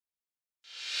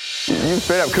You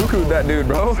straight up cuckooed that dude,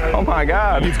 bro. Oh my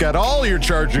God. You've got all your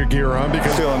Charger gear on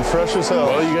because feeling fresh as hell.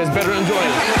 Well, you guys better enjoy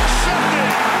it.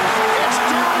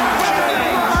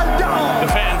 The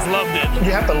fans loved it.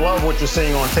 You have to love what you're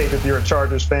seeing on tape if you're a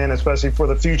Chargers fan, especially for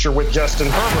the future with Justin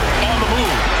Herbert. On the move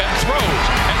and throws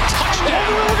and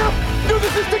touchdown. Do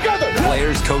this together.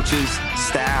 Players, coaches,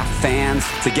 staff, fans,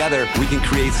 together we can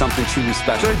create something truly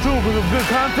special. Stay tuned for some good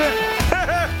content.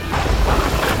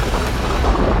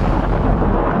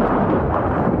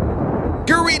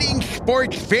 Greetings,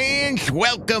 sports fans.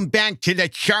 Welcome back to the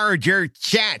Charger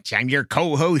Chats. I'm your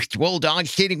co-host, Wolldog,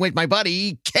 sitting with my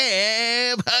buddy,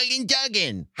 Kev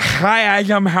Duggan. Hi,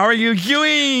 Adam. How are you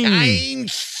doing? I'm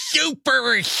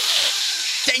super.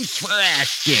 Thanks for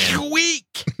asking.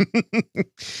 Squeak.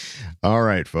 All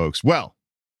right, folks. Well,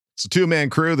 it's a two-man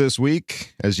crew this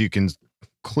week, as you can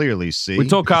clearly see. We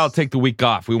told Kyle to take the week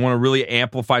off. We want to really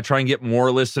amplify, try and get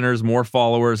more listeners, more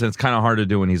followers, and it's kind of hard to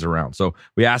do when he's around. So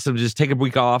we asked him to just take a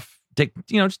week off.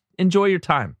 Just enjoy your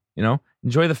time.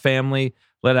 Enjoy the family.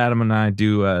 Let Adam and I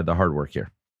do the hard work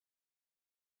here.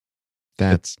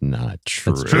 That's not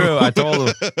true. It's true. I told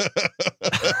him.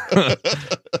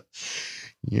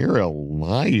 You're a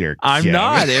liar, I'm Kevin.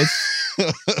 not.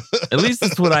 At least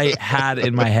it's what I had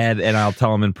in my head, and I'll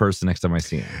tell him in person next time I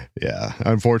see him. Yeah.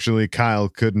 Unfortunately, Kyle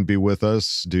couldn't be with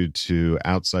us due to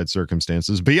outside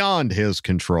circumstances beyond his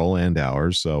control and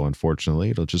ours. So, unfortunately,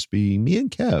 it'll just be me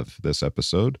and Kev this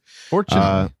episode.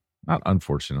 Fortunately. Not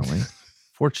unfortunately.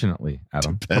 Fortunately,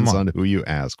 Adam. Depends on who you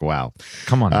ask. Wow.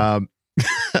 Come on.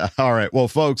 All right. Well,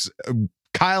 folks,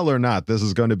 Kyle or not, this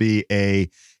is going to be a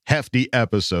hefty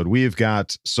episode. We've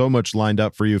got so much lined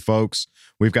up for you folks.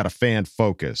 We've got a fan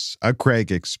focus, a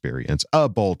Craig experience, a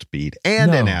Bolt beat,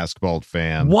 and an Ask Bolt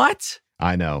fam. What?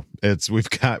 I know. We're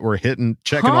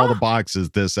checking all the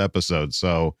boxes this episode.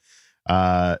 So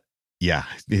yeah,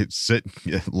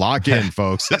 lock in,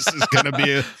 folks. This is gonna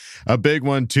be a big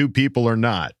one, two people or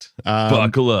not.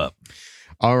 Buckle up.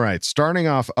 All right, starting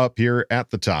off up here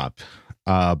at the top,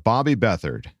 Bobby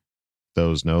Beathard.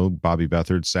 Those know Bobby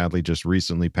Beathard sadly just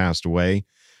recently passed away.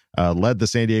 Led the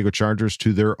San Diego Chargers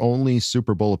to their only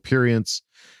Super Bowl appearance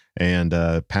and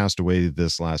passed away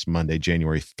this last Monday,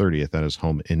 January 30th, at his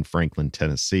home in Franklin,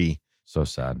 Tennessee. So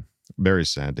sad. Very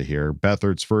sad to hear.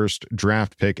 Beathard's first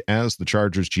draft pick as the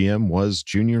Chargers GM was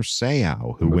Junior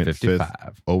Seau, who went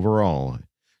 5th overall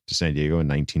to San Diego in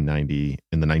the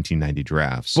 1990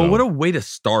 draft. So, well, what a way to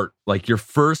start! Like your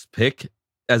first pick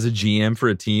as a GM for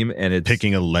a team, and it's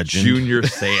picking a legend, Junior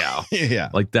Seau. Yeah,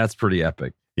 like that's pretty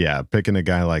epic. Yeah, picking a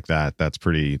guy like that's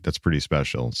pretty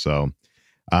special. So,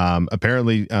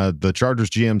 apparently, the Chargers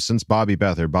GM since Bobby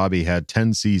Beathard, Bobby had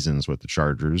 10 seasons with the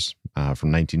Chargers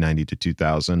from 1990 to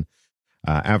 2000.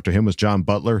 After him was John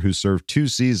Butler, who served 2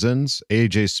 seasons,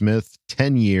 AJ Smith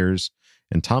 10 years,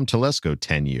 and Tom Telesco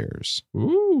 10 years.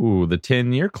 Ooh, the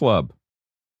 10-year club.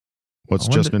 What's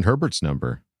Justin Herbert's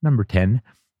number? Number 10.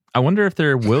 I wonder if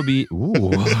there will be. Ooh,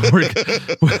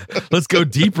 let's go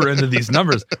deeper into these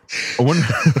numbers. That's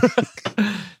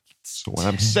what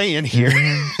I'm saying here.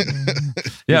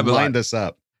 Yeah, but lined us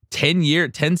up. 10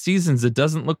 seasons. It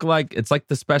doesn't look like it's like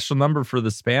the special number for the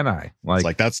span eye.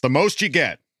 Like that's the most you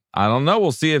get. I don't know.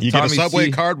 We'll see if you Tommy get a Subway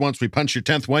C. card. Once we punch your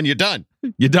 10th one, you're done.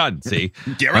 You're done. See,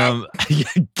 get out.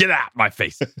 Get out my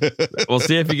face. We'll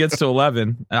see if he gets to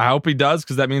 11. I hope he does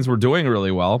because that means we're doing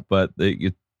really well. But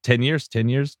 10 years,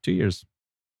 2 years.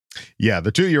 Yeah,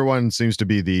 the 2-year one seems to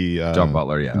be the John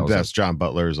Butler. Yeah, that's John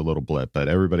Butler is a little blip, but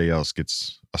everybody else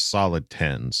gets a solid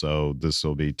 10. So this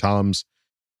will be Tom's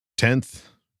 10th.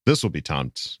 This will be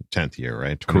Tom's 10th year,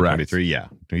 right? 2023. Yeah,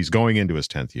 he's going into his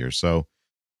 10th year. So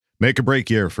make or break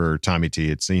year for Tommy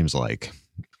T. It seems like.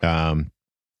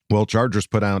 Well, Chargers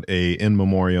put out a in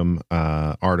memoriam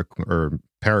article or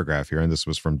paragraph here, and this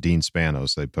was from Dean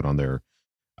Spanos. They put on their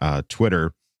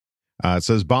Twitter. It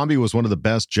says, Bobby was one of the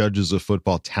best judges of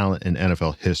football talent in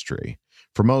NFL history.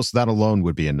 For most, that alone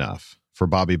would be enough. For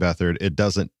Bobby Beathard, it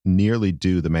doesn't nearly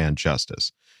do the man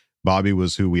justice. Bobby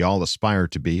was who we all aspire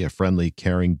to be, a friendly,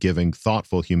 caring, giving,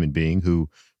 thoughtful human being who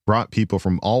brought people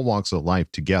from all walks of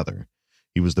life together.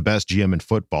 He was the best GM in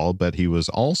football, but he was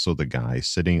also the guy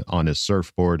sitting on his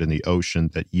surfboard in the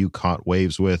ocean that you caught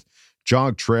waves with,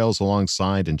 jogged trails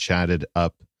alongside, and chatted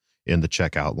up in the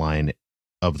checkout line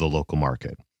of the local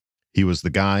market. He was the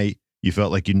guy you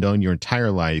felt like you'd known your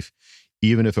entire life,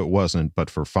 even if it wasn't but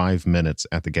for 5 minutes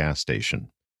at the gas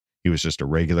station. He was just a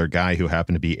regular guy who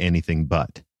happened to be anything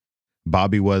but.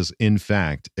 Bobby was, in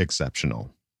fact,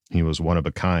 exceptional. He was one of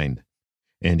a kind,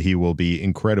 and he will be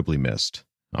incredibly missed.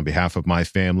 On behalf of my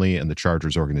family and the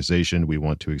Chargers organization, we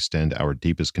want to extend our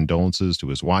deepest condolences to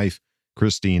his wife,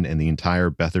 Christine, and the entire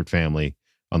Beathard family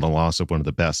on the loss of one of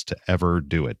the best to ever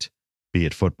do it, be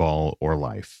it football or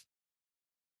life.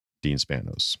 Dean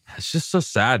Spanos. It's just so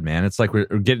sad, man. It's like we're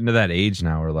getting to that age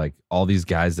now where like all these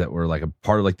guys that were like a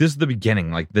part of, like, this is the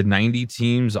beginning, like the 90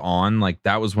 teams on, like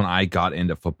that was when I got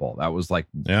into football. That was like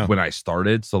when I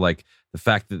started. So like the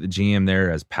fact that the GM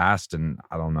there has passed, and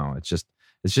I don't know, it's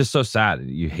just so sad.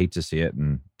 You hate to see it.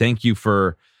 And thank you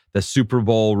for the Super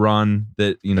Bowl run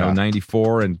that,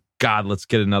 94, and God, let's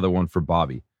get another one for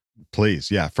Bobby. Please.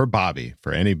 Yeah. For Bobby,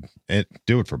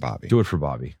 do it for Bobby. Do it for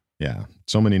Bobby. Yeah.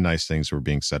 So many nice things were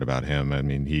being said about him. I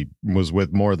mean, he was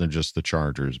with more than just the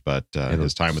Chargers, but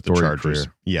his time with the Chargers,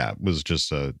 was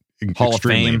just Hall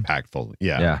extremely of Fame. Impactful.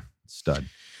 Yeah. Yeah. Stud.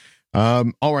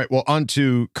 All right. Well, on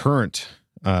to current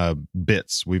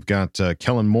bits. We've got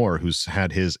Kellen Moore, who's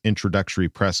had his introductory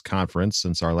press conference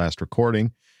since our last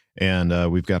recording,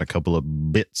 and we've got a couple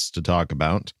of bits to talk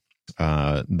about.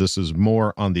 This is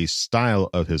more on the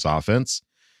style of his offense.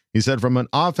 He said, from an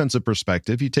offensive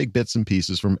perspective, you take bits and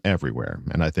pieces from everywhere,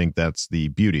 and I think that's the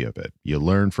beauty of it. You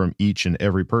learn from each and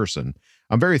every person.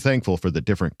 I'm very thankful for the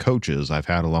different coaches I've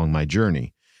had along my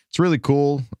journey. It's really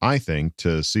cool, I think,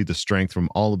 to see the strength from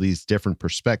all of these different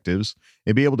perspectives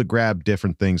and be able to grab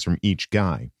different things from each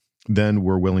guy. Then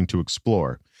we're willing to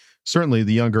explore. Certainly,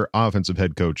 the younger offensive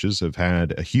head coaches have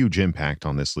had a huge impact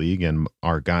on this league and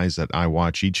are guys that I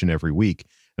watch each and every week,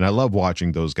 and I love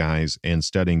watching those guys and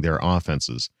studying their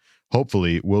offenses.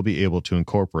 Hopefully, we'll be able to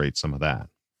incorporate some of that.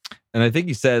 And I think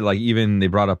he said, like, even they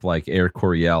brought up like Eric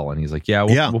Coryell, and he's like,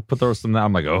 we'll put those some.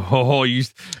 I'm like,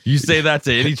 you say that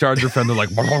to any Charger fan, they're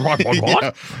like, what?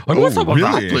 Yeah. I want some of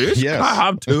that, really? please. Yes. Can I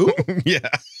have two? Yeah.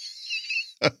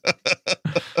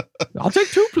 I'll take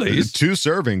two, please. 2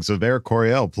 servings of Eric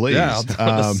Coryell, please. Yeah,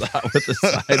 with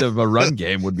the side of a run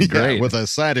game would be great. With a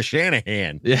side of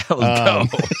Shanahan. Yeah,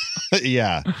 let's go.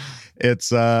 Yeah.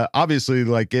 It's obviously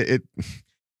like it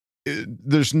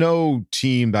there's no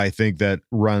team, I think, that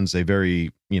runs a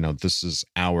very, this is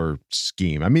our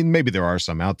scheme. I mean, maybe there are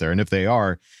some out there. And if they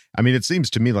are, I mean, it seems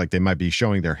to me like they might be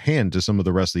showing their hand to some of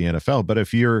the rest of the NFL. But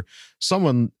if you're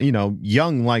someone,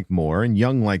 young like Moore and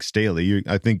young like Staley,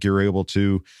 I think you're able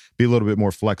to be a little bit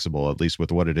more flexible, at least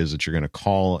with what it is that you're going to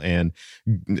call, and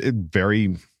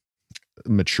very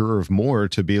mature of Moore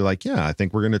to be like, I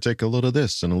think we're going to take a little of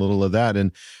this and a little of that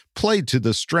and play to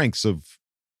the strengths of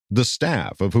the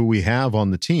staff of who we have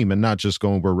on the team, and not just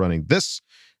going, we're running this,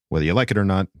 whether you like it or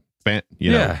not.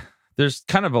 There's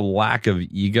kind of a lack of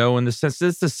ego in the sense.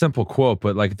 It's a simple quote,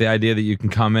 but like the idea that you can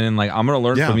come in and like, I'm going to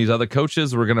learn from these other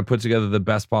coaches. We're going to put together the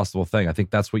best possible thing. I think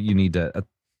that's what you need to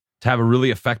have a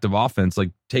really effective offense. Like,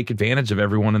 take advantage of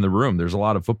everyone in the room. There's a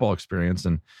lot of football experience,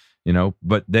 and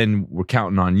but then we're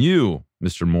counting on you,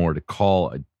 Mr. Moore, to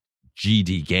call a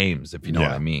GD games, if you know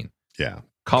what I mean. Yeah,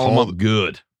 call them up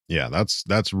good. Yeah,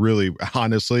 that's really,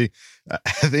 honestly, I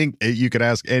think you could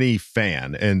ask any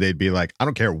fan and they'd be like, I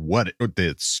don't care what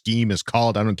the scheme is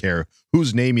called. I don't care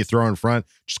whose name you throw in front.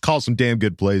 Just call some damn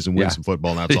good plays and win some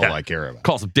football. And that's all I care about.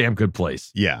 Call some damn good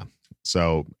plays. Yeah.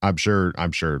 So I'm sure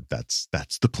that's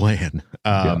the plan.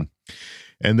 And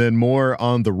then more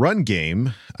on the run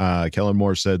game, Kellen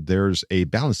Moore said there's a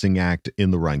balancing act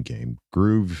in the run game.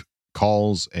 Groove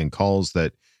calls and calls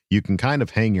that you can kind of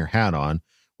hang your hat on,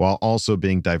 while also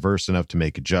being diverse enough to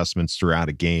make adjustments throughout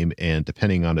a game. And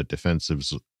depending on a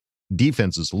defense's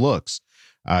looks,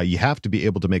 you have to be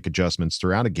able to make adjustments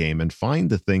throughout a game and find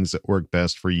the things that work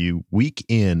best for you week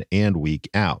in and week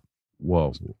out.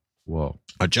 Whoa.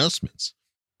 Adjustments.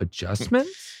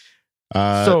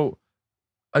 So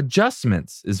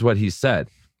adjustments is what he said.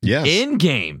 Yes.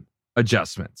 In-game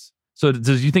adjustments. So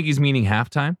does you think he's meaning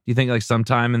halftime? Do you think like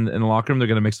sometime in the locker room they're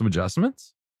going to make some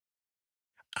adjustments?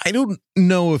 I don't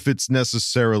know if it's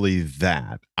necessarily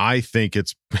that. I think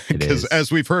it's because,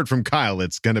 as we've heard from Kyle,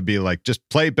 it's going to be like, just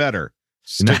play better.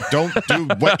 Don't do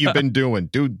what you've been doing.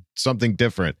 Do something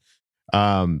different.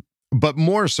 But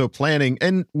more so planning.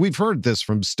 And we've heard this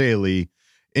from Staley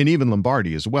and even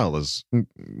Lombardi as well, as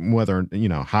whether,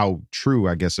 how true,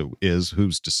 I guess it is,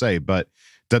 who's to say, but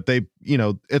that they,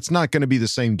 it's not going to be the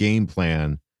same game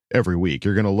plan every week.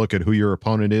 You're going to look at who your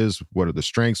opponent is. What are the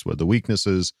strengths? What are the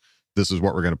weaknesses? This is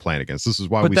what we're going to plan against. This is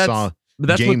why we saw. But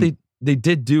that's what they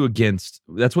did do against.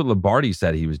 That's what Lombardi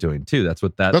said he was doing too. That's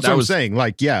what what I'm saying.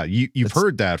 Like, you've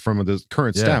heard that from the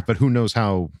current staff, but who knows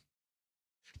how?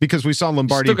 Because we saw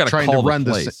Lombardi trying to run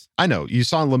this. I know you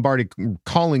saw Lombardi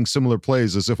calling similar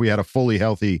plays as if we had a fully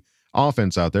healthy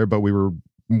offense out there, but we were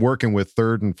working with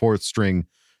 3rd and 4th string,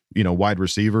 wide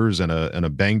receivers and a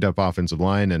banged up offensive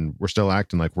line, and we're still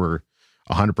acting like we're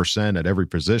 100% at every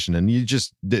position. And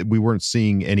we weren't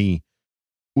seeing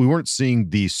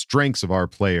the strengths of our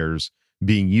players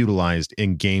being utilized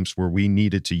in games where we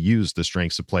needed to use the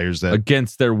strengths of players that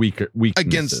against their weaknesses.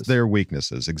 Against their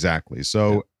weaknesses, exactly.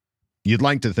 So you'd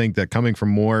like to think that coming from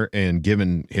Moore and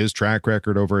given his track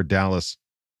record over at Dallas,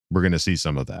 we're going to see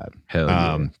some of that. Hell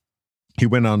yeah. He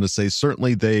went on to say,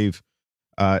 certainly they've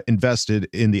invested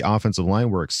in the offensive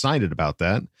line. We're excited about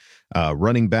that.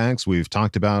 Running backs, we've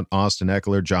talked about Austin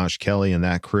Eckler, Josh Kelly, and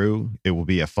that crew. It will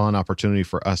be a fun opportunity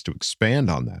for us to expand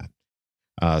on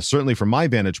that. Certainly from my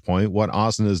vantage point, what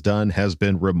Austin has done has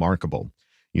been remarkable.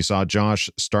 You saw Josh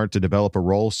start to develop a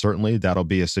role. Certainly that'll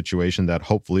be a situation that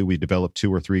hopefully we develop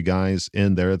 2 or 3 guys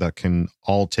in there that can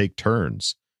all take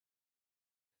turns.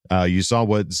 You saw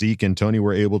what Zeke and Tony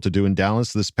were able to do in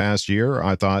Dallas this past year.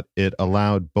 I thought it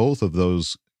allowed both of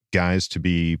those guys to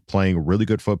be playing really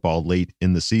good football late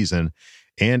in the season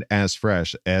and as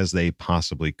fresh as they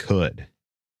possibly could.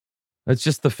 It's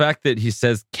just the fact that he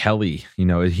says Kelly,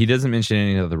 he doesn't mention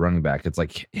any of the running back. It's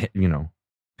like,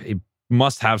 he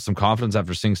must have some confidence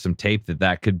after seeing some tape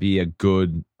that could be a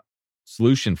good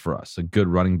solution for us, a good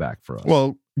running back for us.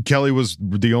 Well, Kelly was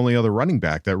the only other running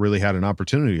back that really had an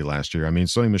opportunity last year. I mean,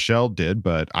 Sony Michel did,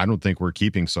 but I don't think we're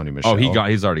keeping Sony Michel. Oh,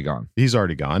 he's already gone. He's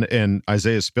already gone. And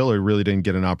Isaiah Spiller really didn't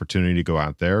get an opportunity to go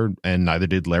out there, and neither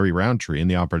did Larry Roundtree in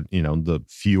the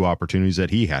few opportunities that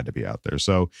he had to be out there.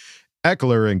 So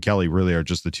Eckler and Kelly really are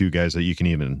just the 2 guys that you can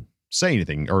even say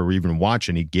anything or even watch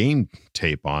any game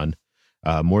tape on,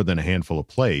 more than a handful of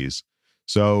plays.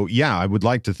 So yeah, I would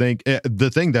like to think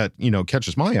the thing that,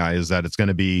 catches my eye is that it's going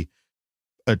to be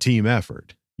a team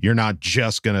effort. You're not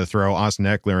just going to throw Austin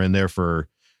Eckler in there for,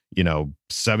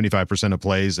 75% of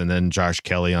plays and then Josh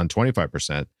Kelly on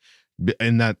 25%.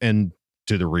 And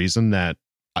to the reason that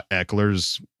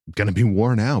Eckler's going to be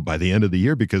worn out by the end of the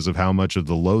year because of how much of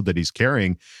the load that he's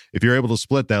carrying. If you're able to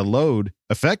split that load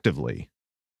effectively,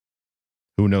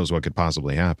 who knows what could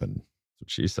possibly happen. That's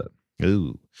what she said.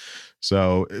 Ooh.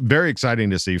 So very exciting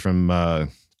to see from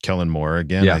Kellen Moore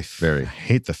again. Yeah, I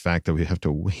hate the fact that we have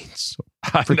to wait so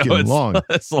freaking long.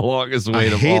 It's the longest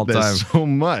wait of all time. I hate this so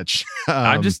much.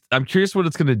 I'm curious what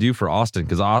it's going to do for Austin,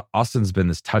 because Austin's been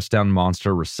this touchdown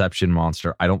monster, reception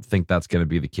monster. I don't think that's going to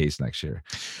be the case next year.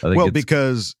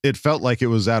 Because it felt like it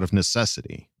was out of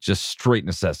necessity, just straight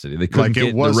necessity. They couldn't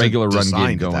get the regular run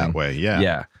game going that way.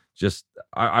 Yeah. Just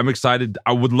I'm excited.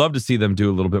 I would love to see them do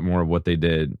a little bit more of what they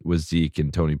did with Zeke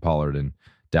and Tony Pollard in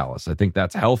Dallas. I think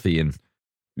that's healthy, and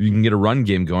you can get a run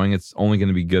game going. It's only going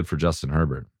to be good for Justin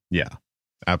Herbert. Yeah,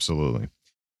 absolutely.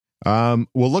 Well,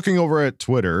 looking over at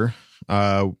Twitter,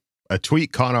 a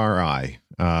tweet caught our eye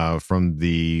from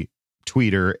the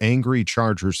tweeter Angry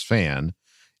Chargers Fan,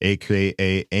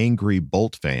 aka Angry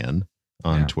Bolt Fan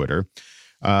on Twitter,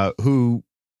 who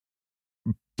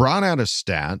brought out a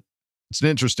stat. It's an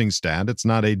interesting stat. It's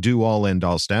not a do-all,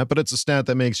 end-all stat, but it's a stat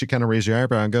that makes you kind of raise your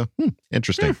eyebrow and go,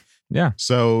 interesting. Yeah.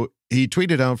 So he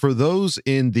tweeted out, for those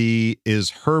in the is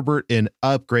Herbert an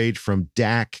upgrade from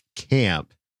Dak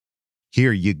camp,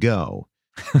 here you go.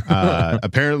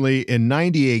 Apparently in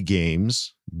 98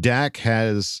 games, Dak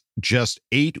has just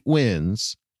 8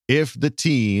 wins if the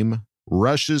team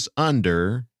rushes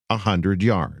under 100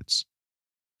 yards.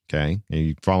 Okay. Are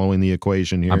you following the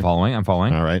equation here? I'm following.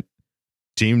 All right.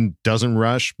 Team doesn't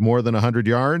rush more than 100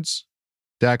 yards.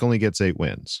 Dak only gets 8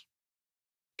 wins.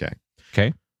 Okay.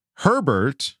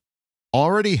 Herbert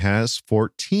already has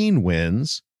 14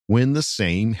 wins when the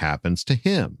same happens to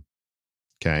him.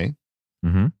 Okay.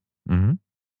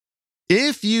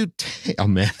 If you take, oh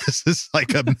man, this is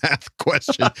like a math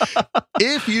question.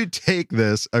 If you take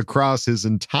this across his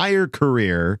entire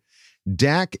career,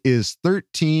 Dak is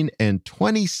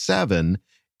 13-27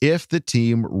 if the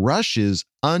team rushes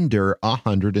under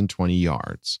 120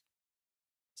 yards.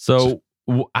 So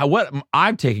what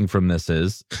I'm taking from this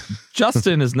is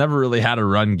Justin has never really had a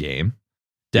run game.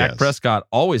 Dak Prescott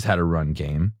always had a run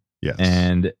game. Yes.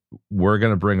 And we're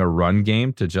going to bring a run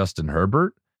game to Justin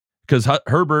Herbert, because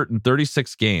Herbert in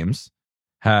 36 games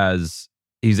he's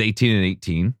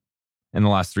 18-18 in the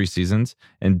last 3 seasons,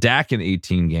 and Dak in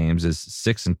 18 games is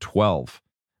 6-12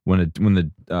 when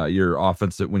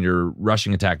your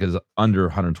rushing attack is under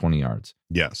 120 yards.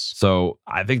 Yes. So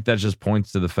I think that just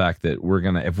points to the fact that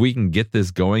if we can get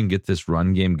this going, get this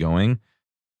run game going,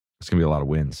 it's going to be a lot of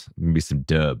wins. It's going to be some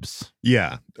dubs.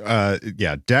 Yeah.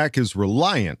 Dak is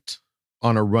reliant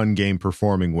on a run game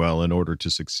performing well in order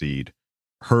to succeed.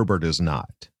 Herbert is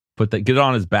not. Get it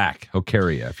on his back. He'll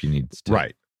carry you if you need to.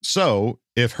 Right. So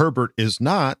if Herbert is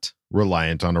not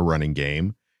reliant on a running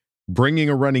game, bringing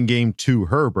a running game to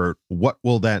Herbert, what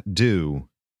will that do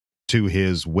to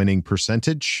his winning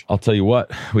percentage? I'll tell you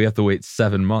what, we have to wait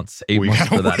 7 months, 8 months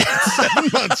for that. 7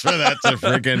 months for that to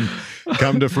freaking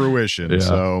come to fruition. Yeah.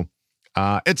 So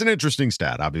It's an interesting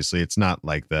stat. Obviously, it's not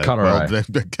like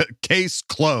the case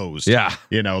closed. Yeah.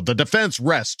 The defense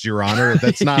rests, Your Honor.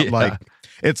 That's not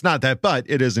it's not that, but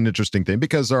it is an interesting thing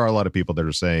because there are a lot of people that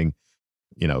are saying,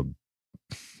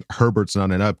 Herbert's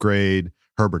not an upgrade.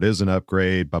 Herbert is an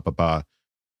upgrade.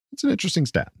 It's an interesting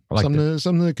stat.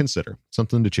 Something to consider.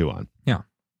 Something to chew on. Yeah.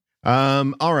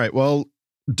 All right. Well,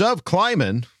 Dove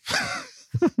Kleiman.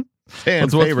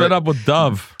 What's been up with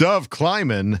Dove? Dove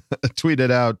Kleiman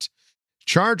tweeted out,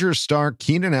 Chargers star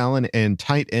Keenan Allen and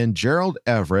tight end Gerald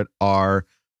Everett are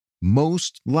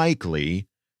most likely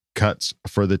cuts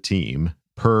for the team,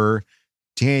 per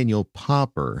Daniel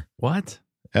Popper. What?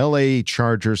 LA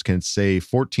Chargers can save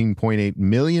 $14.8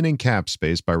 million in cap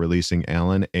space by releasing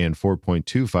Allen and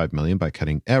 $4.25 million by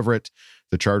cutting Everett.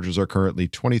 The Chargers are currently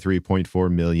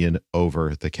 $23.4 million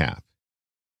over the cap.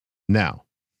 Now,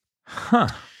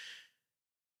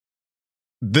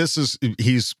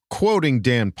 he's quoting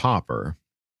Dan Popper,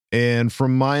 and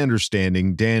from my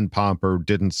understanding, Dan Popper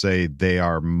didn't say they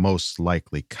are most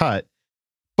likely cut,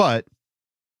 but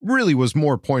really was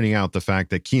more pointing out the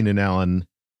fact that Keenan Allen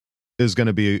is going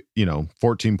to be,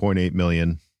 $14.8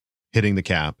 million hitting the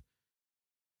cap.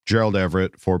 Gerald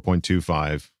Everett,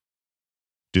 4.25.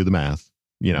 Do the math.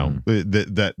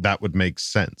 That would make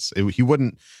sense.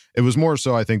 It was more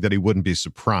so, I think, that he wouldn't be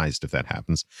surprised if that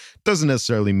happens. Doesn't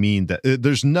necessarily mean that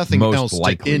there's nothing most else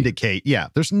likely. to indicate. Yeah,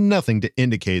 there's nothing to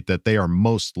indicate that they are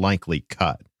most likely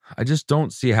cut. I just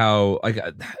don't see how,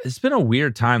 it's been a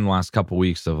weird time the last couple of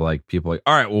weeks of people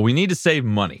all right, well, we need to save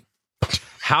money.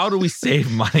 How do we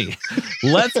save money?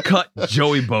 Let's cut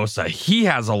Joey Bosa. He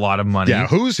has a lot of money. Yeah,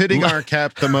 who's hitting our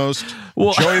cap the most?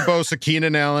 Well, Joey Bosa,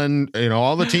 Keenan Allen,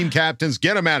 all the team captains.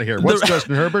 Get them out of here. What's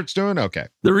Justin Herbert's doing? Okay.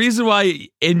 The reason why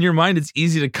in your mind it's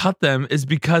easy to cut them is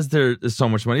because there's so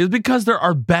much money. It's because they're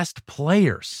our best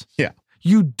players. Yeah.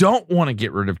 You don't want to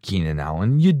get rid of Keenan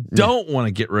Allen. You don't want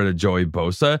to get rid of Joey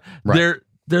Bosa. Right.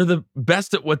 They're the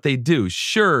best at what they do.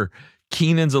 Sure,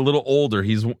 Keenan's a little older.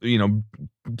 He's,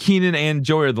 Keenan and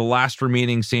Joey are the last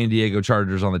remaining San Diego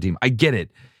Chargers on the team. I get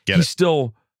it. He's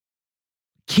still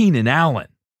Keenan Allen.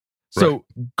 So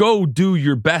go do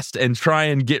your best and try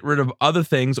and get rid of other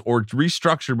things or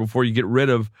restructure before you get rid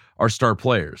of our star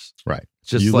players. Right.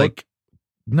 Just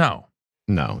no.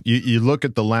 No. You look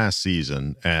at the last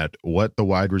season at what the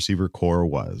wide receiver core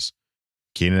was.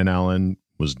 Keenan Allen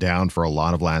was down for a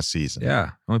lot of last season.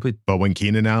 Yeah. But when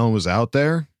Keenan Allen was out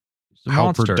there,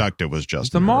 how productive was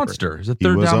Justin Herbert? Monster. He's a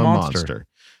third down monster.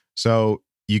 So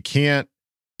you can't.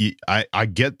 I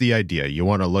get the idea. You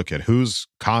want to look at who's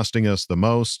costing us the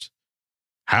most.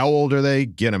 How old are they?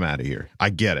 Get them out of here.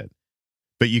 I get it,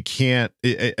 but you can't.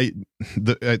 It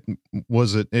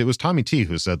was Tommy T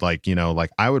who said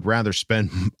I would rather spend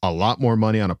a lot more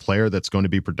money on a player that's going to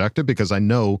be productive because I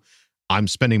know I'm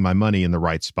spending my money in the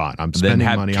right spot. I'm spending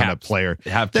money on a player.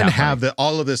 Have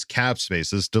all of this cap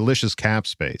space, this delicious cap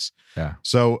space. Yeah.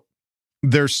 So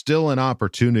there's still an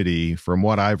opportunity, from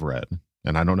what I've read,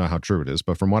 and I don't know how true it is,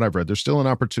 but from what I've read, there's still an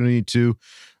opportunity to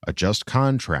adjust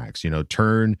contracts,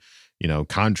 turn,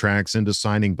 contracts into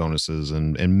signing bonuses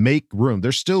and make room.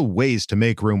 There's still ways to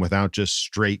make room without just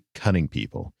straight cutting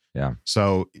people. Yeah.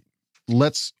 So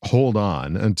let's hold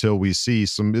on until we see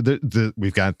some.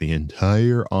 We've got the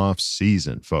entire off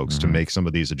season, folks, to make some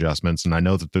of these adjustments. And I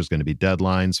know that there's going to be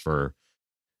deadlines for,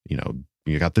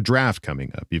 you got the draft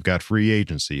coming up. You've got free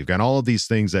agency. You've got all of these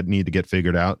things that need to get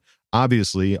figured out.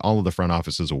 Obviously, all of the front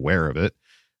office is aware of it.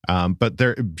 But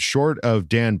they're short of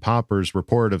Dan Popper's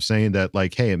report of saying that,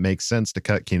 hey, it makes sense to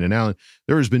cut Keenan Allen.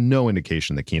 There has been no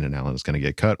indication that Keenan Allen is going to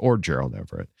get cut or Gerald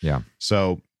Everett. Yeah.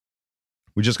 So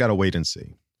we just got to wait and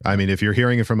see. I mean, if you're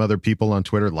hearing it from other people on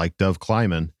Twitter, like Dove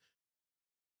Kleiman,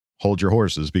 hold your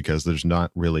horses because there's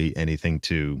not really anything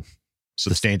to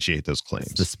substantiate those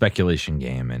claims. It's the speculation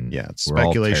game. And it's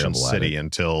speculation city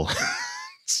until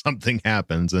something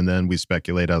happens, and then we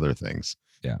speculate other things.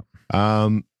 Yeah.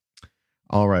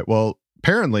 All right. Well,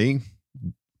 apparently,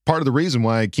 part of the reason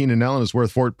why Keenan Allen is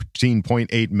worth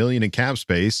 $14.8 million in cap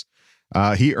space,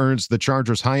 he earns the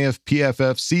Chargers' highest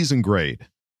PFF season grade.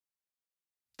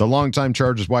 The longtime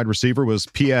Chargers wide receiver was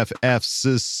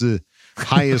PFF's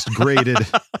highest graded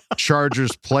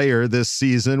Chargers player this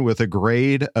season with a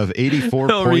grade of 84.8.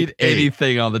 He'll read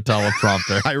anything on the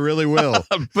teleprompter. I really will.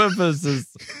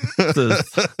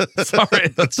 Sorry,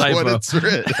 that's typo. what it's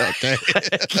written. Okay.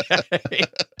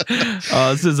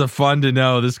 This is a fun to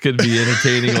know. This could be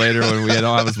entertaining later when we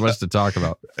don't have as much to talk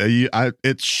about.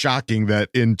 It's shocking that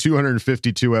in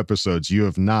 252 episodes you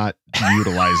have not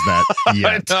utilized that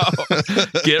yet. I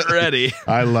know. Get ready.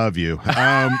 I love you.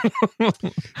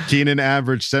 Keenan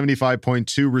averaged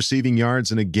 75.2 receiving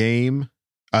yards in a game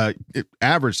It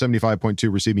averaged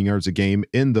 75.2 receiving yards a game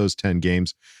in those 10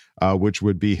 games, which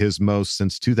would be his most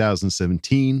since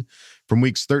 2017. From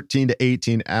weeks 13 to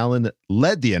 18, Allen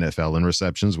led the NFL in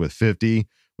receptions with 50,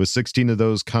 with 16 of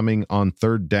those coming on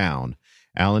third down.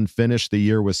 Allen finished the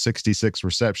year with 66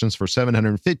 receptions for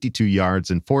 752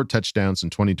 yards and 4 touchdowns in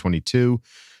 2022,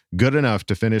 good enough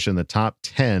to finish in the top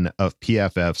 10 of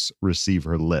PFF's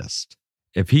receiver list.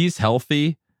 If he's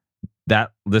healthy,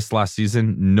 this last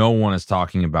season, no one is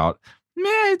talking about,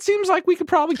 man, it seems like we could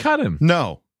probably cut him.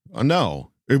 No.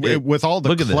 With all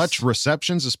the clutch this.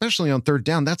 receptions, especially on third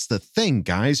down, that's the thing,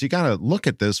 guys. You got to look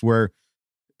at this where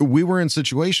we were in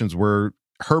situations where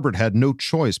Herbert had no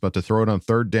choice but to throw it on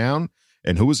third down.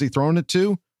 And who was he throwing it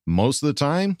to? Most of the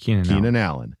time, Keenan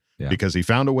Allen. Yeah. Because he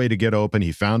found a way to get open.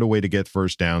 He found a way to get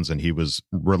first downs, and he was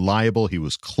reliable. He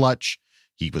was clutch.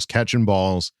 He was catching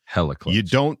balls. Hella clutch. You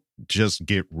don't just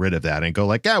get rid of that and go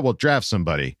like, we'll draft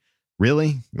somebody.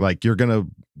 Really? Like, you're going to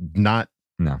not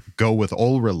go with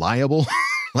old reliable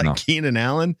like Keenan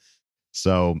Allen?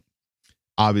 So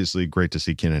obviously great to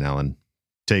see Keenan Allen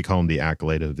take home the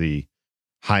accolade of the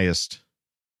highest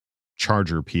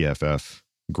Charger PFF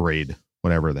grade,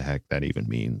 whatever the heck that even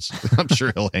means. I'm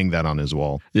sure he'll hang that on his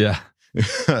wall. Yeah.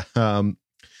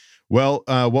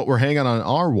 What we're hanging on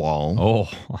our wall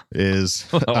is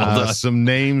some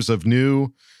names of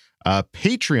new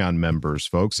Patreon members,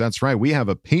 folks. That's right. We have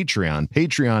a Patreon,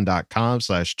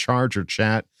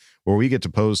 patreon.com/ChargerChat, where we get to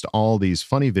post all these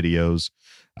funny videos.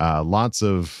 Lots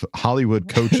of Hollywood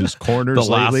coaches corners. The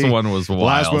last lately. one was wild. The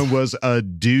last one was a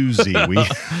doozy.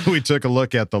 We took a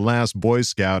look at the last Boy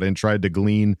Scout and tried to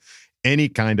glean any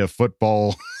kind of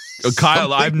football.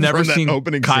 Kyle, I've never seen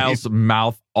Kyle's scene.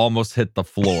 mouth almost hit the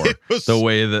floor the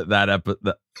way that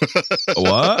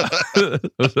what?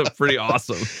 It was pretty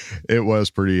awesome. It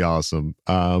was pretty awesome.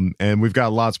 And we've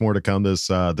got lots more to come this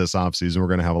offseason. We're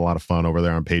going to have a lot of fun over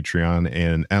there on Patreon.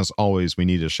 And as always, we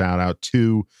need to shout out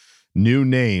two new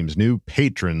names, new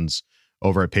patrons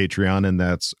over at Patreon, and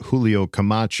that's Julio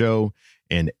Camacho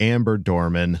and Amber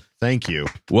Dorman. Thank you.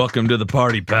 Welcome to the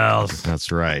party, pals.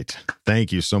 That's right.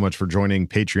 Thank you so much for joining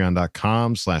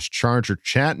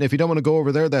patreon.com/ChargerChat. And if you don't want to go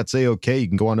over there, that's A-OK. You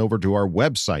can go on over to our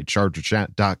website,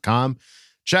 chargerchat.com.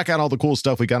 Check out all the cool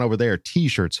stuff we got over there,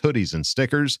 t-shirts, hoodies, and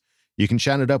stickers. You can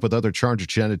chat it up with other Charger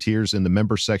Chatteteers in the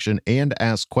member section and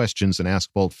ask questions and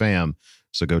Ask Bold Fam.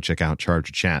 So go check out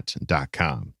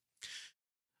chargerchat.com.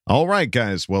 All right,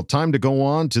 guys. Well, time to go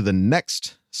on to the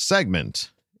next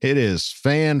segment. It is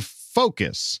Fan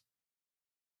Focus.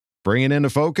 Bring it into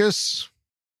focus.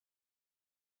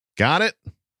 Got it?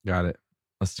 Got it.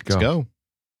 Let's go. Let's go.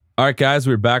 All right, guys.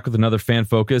 We're back with another Fan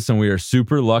Focus, and we are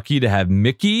super lucky to have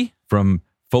Mickey from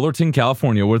Fullerton,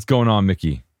 California. What's going on,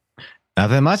 Mickey?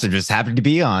 Nothing much. I'm just happy to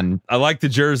be on. I like the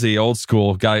jersey, old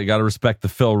school. Got to respect the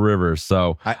Phil Rivers.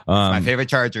 So my favorite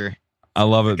Charger. I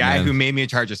love it, the guy man. who made me a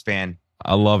Chargers fan.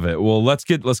 I love it. Well, let's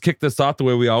kick this off the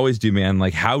way we always do, man.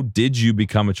 Like, how did you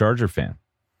become a Charger fan?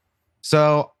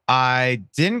 So I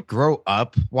didn't grow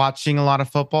up watching a lot of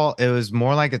football. It was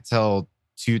more like until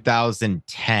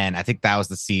 2010. I think that was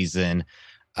the season.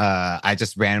 I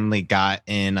just randomly got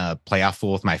in a playoff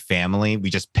pool with my family. We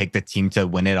just picked a team to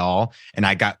win it all. And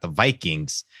I got the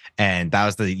Vikings. And that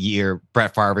was the year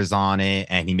Brett Favre was on it.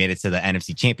 And he made it to the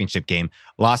NFC Championship game.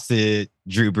 Lost to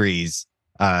Drew Brees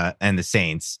and the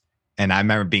Saints. And I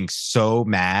remember being so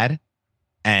mad.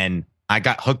 And I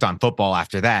got hooked on football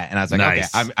after that. And I was like,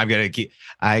 nice. Okay, I'm going to keep,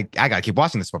 I got to keep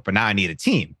watching this sport. But now I need a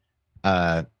team.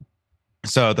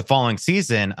 So the following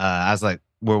season, I was like,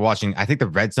 we're watching, I think the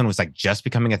red zone was like just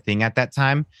becoming a thing at that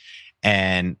time.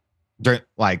 And during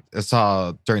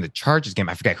during the Chargers game,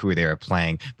 I forget who they were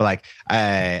playing, but like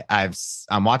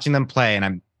I'm watching them play and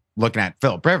I'm looking at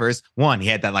Philip Rivers. One, he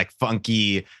had that like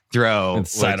funky throw.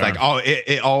 It's like,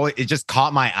 it just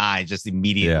caught my eye just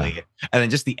immediately. Yeah. And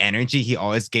then just the energy he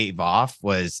always gave off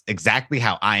was exactly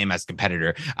how I am as a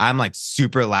competitor. I'm like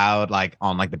super loud, like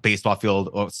on like the baseball field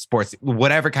or sports,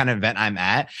 whatever kind of event I'm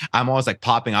at. I'm always like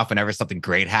popping off whenever something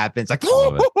great happens. Like,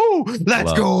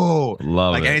 let's go.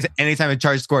 Love like it. Anytime a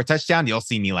Chargers score a touchdown, you'll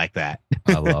see me like that.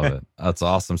 I love it. That's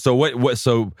awesome. So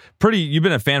so you've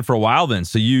been a fan for a while then.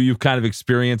 So you've kind of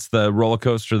experienced the roller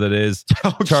coaster that is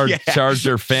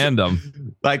Charger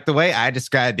fandom. Like the way I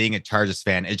describe being a Chargers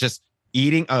fan, it's just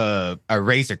eating a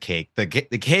razor cake. The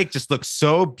cake just looks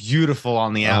so beautiful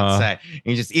on the outside. And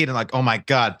you're just eating like, oh my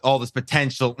God, all this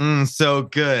potential. So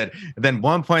good. And then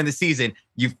one point in the season,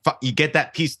 you get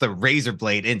that piece of the razor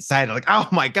blade inside. Like, oh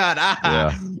my God.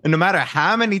 Yeah. And no matter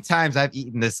how many times I've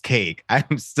eaten this cake,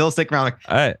 I'm still sticking around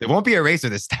like, there won't be a razor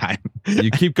this time.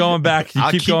 You keep going back. You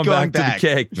keep going back to the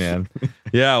cake, man.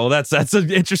 Yeah, well, that's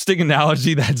an interesting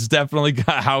analogy. That's definitely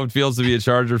how it feels to be a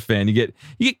Charger fan. You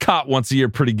get caught once a year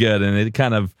pretty good, and it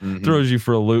kind of throws you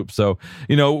for a loop. So,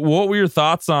 what were your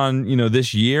thoughts on,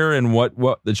 this year and what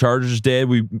the Chargers did?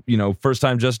 We, first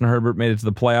time Justin Herbert made it to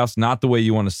the playoffs, not the way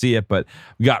you want to see it, but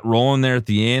we got rolling there at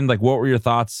the end. Like, what were your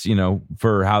thoughts,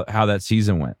 for how that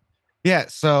season went? Yeah,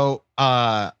 so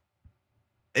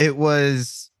it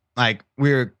was like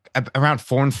we were around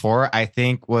 4-4, I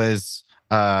think, was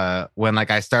when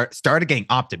like I started getting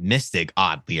optimistic.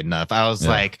 Oddly enough, I was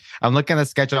like, I'm looking at the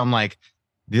schedule. I'm like,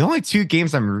 the only two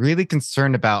games I'm really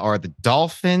concerned about are the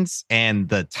Dolphins and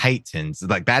the Titans.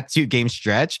 Like that 2-game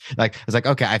stretch. Like I was like,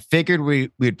 okay, I figured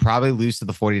we'd probably lose to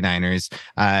the 49ers.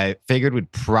 I figured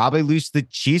we'd probably lose to the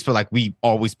Chiefs, but like we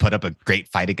always put up a great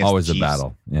fight against always the Chiefs. A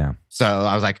battle. Yeah. So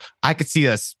I was like, I could see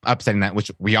us upsetting that, which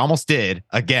we almost did.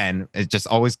 Again, it just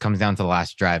always comes down to the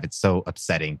last drive. It's so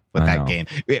upsetting with that game.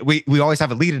 We always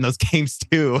have a lead in those games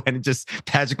too. And it just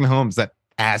Patrick Mahomes, that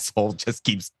asshole, just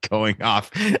keeps going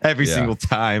off every single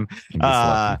time.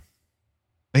 But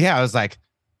yeah, I was like,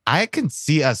 I can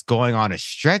see us going on a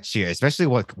stretch here, especially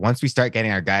once we start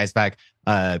getting our guys back.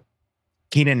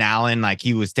 Keenan Allen, like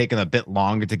he was taking a bit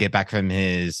longer to get back from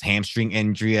his hamstring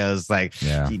injury. I was like,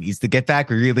 he needs to get back.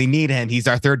 We really need him. He's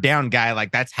our third down guy.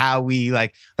 Like that's how we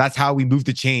move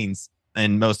the chains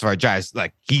in most of our drives.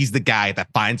 Like he's the guy that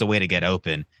finds a way to get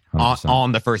open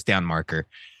on the first down marker.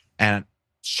 And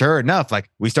sure enough, like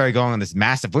we started going on this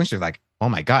massive win streak. Like, oh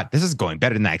my God, this is going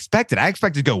better than I expected. I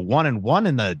expected to go 1-1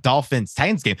 in the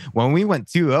Dolphins-Titans game. When we went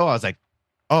 2-0, I was like,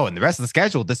 oh, and the rest of the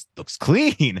schedule, this looks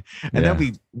clean. And then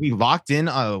we locked in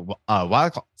a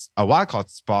wild card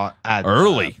spot at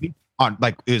early on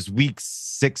like it was week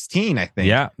 16, I think.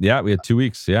 Yeah, we had 2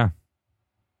 weeks. Yeah,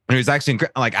 and it was actually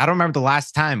like I don't remember the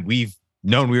last time we've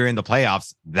known we were in the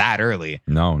playoffs that early.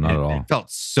 No, not at all. It felt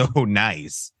so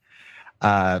nice.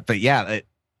 But yeah,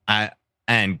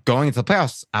 and going into the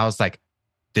playoffs, I was like,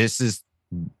 this is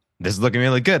looking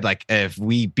really good. Like if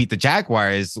we beat the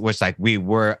Jaguars, which like we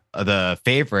were the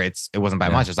favorites, it wasn't by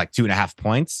much. It was like 2.5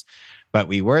 points, but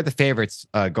we were the favorites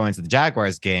going to the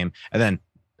Jaguars game. And then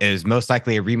it was most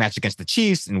likely a rematch against the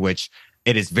Chiefs, in which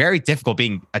it is very difficult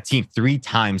being a team 3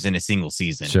 times in a single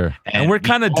season. Sure. And we're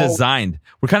kind of designed.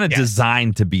 We're kind of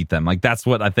designed to beat them. Like that's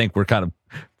what I think we're kind of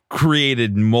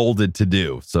created and molded to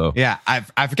do. So yeah,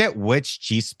 I forget which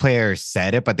Chiefs player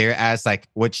said it, but they're asked like,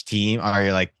 which team are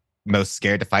you like most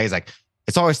scared to fight? Is like,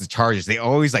 it's always the Chargers. They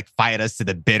always like fight us to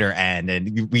the bitter end,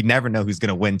 and we never know who's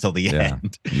gonna win till the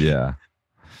end. Yeah.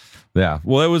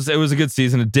 Well, it was a good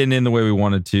season. It didn't end the way we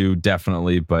wanted to,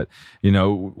 definitely. But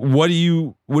what are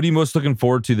you most looking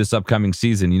forward to this upcoming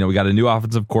season? We got a new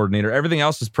offensive coordinator. Everything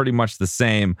else is pretty much the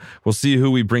same. We'll see who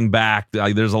we bring back.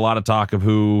 There's a lot of talk of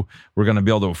who we're going to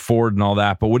be able to afford and all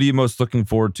that. But what are you most looking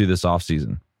forward to this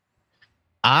offseason?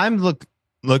 I'm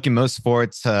looking most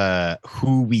forward to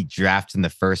who we draft in the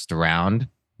first round.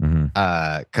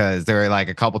 Because there are like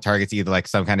a couple targets, either like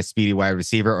some kind of speedy wide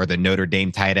receiver or the Notre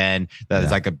Dame tight end that is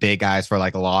like a big eyes for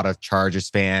like a lot of Chargers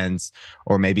fans,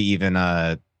 or maybe even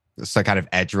some kind of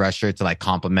edge rusher to like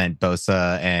complement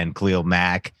Bosa and Khalil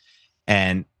Mack.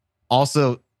 And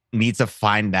also need to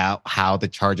find out how the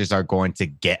Chargers are going to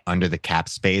get under the cap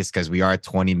space, because we are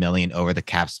 20 million over the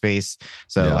cap space.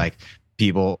 So like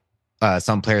people,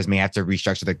 some players may have to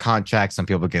restructure their contracts. Some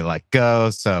people get let go.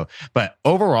 So, but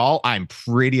overall, I'm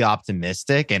pretty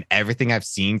optimistic, and everything I've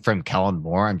seen from Kellen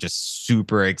Moore, I'm just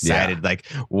super excited. Like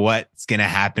what's going to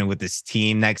happen with this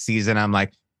team next season. I'm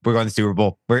like, we're going to the Super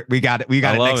Bowl. We got it. We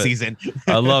got it next season.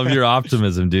 I love your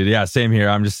optimism, dude. Yeah, same here.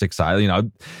 I'm just excited.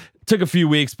 It took a few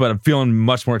weeks, but I'm feeling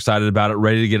much more excited about it,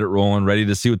 ready to get it rolling, ready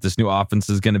to see what this new offense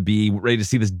is going to be, ready to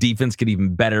see this defense get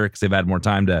even better because they've had more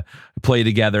time to play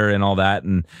together and all that.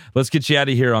 And let's get you out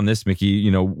of here on this, Mickey.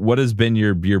 What has been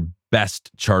your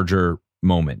best Charger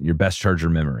moment, your best Charger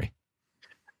memory?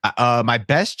 My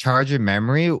best Charger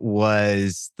memory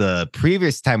was the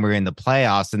previous time we were in the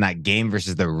playoffs in that game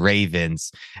versus the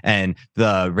Ravens. And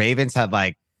the Ravens had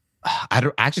like, I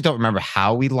actually don't remember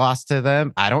how we lost to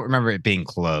them. I don't remember it being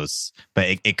close, but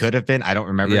it could have been. I don't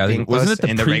remember it being close. Wasn't it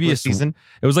in the regular season?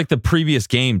 It was like the previous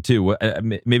game too.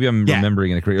 Maybe I'm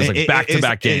remembering it correctly. It was like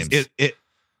back-to-back games. It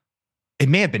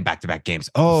may have been back-to-back games.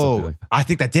 Oh, like I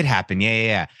think that did happen.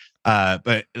 Yeah.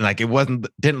 But like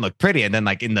didn't look pretty. And then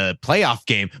like in the playoff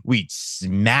game, we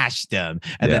smashed them.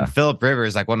 And then Phillip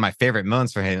Rivers, like one of my favorite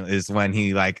moments for him is when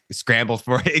he like scrambled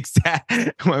for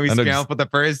scrambled for the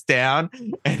first down,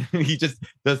 and he just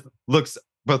looks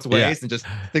both ways and just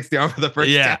sticks the arm for the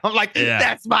first down. I'm like,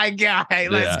 that's my guy.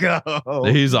 Let's go.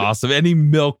 He's awesome. And he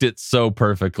milked it so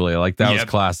perfectly. Like that was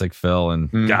classic Phil.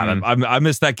 And God, I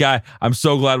miss that guy. I'm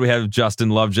so glad we have Justin.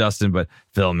 Love Justin. But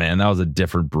Phil, man, that was a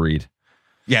different breed.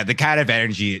 Yeah, the kind of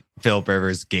energy Phil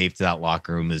Rivers gave to that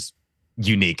locker room is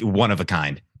unique, one of a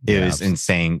kind. It was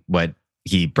insane what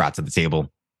he brought to the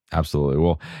table. Absolutely.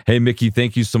 Well, hey, Mickey,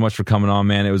 thank you so much for coming on,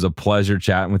 man. It was a pleasure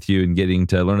chatting with you and getting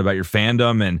to learn about your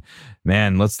fandom. And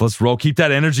man, let's roll. Keep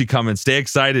that energy coming. Stay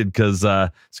excited because it's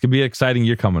going to be an exciting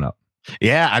year coming up.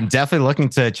 Yeah, I'm definitely looking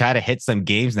to try to hit some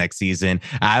games next season.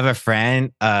 I have a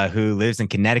friend who lives in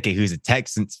Connecticut who's a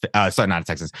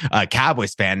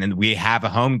Cowboys fan, and we have a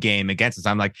home game against us.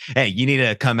 I'm like, hey, you need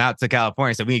to come out to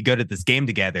California so we can go to this game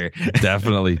together.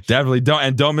 Definitely.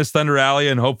 Don't miss Thunder Alley,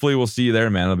 and hopefully we'll see you there,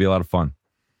 man. It'll be a lot of fun.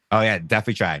 Oh yeah,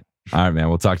 definitely try. All right, man.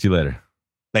 We'll talk to you later.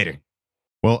 Later.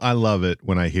 Well, I love it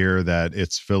when I hear that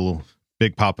it's Phil,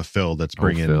 Big Papa Phil, that's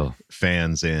bringing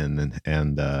fans in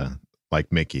and like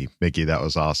Mickey, that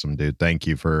was awesome, dude. Thank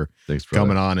you for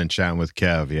coming on and chatting with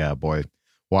Kev. Yeah, boy,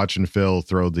 watching Phil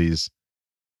throw those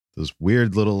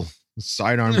weird little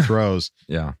sidearm throws.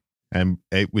 Yeah. And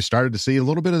we started to see a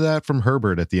little bit of that from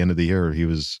Herbert at the end of the year. He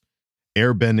was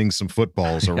airbending some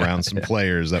footballs around some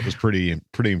players. That was pretty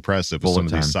impressive with some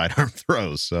of these sidearm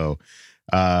throws. So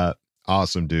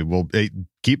awesome, dude. Well,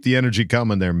 keep the energy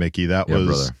coming there, Mickey. That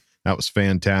was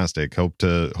fantastic. Hope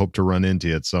to run into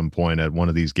you at some point at one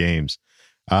of these games.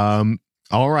 All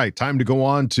right, time to go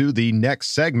on to the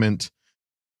next segment.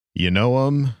 You know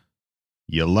them,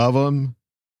 you love them,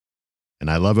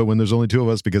 and I love it when there's only two of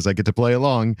us because I get to play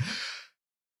along.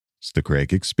 It's the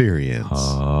Craig Experience.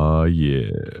 Oh, yeah.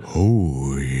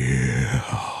 Oh, yeah.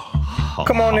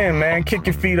 Come on in, man. Kick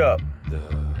your feet up.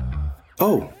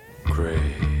 Oh. Craig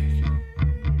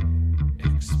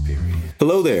Experience.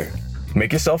 Hello there.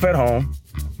 Make yourself at home.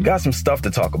 We got some stuff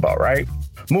to talk about, right?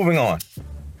 Moving on.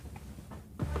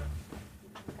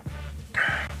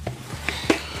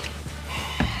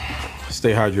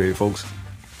 Stay hydrated, folks.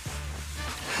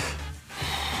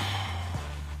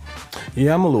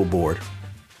 Yeah, I'm a little bored.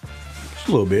 Just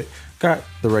a little bit. Got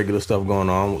the regular stuff going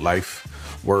on with life,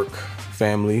 work,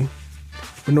 family,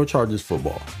 but no Chargers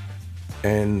football.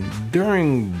 And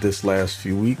during this last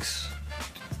few weeks,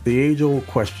 the age-old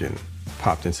question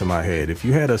popped into my head. If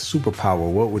you had a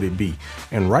superpower, what would it be?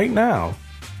 And right now,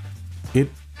 it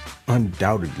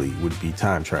undoubtedly would be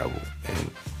time travel.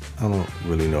 And I don't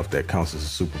really know if that counts as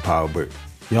a superpower, but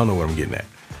y'all know what I'm getting at.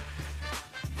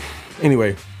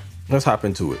 Anyway, let's hop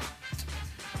into it.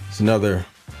 It's another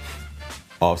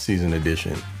off-season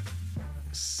edition.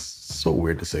 It's so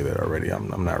weird to say that already.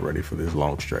 I'm not ready for this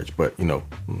long stretch, but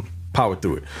power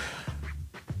through it.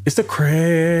 It's the Craig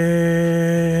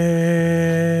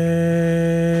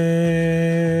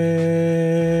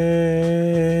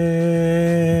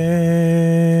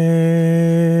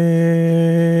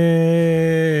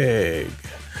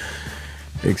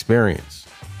Experience.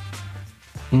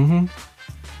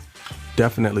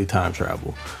 Definitely time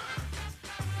travel.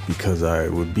 Because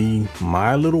it would be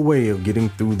my little way of getting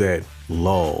through that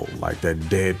lull, like that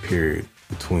dead period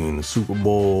between the Super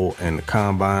Bowl and the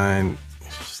Combine.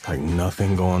 It's just like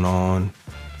nothing going on.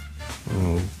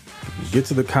 You get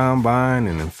to the Combine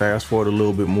and then fast forward a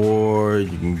little bit more,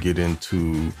 you can get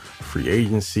into free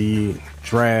agency,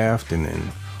 draft, and then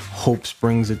hope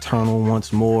springs eternal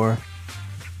once more.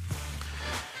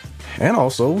 And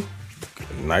also,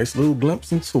 a nice little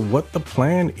glimpse into what the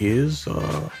plan is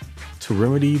to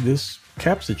remedy this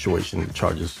cap situation the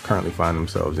Chargers currently find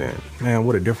themselves in. Man,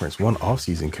 what a difference one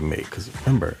offseason can make. Because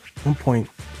remember, at one point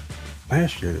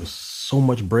last year, there was so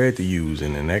much bread to use,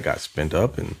 and then that got spent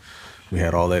up, and we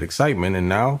had all that excitement, and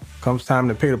now comes time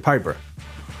to pay the piper.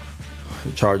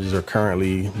 The Chargers are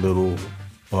currently a little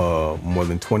more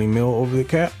than 20 mil over the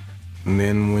cap. And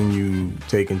then when you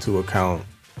take into account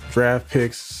draft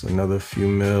picks, another few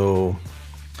mil.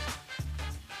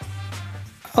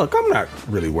 Look, I'm not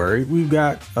really worried. We've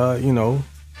got,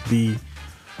 the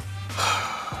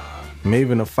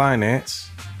maven of finance,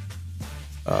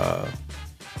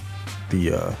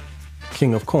 the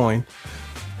king of coin,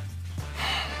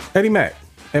 Eddie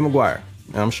McGuire.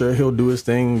 I'm sure he'll do his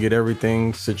thing, get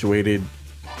everything situated.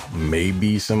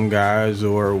 Maybe some guys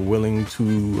are willing to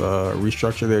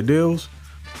restructure their deals.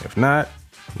 If not,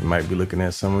 you might be looking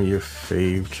at some of your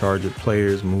fave Charger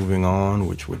players moving on,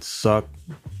 which would suck.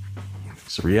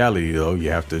 It's a reality, though. You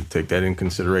have to take that in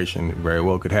consideration. It very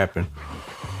well could happen.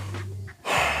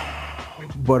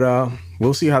 But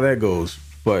we'll see how that goes.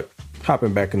 But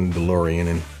hopping back in the DeLorean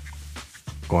and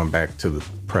going back to the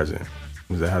present.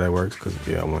 Is that how that works? Because,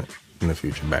 I went in the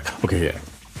future back. Okay, yeah.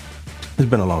 It's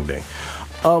been a long day.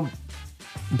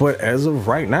 But as of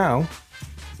right now,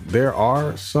 there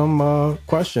are some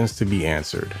questions to be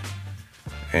answered.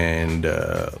 And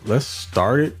let's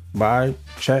start it by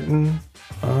chatting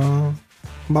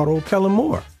about old Kellen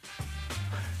Moore.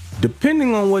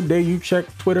 Depending on what day you check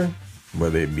Twitter,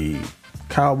 whether it be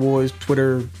Cowboys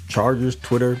Twitter, Chargers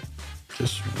Twitter,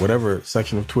 just whatever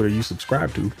section of Twitter you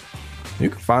subscribe to, you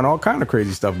can find all kind of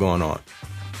crazy stuff going on.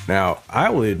 Now, I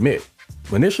will admit,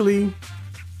 initially,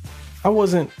 I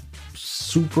wasn't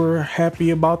super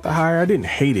happy about the hire. I didn't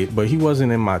hate it, but he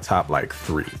wasn't in my top like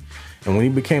 3. And when he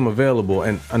became available,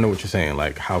 and I know what you're saying,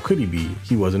 like, how could he be?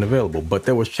 He wasn't available, but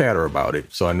there was chatter about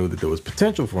it. So I knew that there was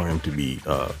potential for him to be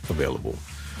available.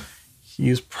 He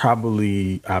is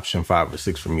probably option 5 or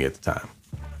 6 for me at the time.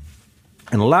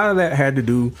 And a lot of that had to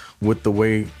do with the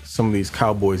way some of these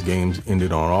Cowboys games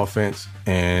ended on offense.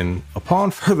 And upon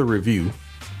further review,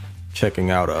 checking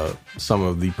out some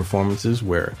of the performances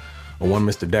where one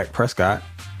Mr. Dak Prescott,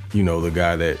 you know, the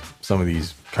guy that some of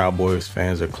these Cowboys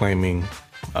fans are claiming,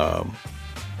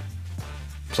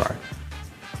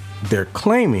 they're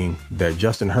claiming that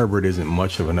Justin Herbert isn't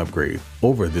much of an upgrade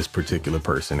over this particular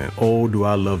person. And oh, do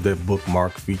I love that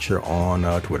bookmark feature on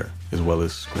Twitter, as well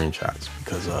as screenshots,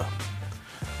 because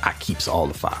I keeps all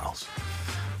the files.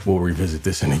 We'll revisit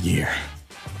this in a year.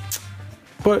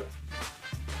 But,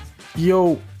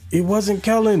 yo, it wasn't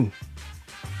Kellen.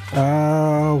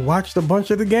 Watched a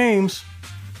bunch of the games,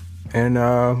 and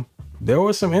there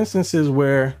were some instances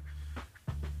where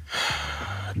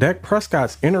Dak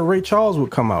Prescott's inner Ray Charles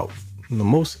would come out in the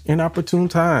most inopportune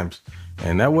times,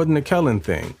 and that wasn't a Kellen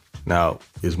thing. Now,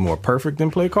 is more perfect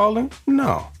than play calling?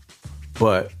 No.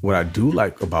 But what I do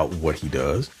like about what he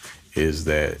does is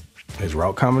that his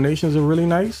route combinations are really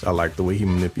nice. I like the way he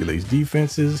manipulates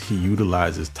defenses. He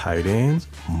utilizes tight ends,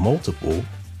 multiple.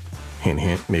 Hint,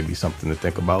 hint, maybe something to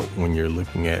think about when you're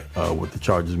looking at what the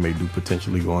Chargers may do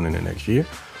potentially going into next year.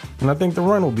 And I think the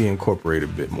run will be incorporated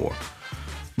a bit more.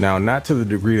 Now, not to the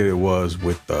degree that it was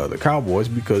with the Cowboys,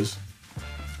 because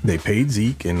they paid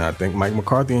Zeke, and I think Mike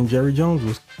McCarthy and Jerry Jones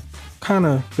were kind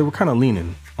of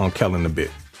leaning on Kellen a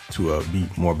bit to be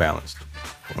more balanced,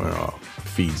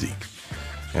 feed Zeke.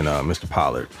 And Mr.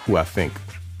 Pollard, who I think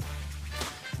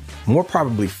more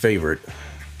probably favored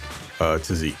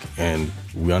to Zeke. And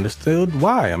we understood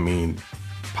why. I mean,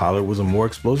 Pollard was a more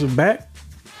explosive back.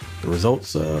 The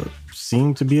results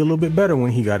seemed to be a little bit better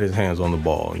when he got his hands on the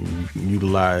ball. You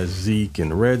utilize Zeke in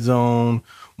the red zone,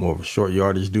 more of a short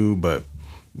yardage dude, but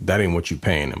that ain't what you're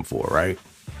paying him for, right?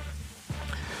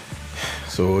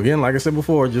 So again, like I said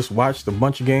before, just watched a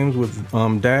bunch of games with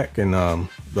Dak and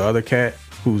the other cat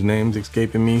whose name's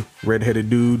escaping me, redheaded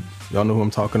dude. Y'all know who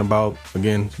I'm talking about.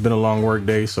 Again, it's been a long work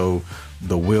day, so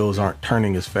the wheels aren't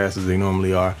turning as fast as they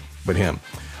normally are, but him.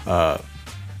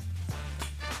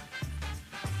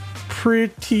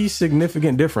 Pretty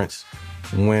significant difference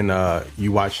when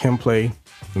you watch him play.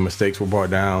 The mistakes were brought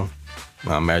down.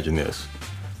 Now imagine this,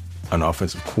 an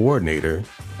offensive coordinator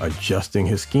adjusting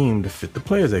his scheme to fit the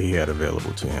players that he had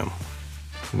available to him.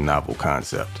 Novel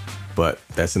concept, but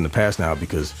that's in the past now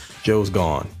because Joe's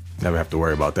gone. Never have to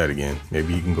worry about that again.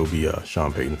 Maybe he can go be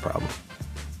Sean Payton's problem.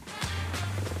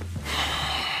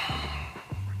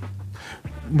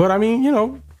 But I mean, you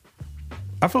know,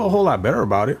 I feel a whole lot better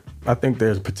about it. I think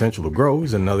there's potential to grow.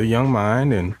 He's another young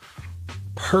mind. And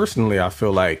personally, I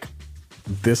feel like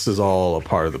this is all a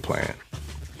part of the plan.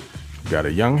 You got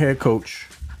a young head coach,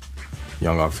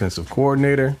 young offensive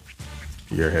coordinator.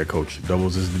 Your head coach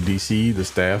doubles as the DC. The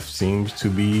staff seems to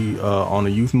be on a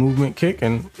youth movement kick,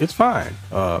 and it's fine.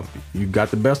 You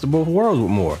got the best of both worlds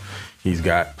with Moore. He's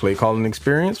got play calling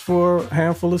experience for a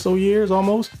handful or so years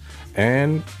almost,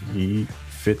 and he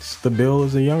fits the bill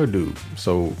as a younger dude.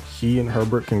 So he and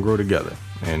Herbert can grow together,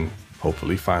 and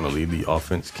hopefully, finally, the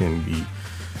offense can be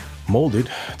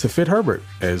molded to fit Herbert,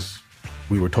 as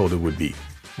we were told it would be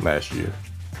last year.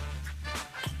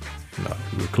 No,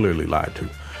 we were clearly lied to.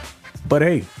 But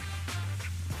hey,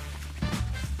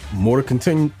 more to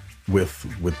continue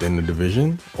within the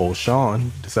division. Old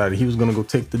Sean decided he was going to go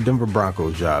take the Denver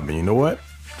Broncos job. And you know what?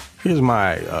 Here's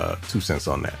my 2 cents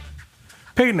on that.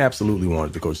 Peyton absolutely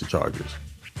wanted to coach the Chargers.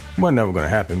 It wasn't never going to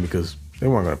happen because they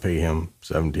weren't going to pay him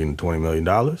 $17 to $20 million.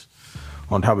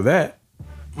 On top of that,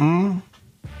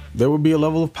 there would be a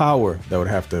level of power that would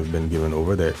have to have been given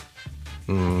over that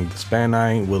the span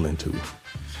I ain't willing to.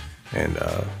 And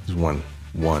there's one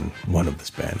of the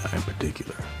span I in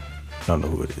particular. I don't know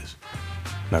who it is.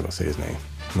 Not gonna say his name.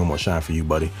 No more shine for you,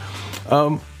 buddy.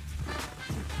 But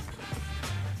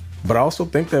I also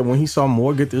think that when he saw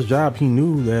Moore get this job, he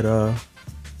knew that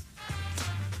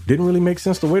didn't really make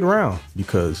sense to wait around,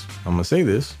 because I'm gonna say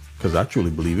this because I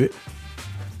truly believe it.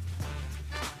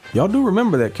 Y'all do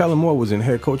remember that Kellen Moore was in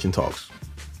head coaching talks,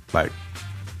 like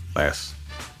last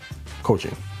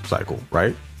coaching cycle,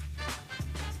 right?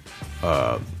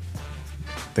 I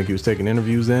think he was taking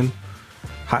interviews then.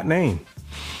 Hot name.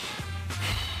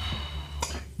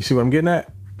 You see what I'm getting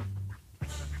at?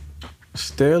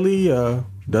 Staley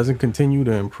doesn't continue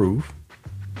to improve.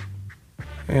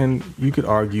 And you could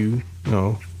argue,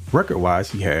 record-wise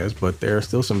he has, but there are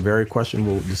still some very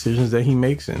questionable decisions that he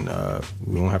makes, and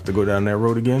we don't have to go down that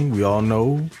road again. We all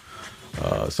know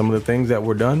some of the things that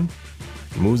were done,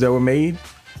 moves that were made,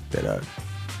 that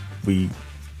we...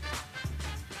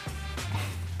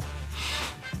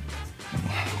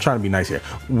 I'm trying to be nice here.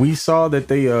 We saw that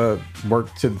they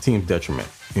worked to the team's detriment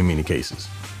in many cases.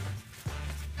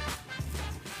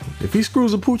 If he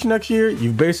screws a pooch next year,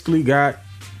 you've basically got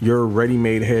your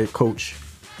ready-made head coach,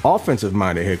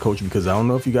 offensive-minded head coach, because I don't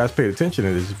know if you guys paid attention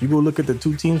to this. If you go look at the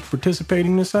two teams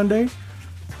participating this Sunday,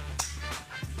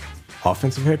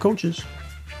 offensive head coaches.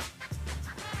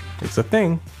 It's a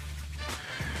thing.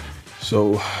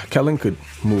 So Kellen could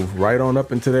move right on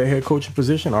up into that head coaching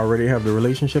position, already have the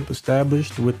relationship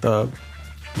established with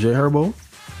Jay Herbo,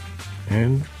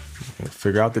 and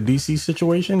figure out the DC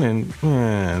situation. And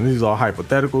these are all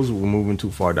hypotheticals. We're moving too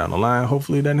far down the line.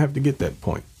 Hopefully it doesn't have to get that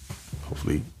point.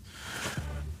 Hopefully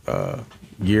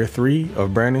year 3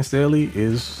 of Brandon Staley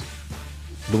is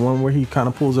the one where he kind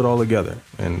of pulls it all together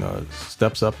and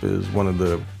steps up as one of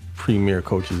the premier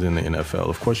coaches in the NFL.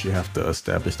 Of course, you have to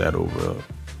establish that over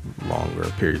longer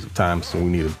periods of time, so we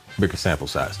need a bigger sample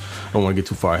size. I don't want to get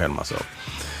too far ahead of myself.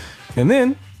 And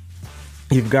then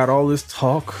you've got all this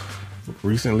talk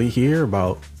recently here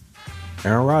about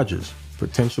Aaron Rodgers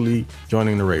potentially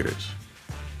joining the Raiders.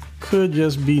 Could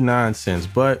just be nonsense,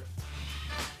 but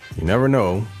you never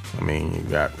know. I mean, you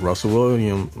got Russell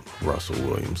Wilson,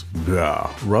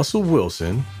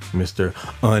 Mr.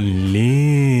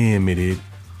 Unlimited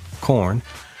Corn,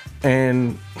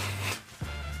 and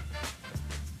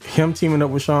him teaming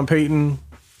up with Sean Payton.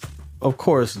 Of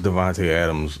course, Devontae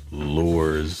Adams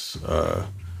lures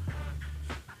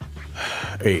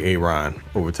Ron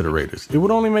over to the Raiders. It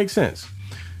would only make sense.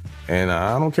 And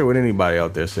I don't care what anybody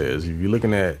out there says. If you're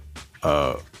looking at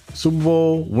Super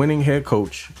Bowl winning head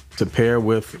coach to pair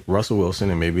with Russell Wilson,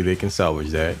 and maybe they can salvage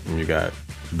that, and you got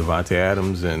Devontae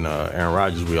Adams and Aaron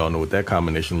Rodgers, we all know what that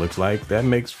combination looks like. That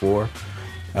makes for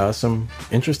some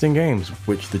interesting games,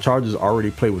 which the Chargers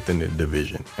already play within the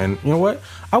division. And you know what?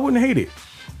 I wouldn't hate it.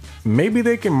 Maybe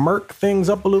they can murk things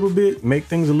up a little bit, make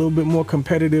things a little bit more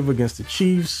competitive against the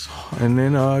Chiefs, and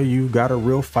then you got a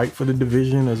real fight for the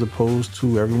division as opposed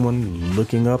to everyone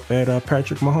looking up at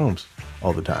Patrick Mahomes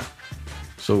all the time.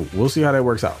 So we'll see how that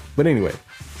works out. But anyway,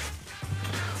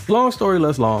 long story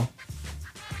less long.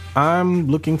 I'm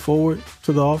looking forward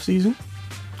to the offseason.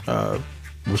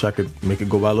 Wish I could make it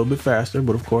go by a little bit faster,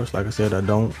 but of course, like I said, I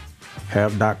don't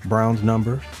have Doc Brown's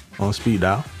number on speed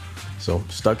dial. So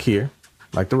stuck here,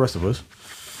 like the rest of us,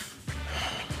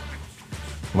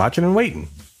 watching and waiting.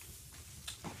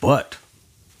 But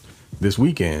this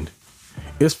weekend,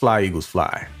 it's Fly Eagles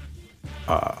Fly.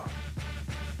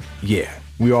 Yeah,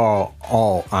 we are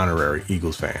all honorary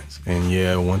Eagles fans. And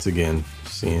yeah, once again,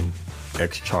 seeing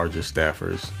ex-Charger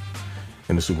staffers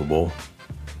in the Super Bowl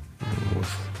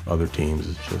with other teams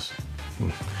is just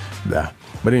that.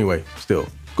 But anyway, still,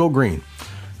 go green.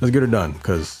 Let's get her done,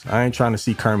 because I ain't trying to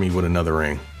see Kermit with another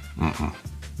ring.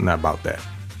 Not about that.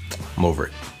 I'm over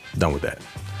it. Done with that.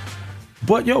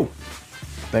 But yo,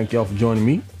 thank y'all for joining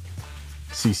me,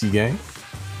 CC Gang.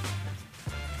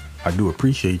 I do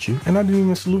appreciate you. And I didn't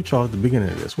even salute y'all at the beginning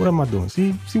of this. What am I doing?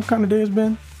 See what kind of day it's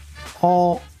been?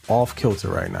 All off kilter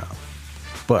right now.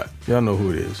 But y'all know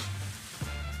who it is.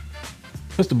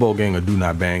 Mr. Bowl Gang of Do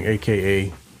Not Bang,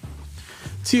 aka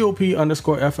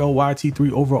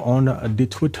TOP_FLYT3 over on the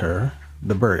Twitter,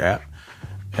 the Bird app.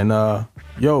 And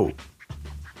yo,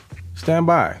 stand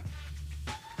by.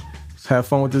 Let's have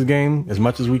fun with this game as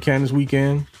much as we can this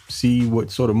weekend. See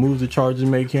what sort of moves the Chargers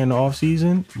make here in the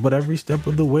offseason. But every step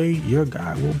of the way, your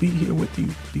guy will be here with you,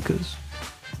 because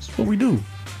that's what we do.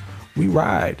 We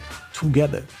ride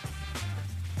together.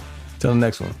 Till the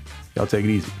next one. Y'all take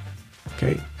it easy.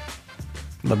 Okay?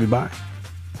 Love you. Bye.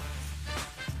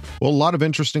 Well, a lot of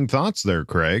interesting thoughts there,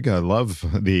 Craig. I love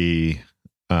the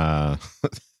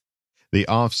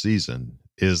off season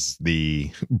is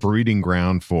the breeding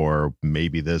ground for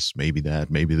maybe this, maybe that,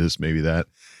 maybe this, maybe that.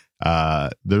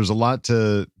 There's a lot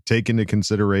to take into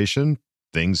consideration.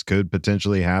 Things could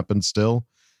potentially happen still,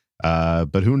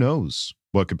 but who knows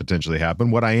what could potentially happen.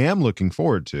 What I am looking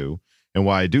forward to, and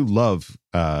why I do love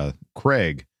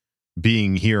Craig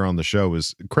being here on the show,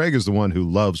 is Craig is the one who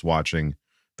loves watching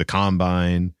the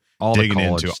combine digging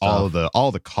into all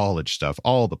the college stuff,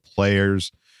 all the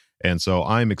players. And so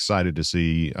I'm excited to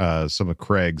see some of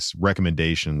Craig's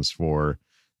recommendations for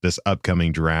this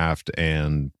upcoming draft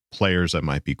and players that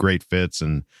might be great fits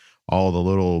and all the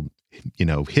little,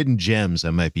 hidden gems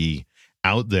that might be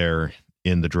out there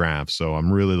in the draft. So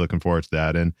I'm really looking forward to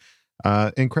that. And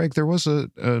Craig, there's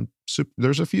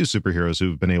a few superheroes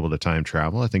who've been able to time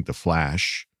travel. I think the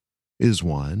Flash is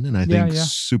one, and I think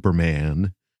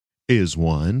Superman is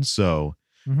one. So,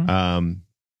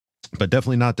 but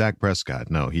definitely not Dak Prescott.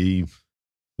 No, he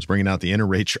was bringing out the inner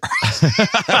Ray Charles.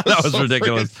 That was so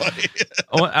ridiculous.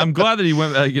 I'm glad that he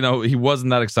went, he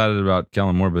wasn't that excited about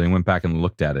Kellen Moore, but he went back and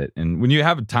looked at it. And when you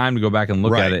have time to go back and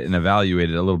look at it and evaluate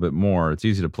it a little bit more, it's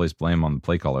easy to place blame on the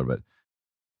play caller, but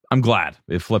I'm glad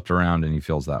it flipped around and he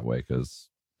feels that way because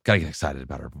got to get excited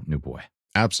about our new boy.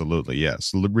 Absolutely,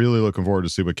 yes. Really looking forward to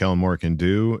see what Kellen Moore can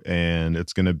do, and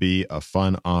it's going to be a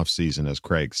fun off season, as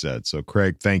Craig said. So,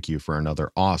 Craig, thank you for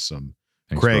another awesome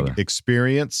Craig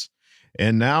experience.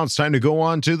 And now it's time to go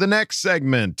on to the next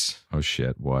segment. Oh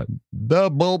shit! What? The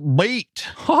Bolt Beat.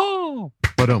 Oh,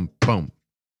 boom.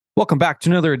 Welcome back to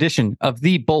another edition of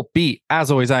the Bolt Beat. As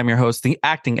always, I'm your host, the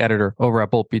acting editor over at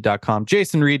BoltBeat.com,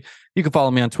 Jason Reed. You can follow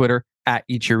me on Twitter at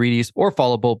Eachirides or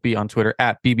follow Bolt Beat on Twitter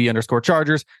at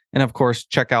BB_Chargers. And of course,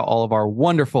 check out all of our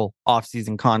wonderful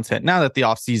off-season content now that the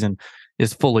off-season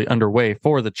is fully underway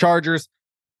for the Chargers.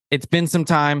 It's been some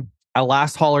time. I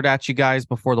last hollered at you guys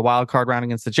before the wild card round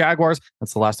against the Jaguars.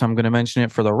 That's the last time I'm going to mention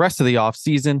it for the rest of the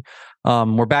offseason.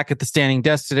 We're back at the standing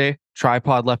desk today.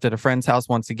 Tripod left at a friend's house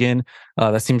once again.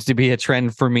 That seems to be a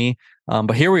trend for me.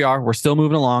 But here we are. We're still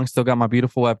moving along. Still got my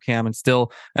beautiful webcam, and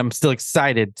I'm still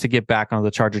excited to get back on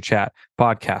the Charger Chat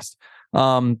podcast.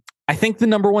 I think the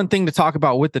number one thing to talk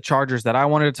about with the Chargers that I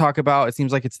wanted to talk about, it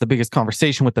seems like it's the biggest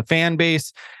conversation with the fan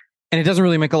base, and it doesn't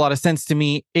really make a lot of sense to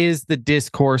me, is the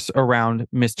discourse around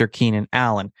Mr. Keenan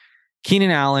Allen.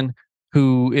 Keenan Allen,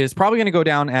 who is probably going to go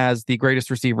down as the greatest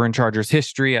receiver in Chargers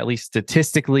history, at least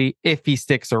statistically, if he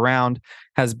sticks around,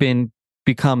 has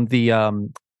become the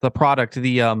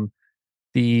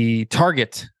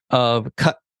target of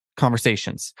cut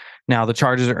conversations. Now, the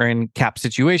Chargers are in cap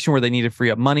situation where they need to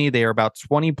free up money. They are about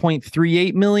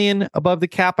 $20.38 million above the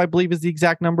cap, I believe is the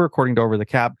exact number, according to Over the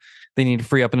Cap. They need to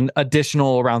free up an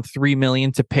additional around $3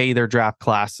 million to pay their draft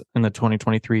class in the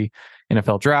 2023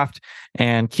 NFL draft.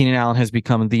 And Keenan Allen has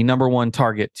become the number one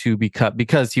target to be cut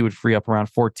because he would free up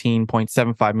around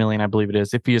 $14.75 million, I believe it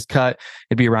is. If he is cut,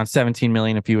 it'd be around $17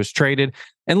 million if he was traded.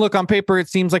 And look, on paper, it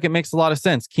seems like it makes a lot of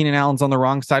sense. Keenan Allen's on the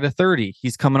wrong side of 30.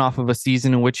 He's coming off of a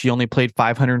season in which he only played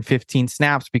 515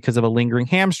 snaps because of a lingering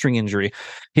hamstring injury.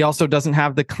 He also doesn't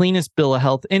have the cleanest bill of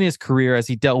health in his career as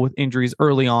he dealt with injuries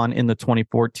early on in the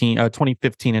 2015 and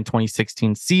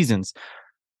 2016 seasons.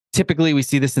 Typically, we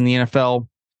see this in the NFL.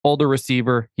 Older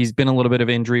receiver, he's been a little bit of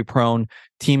injury prone.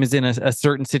 Team is in a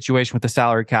certain situation with the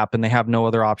salary cap, and they have no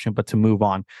other option but to move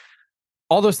on.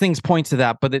 All those things point to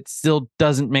that, but it still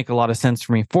doesn't make a lot of sense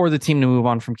for me for the team to move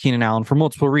on from Keenan Allen for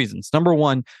multiple reasons. Number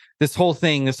one, this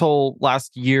whole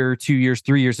last year, 2 years,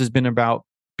 3 years has been about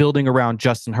building around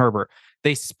Justin Herbert.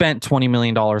 They spent $20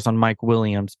 million on Mike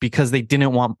Williams because they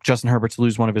didn't want Justin Herbert to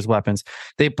lose one of his weapons.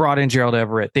 They brought in Gerald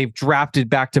Everett. They've drafted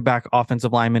back-to-back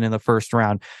offensive linemen in the first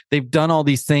round. They've done all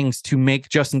these things to make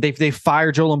Justin. They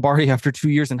fired Joe Lombardi after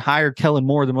 2 years and hired Kellen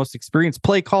Moore, the most experienced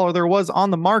play caller there was on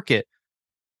the market,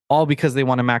 all because they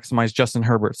want to maximize Justin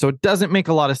Herbert. So it doesn't make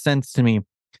a lot of sense to me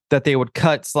that they would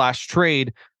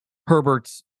cut/trade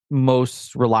Herbert's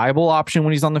most reliable option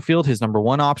when he's on the field, his number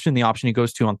one option, the option he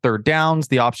goes to on third downs,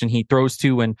 the option he throws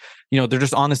to when, they're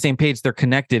just on the same page, they're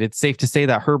connected. It's safe to say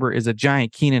that Herbert is a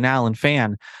giant Keenan Allen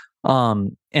fan.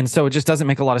 And so it just doesn't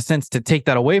make a lot of sense to take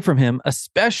that away from him,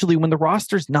 especially when the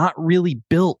roster's not really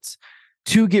built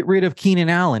to get rid of Keenan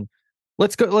Allen.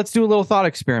 Let's do a little thought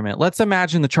experiment. Let's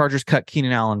imagine the Chargers cut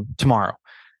Keenan Allen tomorrow.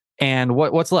 And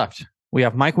what's left? We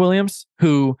have Mike Williams,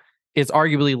 who is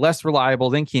arguably less reliable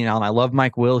than Keenan Allen. I love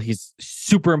Mike Will. He's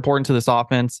super important to this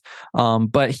offense.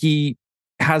 But he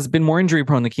has been more injury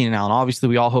prone than Keenan Allen. Obviously,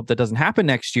 we all hope that doesn't happen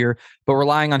next year, but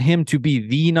relying on him to be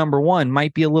the number one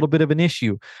might be a little bit of an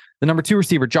issue. The number two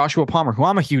receiver, Joshua Palmer, who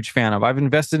I'm a huge fan of. I've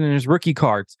invested in his rookie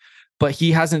cards, but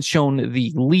he hasn't shown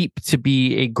the leap to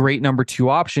be a great number two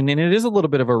option. And it is a little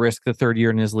bit of a risk the third year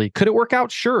in his league. Could it work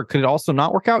out? Sure. Could it also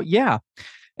not work out? Yeah.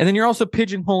 And then you're also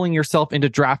pigeonholing yourself into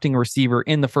drafting a receiver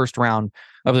in the first round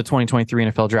of the 2023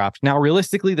 NFL draft. Now,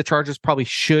 realistically, the Chargers probably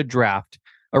should draft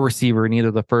a receiver in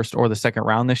either the first or the second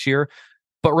round this year.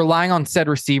 But relying on said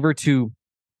receiver to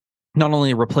not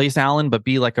only replace Allen, but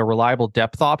be like a reliable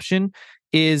depth option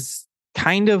is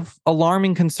kind of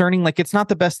alarming, concerning. Like, it's not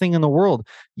the best thing in the world.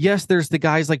 Yes, there's the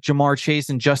guys like Jamar Chase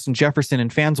and Justin Jefferson,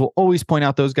 and fans will always point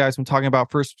out those guys when talking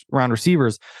about first round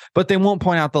receivers, but they won't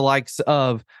point out the likes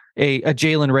of a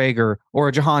Jalen Reagor or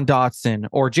a Jahan Dotson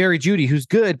or Jerry Jeudy, who's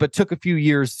good, but took a few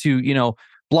years to,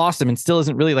 blossom and still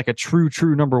isn't really like a true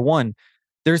number one.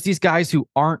 There's these guys who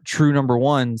aren't true number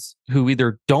ones who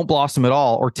either don't blossom at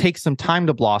all or take some time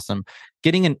to blossom.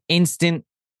 Getting an instant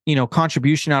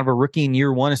contribution out of a rookie in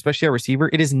year one, especially a receiver,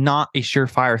 it is not a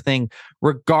surefire thing,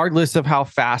 regardless of how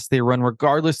fast they run,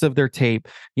 regardless of their tape,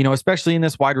 especially in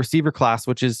this wide receiver class,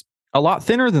 which is a lot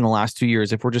thinner than the last 2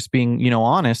 years, if we're just being,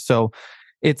 honest. So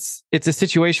it's a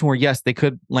situation where, yes, they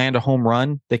could land a home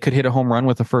run. They could hit a home run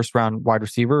with a first round wide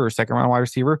receiver or second round wide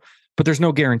receiver, but there's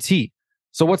no guarantee.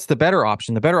 So what's the better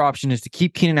option? The better option is to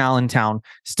keep Keenan Allen in town,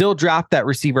 still draft that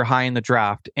receiver high in the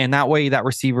draft. And that way that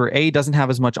receiver, A, doesn't have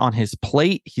as much on his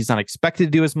plate. He's not expected to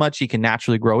do as much. He can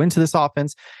naturally grow into this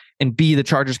offense. And B, the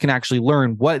Chargers can actually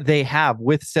learn what they have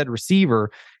with said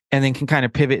receiver and then can kind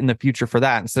of pivot in the future for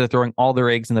that instead of throwing all their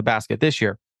eggs in the basket this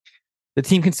year. The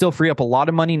team can still free up a lot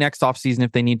of money next offseason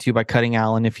if they need to by cutting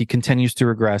Allen if he continues to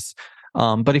regress.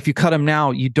 But if you cut him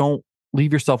now, you don't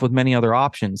leave yourself with many other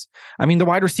options. I mean, the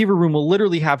wide receiver room will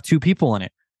literally have 2 people in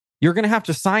it. You're going to have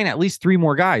to sign at least 3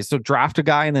 more guys. So draft a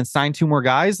guy and then sign 2 more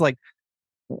guys. Like,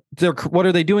 what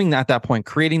are they doing at that point?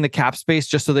 Creating the cap space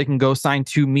just so they can go sign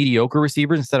 2 mediocre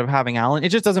receivers instead of having Allen? It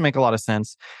just doesn't make a lot of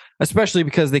sense, especially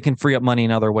because they can free up money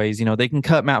in other ways. They can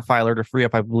cut Matt Filer to free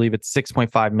up, I believe it's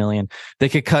 $6.5 million. They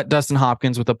could cut Dustin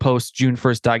Hopkins with a post June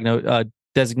 1st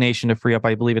designation to free up,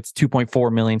 I believe it's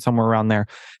 $2.4 million, somewhere around there.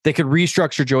 They could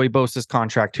restructure Joey Bosa's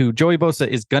contract, who Joey Bosa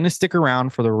is going to stick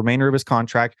around for the remainder of his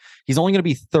contract. He's only going to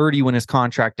be 30 when his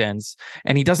contract ends,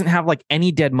 and he doesn't have like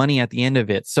any dead money at the end of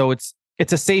it. So it's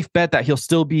a safe bet that he'll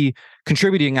still be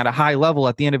contributing at a high level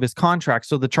at the end of his contract.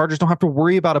 So the Chargers don't have to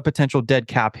worry about a potential dead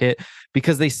cap hit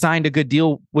because they signed a good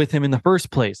deal with him in the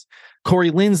first place.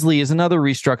 Corey Linsley is another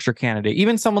restructure candidate.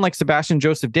 Even someone like Sebastian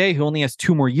Joseph Day, who only has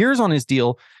 2 more years on his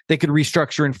deal, they could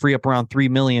restructure and free up around $3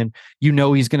 million.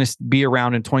 He's going to be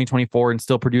around in 2024 and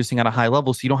still producing at a high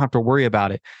level, so you don't have to worry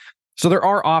about it. So there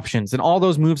are options, and all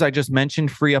those moves I just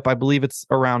mentioned free up, I believe it's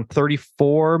around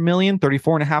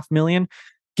 $34.5 million,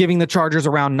 giving the Chargers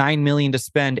around $9 million to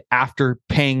spend after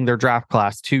paying their draft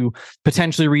class to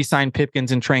potentially re-sign Pipkins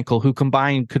and Tranquill, who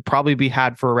combined could probably be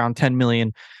had for around $10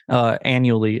 million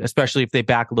annually, especially if they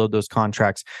backload those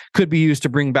contracts. Could be used to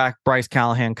bring back Bryce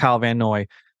Callahan, Kyle Van Noy.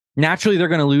 Naturally, they're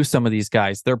going to lose some of these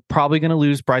guys. They're probably going to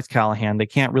lose Bryce Callahan. They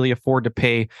can't really afford to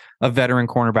pay a veteran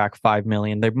cornerback $5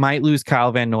 million. They might lose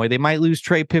Kyle Van Noy. They might lose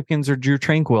Trey Pipkins or Drew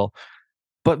Tranquill.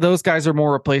 But those guys are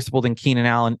more replaceable than Keenan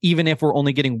Allen, even if we're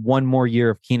only getting 1 more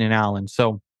year of Keenan Allen.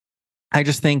 So I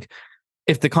just think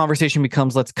if the conversation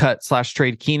becomes let's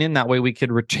cut/trade Keenan, that way we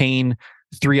could retain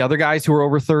 3 other guys who are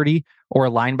over 30 or a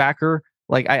linebacker.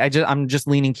 Like I'm just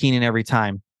leaning Keenan every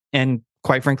time. And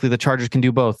quite frankly, the Chargers can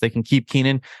do both. They can keep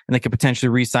Keenan and they could potentially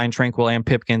re-sign Tranquill and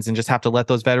Pipkins and just have to let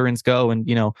those veterans go and,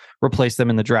 replace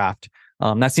them in the draft.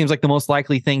 That seems like the most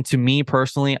likely thing to me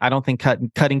personally. I don't think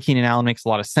cutting Keenan Allen makes a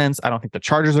lot of sense. I don't think the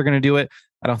Chargers are going to do it.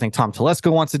 I don't think Tom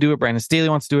Telesco wants to do it. Brandon Staley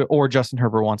wants to do it, or Justin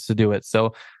Herbert wants to do it.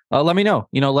 So let me know.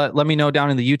 Let me know down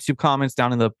in the YouTube comments,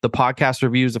 down in the podcast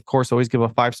reviews. Of course, always give a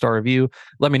 5-star review.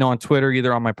 Let me know on Twitter,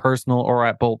 either on my personal or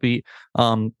at BoltBeat.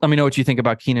 Let me know what you think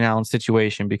about Keenan Allen's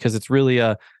situation, because it's really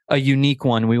a unique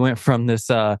one. We went from this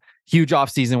huge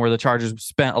offseason where the Chargers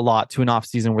spent a lot to an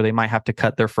offseason where they might have to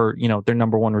cut their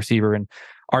number 1 receiver and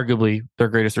arguably their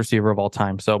greatest receiver of all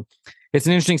time. So it's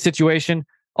an interesting situation.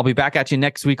 I'll be back at you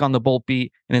next week on the Bolt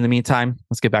Beat. And in the meantime,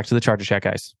 let's get back to the Charger Chat,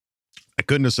 guys. I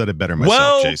couldn't have said it better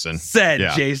myself, Jason. Well said,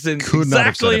 Jason.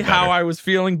 Exactly how I was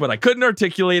feeling, but I couldn't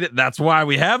articulate it. That's why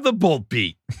we have the Bolt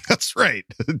Beat. That's right.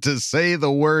 To say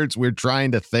the words we're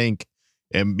trying to think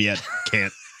and yet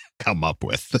can't come up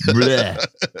with.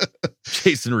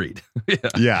 Jason Reed.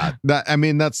 Yeah.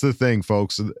 That's the thing,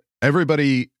 folks.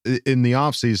 Everybody in the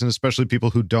offseason, especially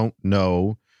people who don't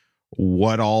know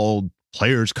what all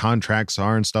players' contracts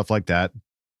are and stuff like that,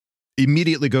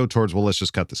 immediately go towards, well, let's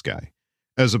just cut this guy.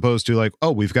 As opposed to like,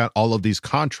 oh, we've got all of these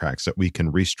contracts that we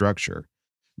can restructure.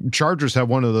 Chargers have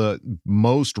one of the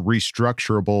most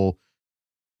restructurable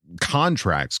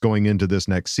contracts going into this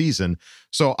next season.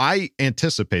 So I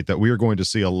anticipate that we are going to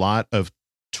see a lot of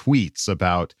tweets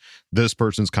about this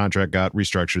person's contract got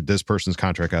restructured, this person's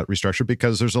contract got restructured,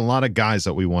 because there's a lot of guys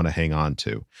that we want to hang on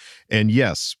to. And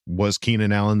yes, was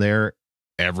Keenan Allen there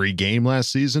every game last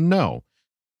season? No.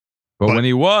 But when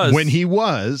he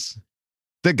was,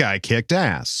 the guy kicked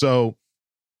ass. So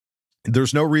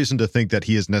there's no reason to think that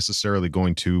he is necessarily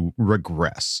going to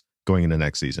regress going into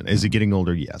next season. Is he getting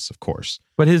older? Yes, of course.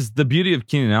 But the beauty of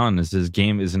Keenan Allen is his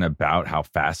game isn't about how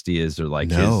fast he is or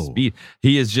his speed.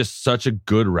 He is just such a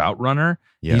good route runner.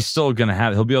 Yes. He's still going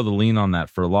to he'll be able to lean on that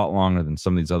for a lot longer than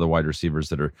some of these other wide receivers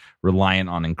that are reliant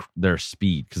on their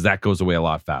speed, because that goes away a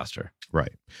lot faster.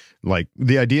 Right. Like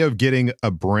the idea of getting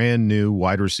a brand new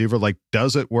wide receiver,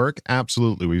 does it work?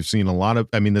 Absolutely. We've seen a lot of,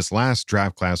 this last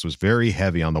draft class was very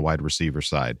heavy on the wide receiver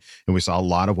side, and we saw a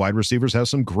lot of wide receivers have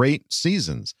some great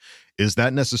seasons. Is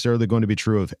that necessarily going to be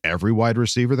true of every wide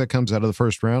receiver that comes out of the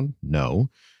first round? No.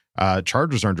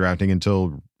 Chargers aren't drafting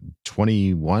until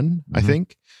 21, I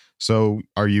think. So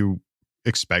are you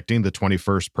expecting the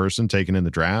 21st person taken in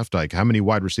the draft? Like, how many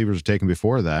wide receivers are taken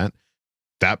before that?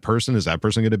 Is that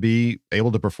person going to be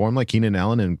able to perform like Keenan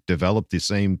Allen and develop the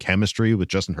same chemistry with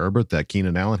Justin Herbert that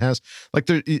Keenan Allen has?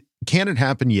 Can it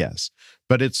happen? Yes.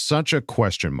 But it's such a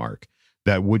question mark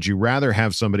that would you rather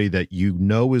have somebody that you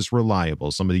know is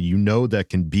reliable, somebody you know that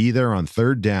can be there on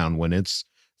third down when it's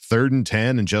 3rd and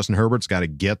 10 and Justin Herbert's got to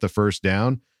get the first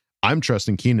down? I'm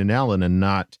trusting Keenan Allen and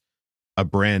not a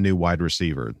brand new wide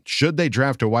receiver. Should they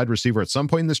draft a wide receiver at some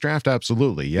point in this draft?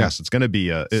 Absolutely. Yes. It's going to be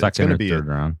second or third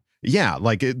round. Yeah,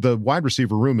 the wide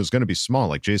receiver room is going to be small,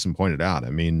 like Jason pointed out.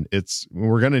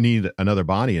 We're going to need another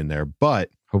body in there, but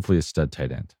hopefully a stud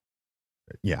tight end.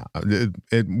 Yeah,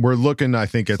 we're looking, I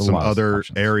think, at some other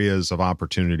areas of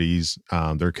opportunities.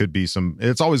 There could be some.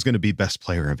 It's always going to be best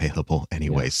player available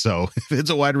anyway. Yeah. So if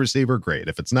it's a wide receiver, great.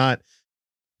 If it's not,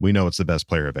 we know it's the best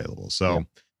player available. So,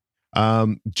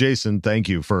 Jason, thank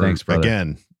you for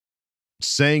again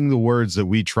saying the words that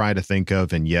we try to think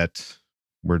of, and yet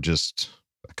we're just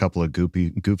a couple of goofy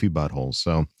buttholes.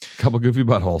 So a couple goofy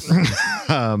buttholes.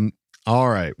 All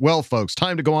right. Well, folks,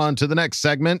 time to go on to the next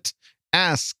segment.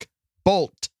 Ask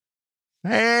Bolt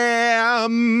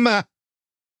Fam. Time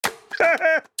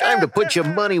to put your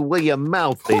money where your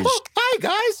mouth is. Hi,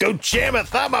 guys. Go jam a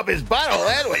thumb up his butthole.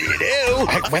 That's what you do.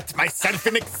 I wet myself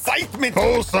in excitement.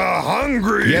 Oh, so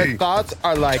hungry. Your thoughts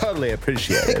are totally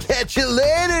appreciated. Catch you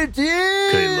later, dude.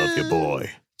 Okay, love you, boy.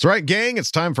 That's right, gang.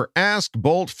 It's time for Ask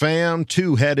Bolt Fam,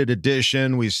 two-headed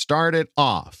edition. We started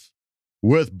off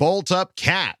with Bolt Up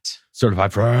Cat.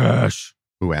 Certified fresh.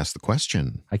 Who asked the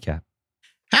question? Hi, Cat.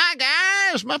 Hi,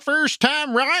 guys. My first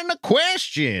time writing a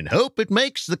question. Hope it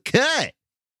makes the cut.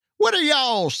 What are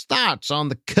y'all's thoughts on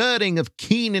the cutting of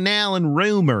Keenan Allen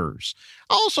rumors?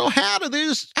 Also, how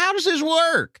does this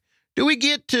work? Do we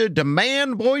get to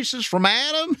demand voices from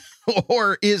Adam,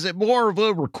 or is it more of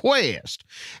a request?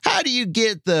 How do you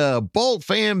get the Bolt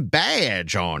Fam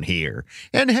badge on here?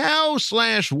 And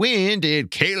how/when did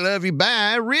K Love You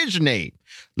Bye originate?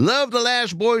 Love the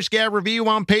last Boy Scout review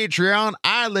on Patreon.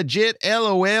 I legit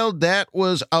LOL. That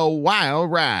was a wild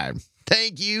ride.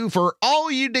 Thank you for all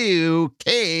you do.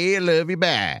 K Love You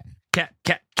Bye.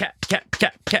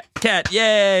 Cat.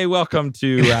 Yay. Welcome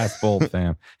to Ask Bolt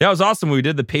Fam. Yeah, it was awesome. We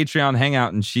did the Patreon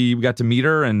hangout and we got to meet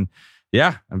her, and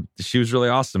she was really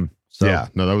awesome. So yeah,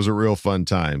 no, that was a real fun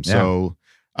time. Yeah. So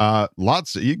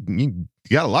you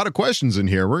got a lot of questions in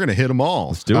here. We're going to hit them all.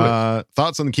 Let's do it.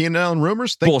 Thoughts on the Keenan Allen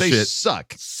rumors? Think Bullshit. They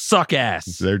suck. Suck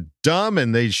ass. They're dumb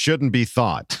and they shouldn't be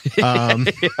thought.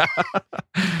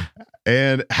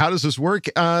 And how does this work?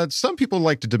 Some people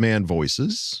like to demand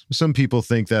voices. Some people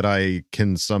think that I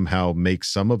can somehow make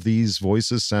some of these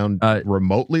voices sound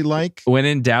remotely like. When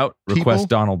in doubt, request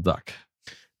Donald Duck.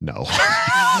 No.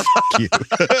 You.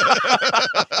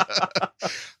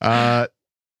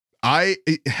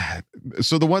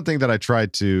 So the one thing that I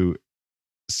tried to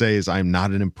say is I'm not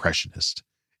an impressionist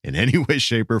in any way,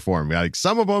 shape, or form. Like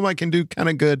some of them I can do kind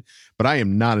of good, but I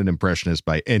am not an impressionist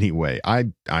by any way.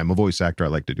 I'm a voice actor. I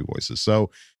like to do voices. So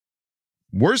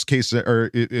worst case, or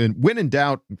when in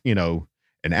doubt, an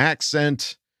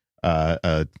accent,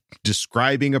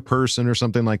 describing a person or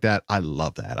something like that. I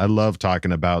love that. I love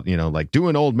talking about, like do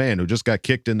an old man who just got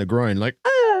kicked in the groin, like,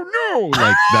 oh no,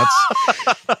 like that's,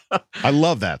 I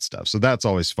love that stuff. So that's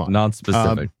always fun.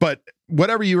 Non-specific. But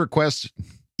whatever you request,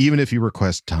 even if you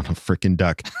request Donald freaking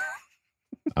Duck,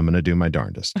 I'm going to do my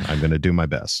darndest. I'm going to do my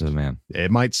best. Oh, man. It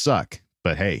might suck,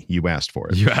 but hey, you asked for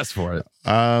it. You asked for it.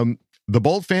 The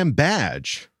Bolt Fam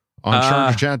badge on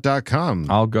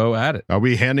ChargerChat.com. I'll go at it. Are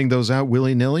we handing those out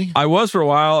willy-nilly? I was for a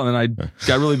while, and then I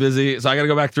got really busy. So I got to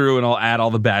go back through, and I'll add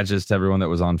all the badges to everyone that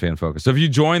was on FanFocus. So if you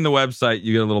join the website,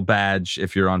 you get a little badge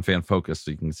if you're on FanFocus, so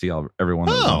you can see everyone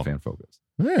that was on FanFocus.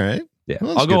 All right. Yeah.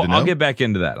 Well, I'll get back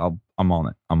into that. I'm on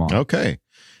it. Okay.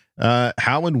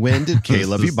 How and when did K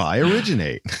Love You Bye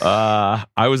originate? I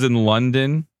was in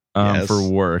London for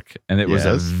work, and it was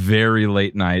a very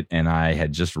late night, and I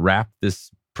had just wrapped this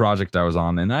project I was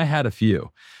on, and I had a few.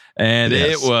 And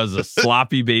Yes. it was a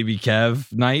sloppy baby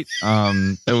Kev night.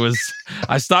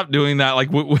 I stopped doing that.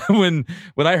 Like when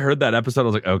I heard that episode, I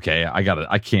was like, okay,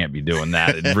 I can't be doing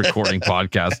that and recording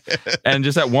podcasts. And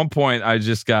just at one point,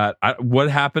 what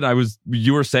happened?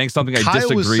 You were saying something I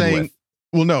disagreed with.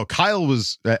 Well, no, Kyle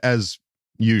was, as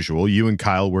usual, you and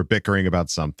Kyle were bickering about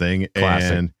something.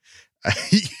 Classic. And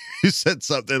you said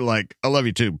something like, I love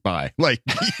you too, bye. Like,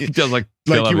 just like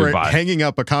you were bye. hanging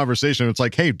up a conversation. It's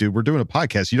like, hey, dude, we're doing a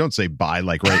podcast. You don't say bye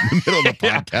like right in the middle of the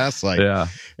podcast. Like, yeah.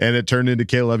 And it turned into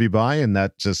K Love You Bye. And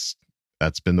that's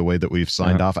been the way that we've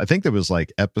signed off. I think there was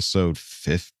like episode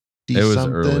 50 It was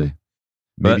something. early.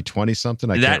 Maybe 20 something.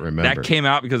 I can't remember. That came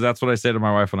out because that's what I said to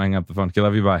my wife when I hung up the phone. K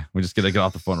Love You Bye. We just get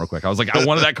off the phone real quick. I was like, I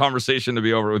wanted that conversation to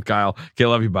be over with Kyle. K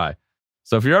Love You Bye.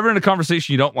 So if you're ever in a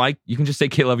conversation you don't like, you can just say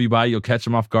K Love You Bye. You'll catch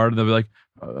them off guard and they'll be like,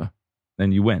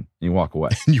 then you win and you walk away.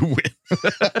 You win.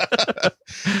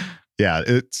 Yeah,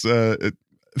 it's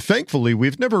thankfully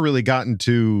we've never really gotten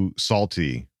too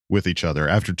salty with each other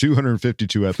after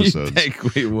 252 episodes. You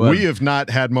think we would? We have not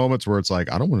had moments where it's like,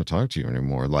 I don't want to talk to you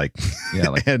anymore. Like,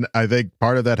 yeah, and I think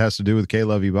part of that has to do with K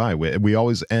Love You Bye. We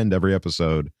always end every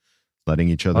episode letting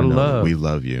each other know that we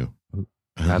love you.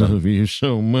 I love you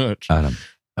so much. Adam,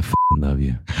 I fucking love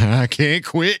you. I can't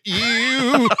quit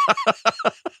you.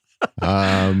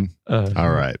 All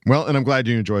right. Well, and I'm glad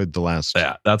you enjoyed the last.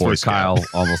 Yeah, that's where Kyle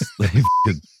almost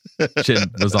chin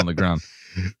was on the ground.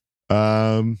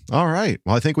 All right.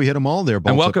 Well, I think we hit them all there.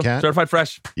 And welcome, Cat. Certified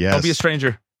Fresh. Yes. Don't be a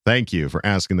stranger. Thank you for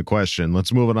asking the question.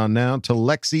 Let's move it on now to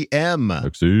Lexi M.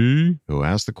 Lexi, who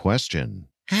asked the question.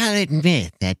 I'll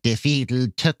admit that defeat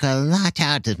took a lot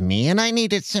out of me, and I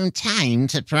needed some time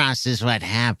to process what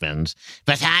happened.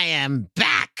 But I am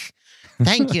back.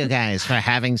 Thank you guys for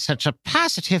having such a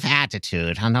positive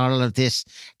attitude on all of this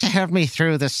to help me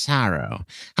through the sorrow.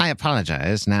 I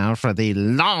apologize now for the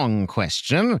long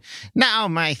question. Now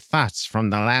my thoughts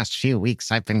from the last few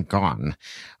weeks I've been gone.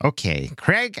 Okay,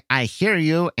 Craig, I hear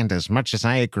you, and as much as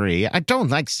I agree, I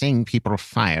don't like seeing people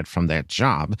fired from their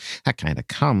job. That kind of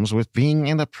comes with being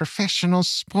in a professional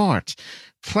sport.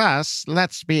 Plus,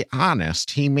 let's be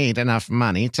honest, he made enough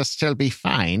money to still be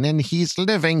fine, and he's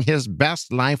living his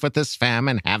best life with his fam,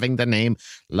 and having the name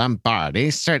Lombardi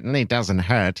certainly doesn't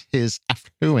hurt his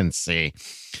affluency.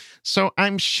 So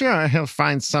I'm sure he'll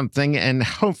find something and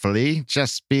hopefully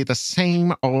just be the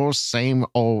same old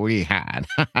we had.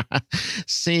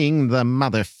 Seeing the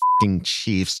motherfucking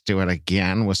Chiefs do it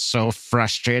again was so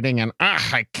frustrating, and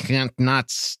I can't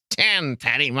not stand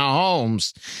Patty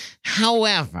Mahomes.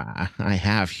 However, I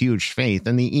have huge faith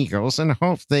in the Eagles and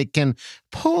hope they can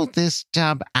pull this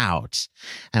dub out.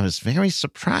 I was very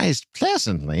surprised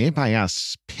pleasantly by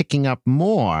us picking up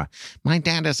more. My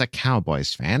dad is a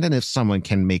Cowboys fan, and if someone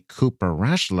can make Cooper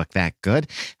Rush look that good,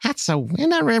 that's a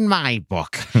winner in my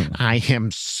book. I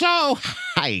am so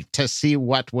hyped to see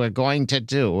what we're going to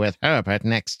do with Herbert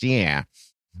next year.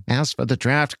 As for the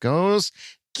draft goes,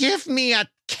 give me a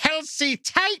Kelsey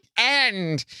tight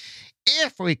end.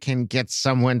 If we can get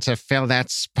someone to fill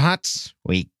that spot,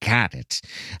 we got it.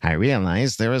 I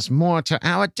realize there is more to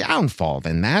our downfall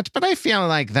than that, but I feel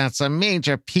like that's a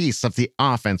major piece of the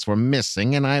offense we're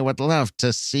missing, and I would love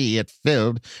to see it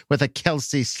filled with a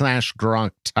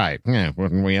Kelsey/Gronk type. Yeah,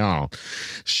 wouldn't we all?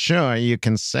 Sure, you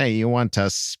can say you want a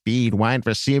speed wide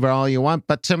receiver all you want,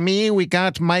 but to me, we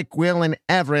got Mike Will and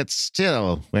Everett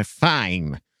still. We're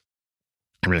fine.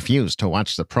 I refuse to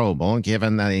watch the Pro Bowl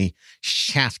given the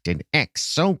shafted X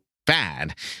so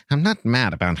bad. I'm not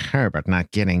mad about Herbert not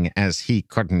getting as he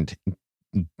couldn't,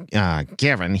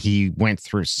 given he went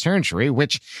through surgery,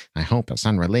 which I hope is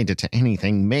unrelated to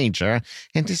anything major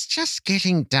and is just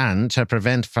getting done to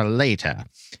prevent for later.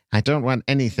 I don't want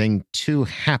anything too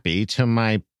happy to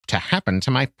happen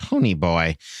to my pony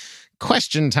boy.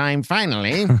 Question time,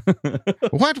 finally.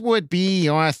 What would be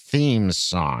your theme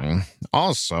song?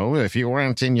 Also, if you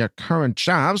weren't in your current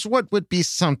jobs, what would be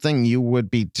something you would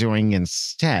be doing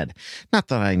instead? Not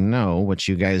that I know what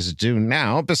you guys do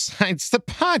now besides the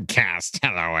podcast,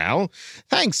 LOL.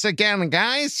 Thanks again,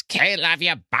 guys. K love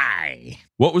you. Bye.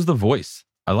 What was the voice?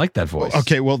 I like that voice.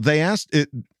 Okay, well, they asked it.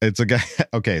 It's a guy.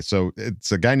 Okay, so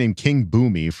it's a guy named King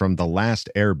Boomy from The Last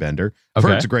Airbender. I've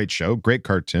heard it's a great show, great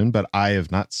cartoon, but I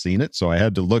have not seen it, so I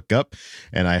had to look up,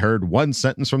 and I heard one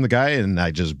sentence from the guy, and I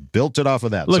just built it off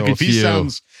of that. Look so if he you.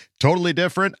 sounds totally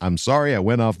different, I'm sorry. I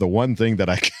went off the one thing that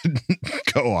I could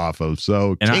go off of.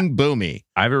 So And King Boomy.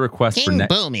 I have a request King for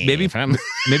next. Boomy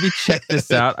Maybe check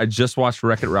this out. I just watched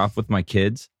Wreck-It Ralph with my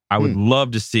kids. I would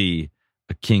love to see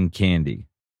a King Candy.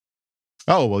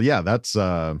 Oh, well, yeah, that's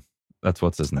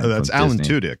what's his name. that's from Alan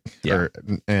Disney. Tudyk. Yeah.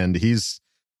 And he's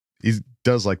He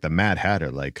does like the Mad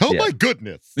Hatter, like, oh my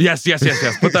goodness. Yes.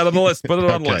 Put that on the list. Put it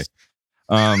on the Okay. list.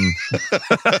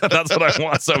 That's what I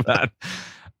want so bad.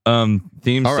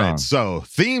 Theme All song. right, so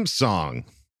theme song.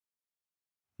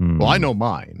 Well, I know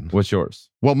mine. What's yours?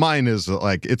 Well, mine is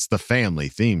like, it's the family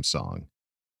theme song.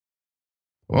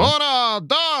 Uno,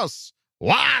 dos,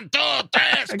 1, 2,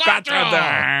 3, 4.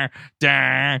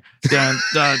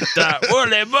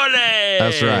 Wooly bully.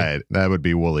 That's right. That would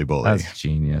be Wooly Bully. That's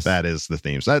genius. That is the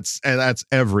theme. So that's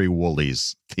every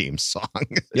Woolly's theme song.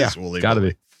 Yeah, is Wooly gotta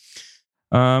Bully.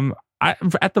 be.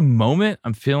 At the moment,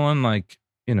 I'm feeling like,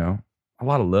 a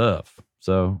lot of love.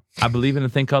 So I believe in a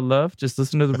thing called love. Just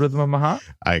listen to the rhythm of my heart.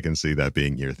 I can see that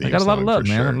being your theme. I got a lot of song love, for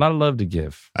man. sure. A lot of love to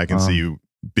give. I can see you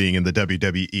being in the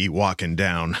WWE, walking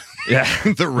down Yeah.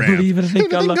 the ramp. Believe in a thing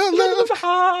called love. Rhythm of my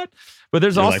heart. But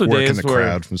there's You're also like working days the where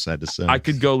crowd from side to side. I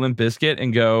could go Limp Bizkit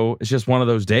and go, it's just one of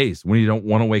those days when you don't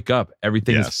want to wake up.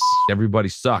 Everything is everybody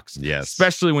sucks. Yes.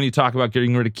 Especially when you talk about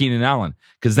getting rid of Keenan Allen,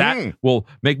 because that will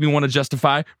make me want to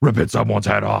justify ripping someone's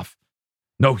head off.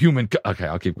 No human. Okay,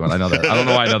 I'll keep going. I know that. I don't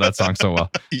know why I know that song so well.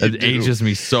 It do. ages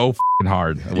me so f***ing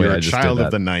hard. the way You're I a just child did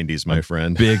of that. the 90s, my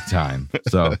friend. Big time.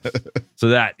 So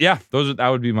that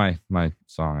would be my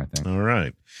song, I think. All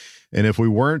right. And if we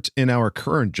weren't in our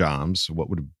current jobs, what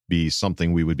would be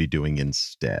something we would be doing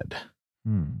instead?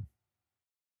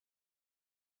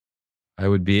 I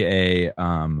would be a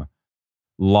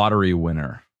lottery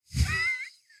winner.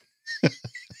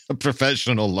 A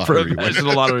professional lottery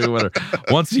winner.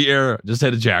 Once a year, just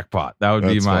hit a jackpot. That would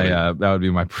be That's my funny. that would be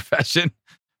my profession.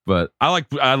 But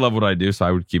I love what I do, so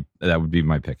I would keep that would be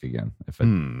my pick again if I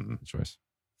had the choice.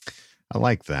 I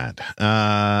like that.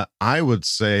 I would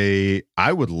say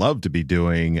I would love to be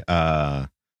doing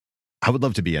I would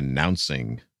love to be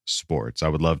announcing sports. I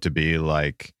would love to be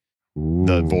like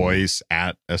the voice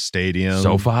at a stadium.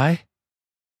 SoFi?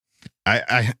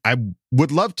 I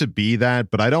would love to be that,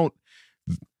 but I don't.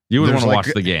 You would there's want to like-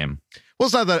 watch the game. Well,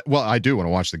 it's not that. Well, I do want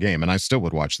to watch the game, and I still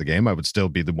would watch the game. I would still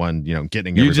be the one,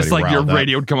 getting You everybody just like your riled up.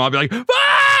 radio would come on and be like,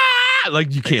 ah!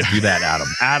 Like you can't do that,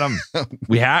 Adam.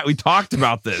 We talked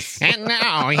about this. And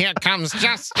now here comes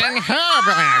Justin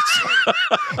Herbert.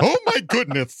 Oh my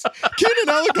goodness. Keenan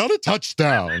Allen got a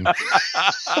touchdown.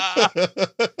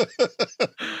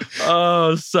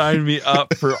 Oh, sign me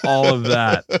up for all of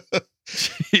that.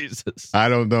 Jesus. I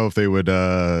don't know if they would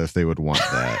want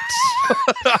that.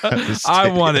 I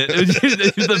want it.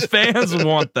 The fans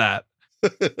want that.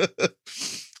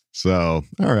 So,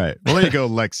 all right. Well, there you go,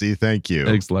 Lexi. Thank you.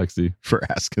 Thanks, Lexi, for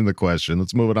asking the question.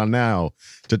 Let's move it on now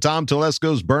to Tom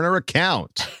Telesco's burner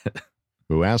account,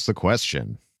 who asked the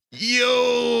question.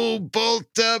 Yo,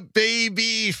 Bolta,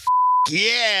 baby.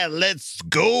 Yeah, let's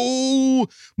go.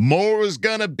 Moore is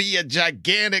going to be a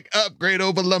gigantic upgrade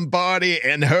over Lombardi,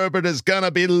 and Herbert is going to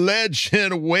be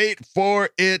legend. Wait for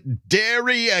it.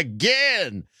 Dairy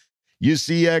again. You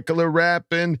see Eckler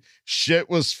rapping. Shit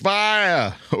was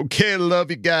fire. Okay,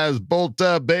 love you guys. Bolt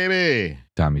up, baby.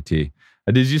 Tommy T.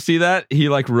 Did you see that? He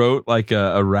wrote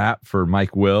a rap for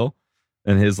Mike Will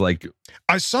and his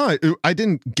I saw it. I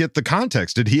didn't get the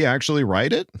context. Did he actually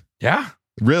write it? Yeah.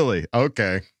 Really?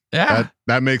 Okay. Yeah.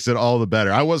 That makes it all the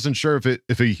better. I wasn't sure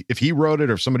if he wrote it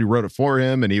or if somebody wrote it for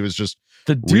him and he was just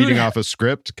reading off a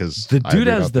script because the dude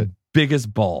has the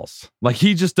biggest balls.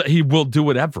 He will do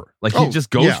whatever. He just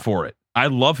goes for it. I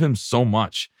love him so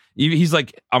much. He's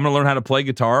like, I'm going to learn how to play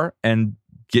guitar and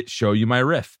show you my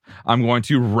riff. I'm going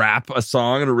to rap a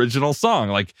song, an original song.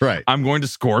 Right. I'm going to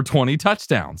score 20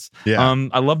 touchdowns. Yeah.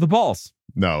 I love the balls.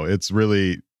 No, it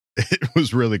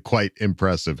was really quite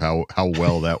impressive how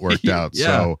well that worked out. Yeah.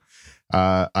 So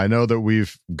I know that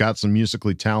we've got some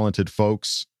musically talented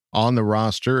folks on the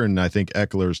roster, and I think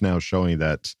Eckler is now showing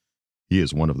that he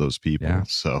is one of those people. Yeah.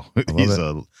 So he's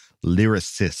a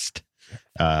lyricist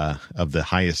of the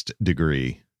highest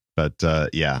degree. But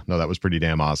that was pretty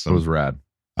damn awesome. It was rad.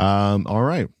 All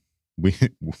right. We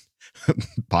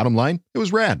bottom line, it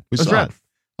was rad. We saw rad. it.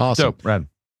 Awesome. Dope, rad.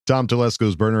 Tom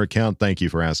Telesco's burner account. Thank you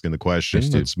for asking the question.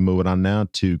 Thanks, dude. Let's move it on now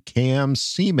to Cam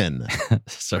Seaman,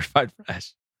 Certified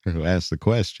fresh, who asked the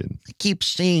question. I keep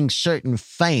seeing certain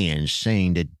fans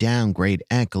saying to downgrade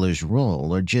Eckler's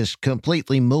role or just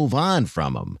completely move on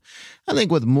from him. I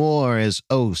think with Moore as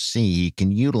OC, you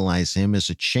can utilize him as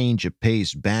a change of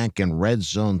pace back and red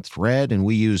zone threat, and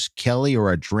we use Kelly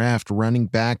or a draft running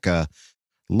back a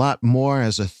lot more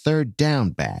as a third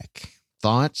down back.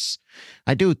 Thoughts?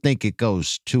 I do think it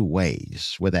goes two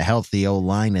ways. With a healthy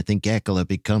O-line, I think Eckler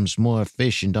becomes more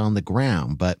efficient on the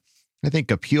ground, but I think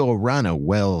a pure runner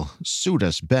will suit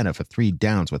us better for 3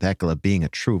 downs with Eckler being a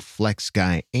true flex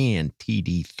guy and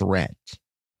TD threat.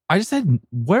 I just said,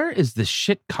 where is this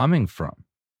shit coming from?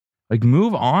 Like,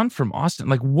 move on from Austin.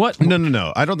 Like, what?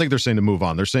 No. I don't think they're saying to move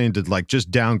on. They're saying to like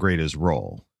just downgrade his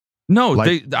role. No,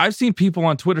 Like- I've seen people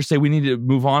on Twitter say we need to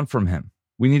move on from him.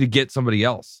 We need to get somebody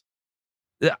else.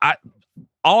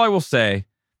 All I will say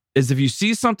is if you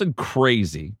see something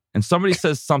crazy and somebody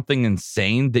says something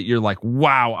insane that you're like,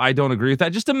 wow, I don't agree with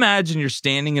that. Just imagine you're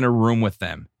standing in a room with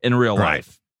them in real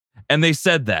life and they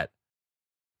said that.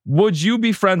 Would you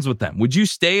be friends with them? Would you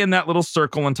stay in that little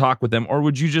circle and talk with them? Or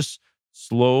would you just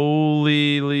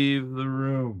slowly leave the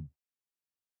room?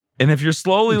 And if you're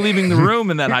slowly leaving the room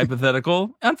in that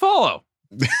hypothetical, unfollow.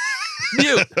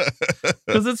 Mute.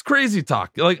 Because it's crazy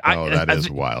talk. Like, that is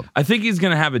wild. I think he's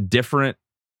going to have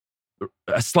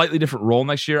a slightly different role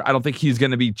next year. I don't think he's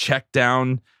going to be checked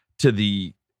down to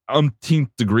the umpteenth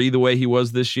degree the way he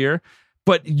was this year.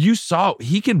 But you saw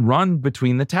he can run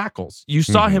between the tackles. You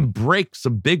saw him break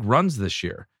some big runs this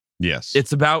year. Yes.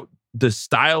 It's about the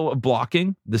style of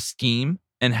blocking, the scheme,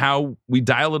 and how we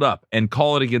dial it up and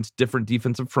call it against different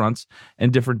defensive fronts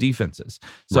and different defenses.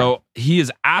 So he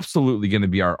is absolutely going to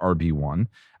be our RB1.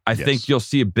 I think you'll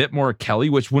see a bit more of Kelly,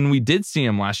 which when we did see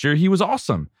him last year, he was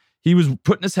awesome. He was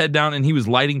putting his head down and he was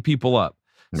lighting people up.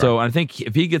 So I think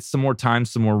if he gets some more time,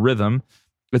 some more rhythm,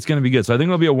 it's going to be good. So I think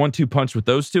it'll be a 1-2 punch with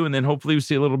those two. And then hopefully we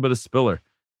see a little bit of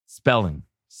spelling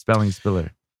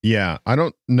Spiller. Yeah, I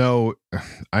don't know.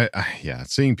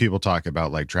 Seeing people talk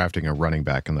about like drafting a running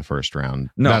back in the first round.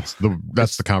 No,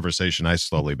 that's the conversation I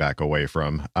slowly back away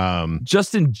from.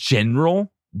 Just in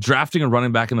general, drafting a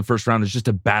running back in the first round is just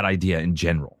a bad idea in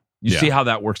general. You see how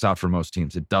that works out for most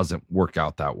teams. It doesn't work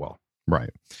out that well.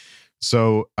 Right.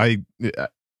 So as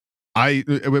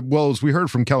we heard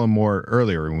from Kellen Moore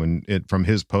earlier from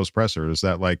his post presser is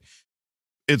that like,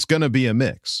 it's going to be a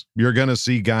mix. You're going to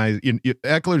see guys.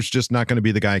 Eckler's just not going to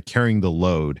be the guy carrying the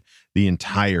load the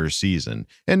entire season.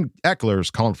 And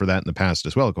Eckler's called for that in the past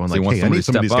as well, going like, hey, I need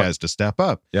some of these guys to step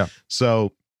up. Yeah.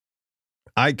 So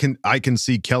I can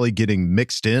see Kelly getting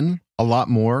mixed in a lot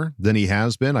more than he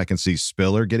has been. I can see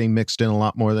Spiller getting mixed in a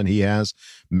lot more than he has.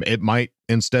 It might,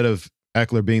 instead of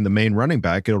Eckler being the main running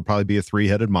back, it'll probably be a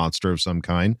 3-headed monster of some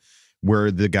kind, where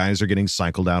the guys are getting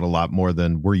cycled out a lot more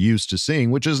than we're used to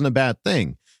seeing, which isn't a bad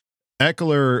thing.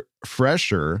 Eckler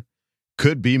fresher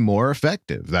could be more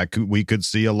effective. We could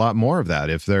see a lot more of that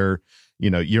if they're,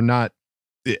 you're not.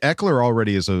 Eckler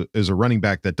already is a running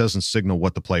back that doesn't signal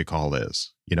what the play call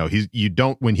is.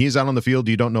 When he's out on the field,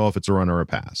 you don't know if it's a run or a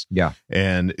pass. Yeah,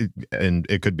 and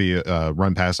it could be a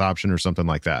run pass option or something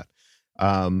like that.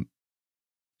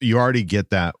 You already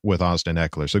get that with Austin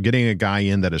Eckler. So getting a guy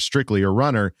in that is strictly a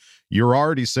runner, you're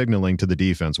already signaling to the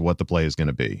defense what the play is going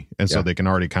to be. And so they can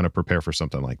already kind of prepare for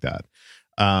something like that.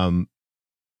 I'm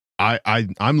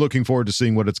looking forward to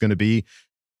seeing what it's going to be.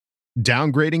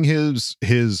 Downgrading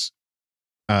his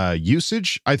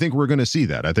usage, I think we're going to see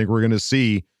that. I think we're going to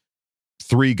see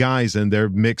 3 guys and they're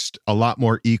mixed a lot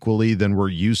more equally than we're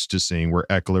used to seeing, where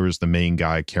Eckler is the main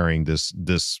guy carrying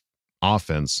this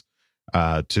offense.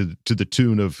 To the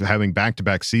tune of having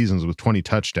back-to-back seasons with 20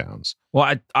 touchdowns. Well,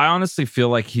 I honestly feel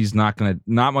like he's not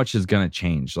much is gonna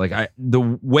change. Like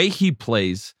the way he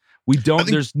plays,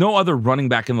 there's no other running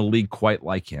back in the league quite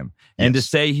like him. And to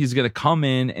say he's gonna come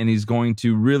in and he's going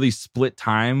to really split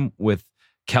time with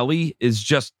Kelly is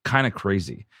just kind of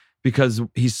crazy, because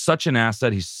he's such an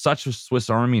asset. He's such a Swiss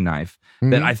Army knife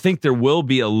that I think there will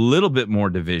be a little bit more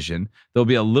division. There'll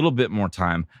be a little bit more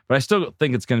time, but I still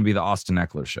think it's going to be the Austin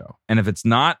Eckler show. And if it's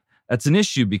not, that's an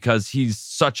issue, because he's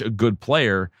such a good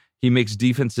player. He makes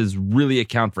defenses really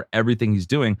account for everything he's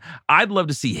doing. I'd love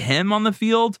to see him on the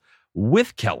field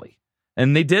with Kelly.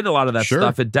 And they did a lot of that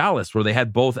stuff at Dallas, where they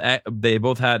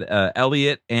both had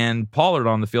Elliott and Pollard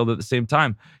on the field at the same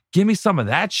time. Give me some of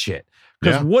that shit.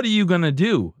 Because what are you going to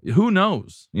do? Who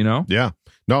knows? Yeah.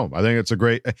 No, I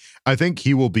think I think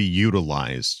he will be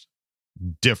utilized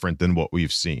different than what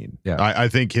we've seen. Yeah. I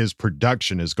think his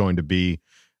production is going to be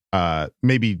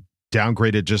maybe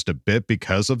downgraded just a bit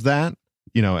because of that,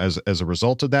 as a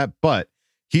result of that. But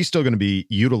he's still going to be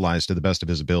utilized to the best of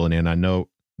his ability. And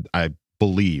I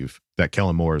believe that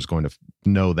Kellen Moore is going to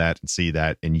know that and see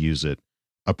that and use it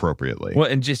appropriately. Well,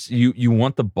 and just you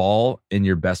want the ball in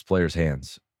your best player's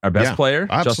hands. Our best player,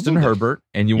 absolutely. Justin Herbert,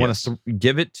 and you want to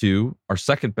give it to our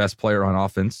second best player on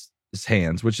offense's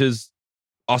hands, which is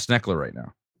Austin Eckler right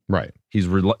now. Right. He's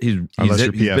been in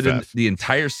the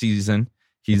entire season.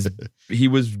 He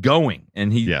was going,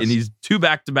 and he's 2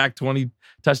 back-to-back 20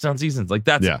 touchdown seasons. Like,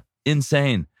 that's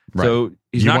insane. Right. So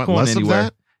he's not going anywhere.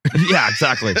 Yeah,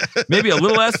 exactly. Maybe a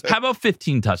little less. How about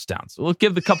 15 touchdowns? We'll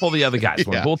give the couple of the other guys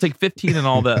one. We'll take 15 and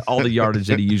all the yardage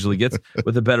that he usually gets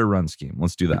with a better run scheme.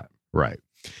 Let's do that. Right.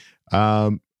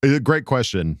 Great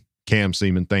question, Cam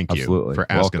Seaman, thank you for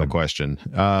asking the question.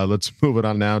 Let's move it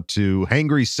on now to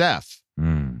Hangry Seth,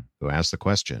 who asked the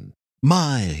question.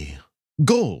 My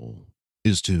goal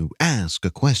is to ask a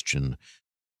question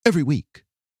every week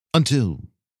until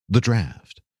the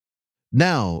draft.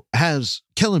 Now, has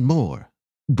Kellen Moore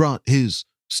brought his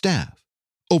staff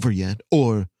over yet,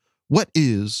 or what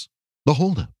is the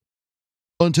holdup?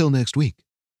 Until next week.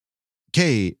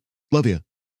 Kay, love you.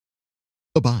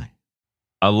 Bye-bye.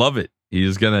 I love it.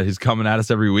 He's coming at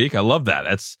us every week. I love that.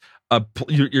 That's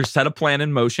you're set a plan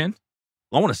in motion.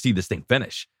 I want to see this thing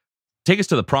finish. Take us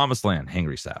to the promised land,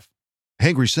 Hangry Seth.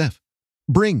 Hangry Seth,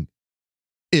 bring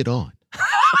it on.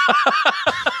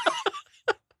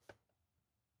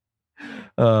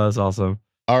 That's awesome.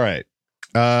 All right.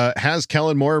 Has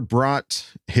Kellen Moore brought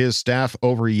his staff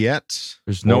over yet?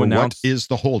 There's no announcement. What is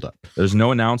the holdup? There's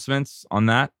no announcements on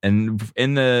that. And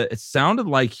it sounded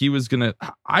like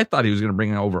I thought he was gonna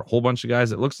bring over a whole bunch of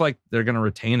guys. It looks like they're gonna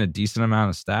retain a decent amount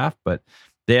of staff, but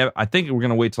I think we're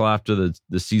gonna wait till after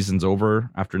the season's over,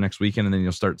 after next weekend, and then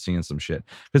you'll start seeing some shit.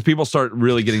 Because people start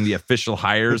really getting the official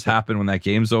hires happen when that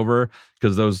game's over,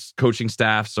 because those coaching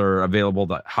staffs are available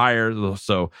to hire.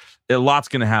 So a lot's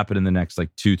gonna happen in the next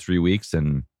 2-3 weeks,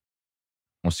 and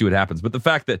we'll see what happens. But the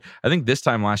fact that I think this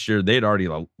time last year they'd already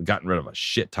gotten rid of a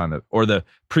shit ton of, or the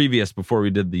previous, before we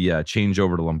did the change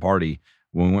over to Lombardi,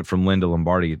 when we went from Lynn to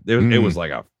Lombardi, it was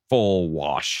like a full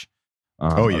wash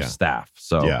of staff.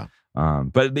 So yeah.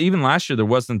 But even last year there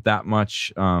wasn't that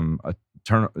much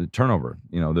turnover.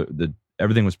 The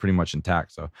everything was pretty much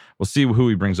intact. So we'll see who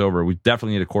he brings over. We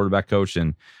definitely need a quarterback coach,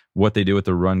 and what they do with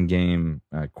the run game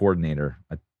coordinator.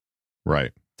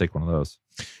 Right. Take one of those.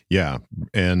 Yeah.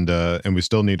 And we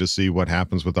still need to see what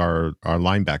happens with our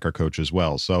linebacker coach as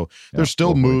well. So there's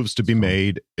still moves to be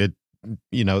made.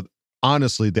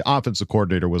 Honestly, the offensive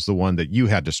coordinator was the one that you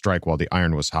had to strike while the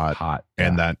iron was hot.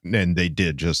 And they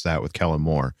did just that with Kellen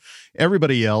Moore.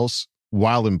 Everybody else,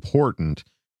 while important,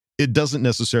 it doesn't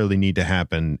necessarily need to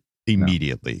happen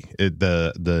immediately. No.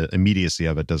 The immediacy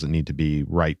of it doesn't need to be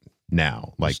right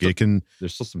now. There's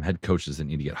still some head coaches that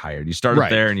need to get hired. You start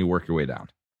there and you work your way down.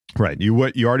 Right. You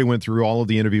already went through all of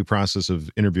the interview process of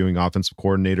interviewing offensive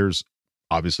coordinators.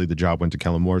 Obviously, the job went to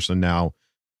Kellen Moore. So now,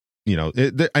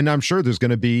 and I'm sure there's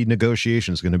going to be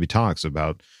negotiations, going to be talks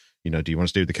about, do you want to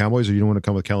stay with the Cowboys or you don't want to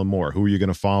come with Kellen Moore? Who are you going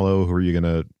to follow? Who are you going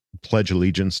to pledge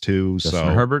allegiance to?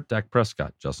 Justin Herbert, Dak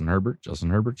Prescott, Justin Herbert.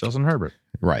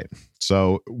 Right.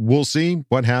 So we'll see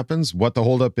what happens, what the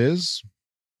holdup is.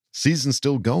 Season's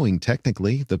still going,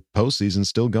 technically. The postseason's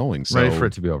still going. So ready for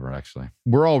it to be over, actually.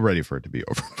 We're all ready for it to be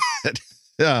over. But,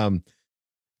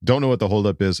 don't know what the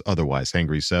holdup is otherwise,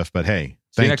 Hangry Seth. But hey,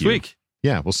 see you next week.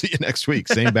 Yeah, we'll see you next week.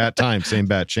 Same bat time, same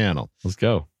bat channel. Let's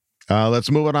go. Let's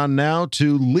move it on now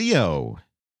to Leo,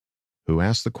 who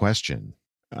asked the question.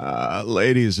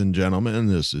 Ladies and gentlemen,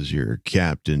 this is your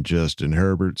Captain Justin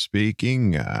Herbert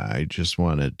speaking. I just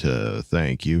wanted to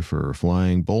thank you for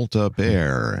flying Bolt Up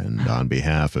Air, and on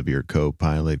behalf of your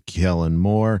co-pilot Kellen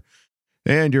Moore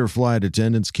and your flight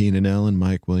attendants Keenan Allen,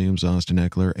 Mike Williams, Austin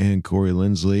Eckler, and Corey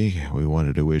Lindsley, we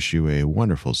wanted to wish you a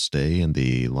wonderful stay in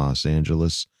the Los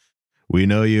Angeles. We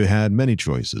know you had many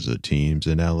choices of teams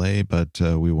in LA, but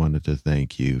we wanted to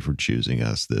thank you for choosing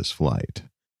us this flight.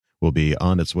 We'll be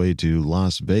on its way to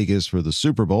Las Vegas for the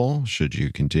Super Bowl, should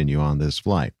you continue on this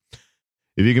flight.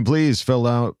 If you can please fill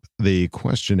out the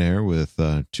questionnaire with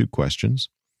 2 questions.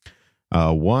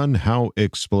 1, how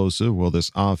explosive will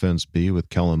this offense be with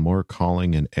Kellen Moore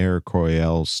calling an Air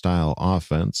Coryell-style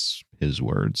offense, his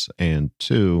words. And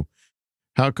 2,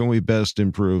 how can we best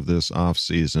improve this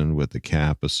offseason with the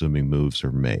cap, assuming moves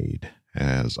are made?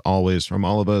 As always, from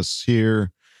all of us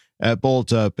here at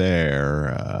Bolt Up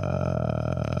Air,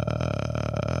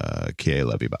 K,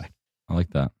 love you, bye. I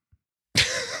like that.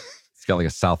 It's got like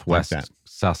a Southwest,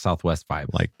 Southwest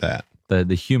vibe. Like that.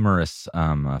 The humorous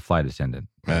flight attendant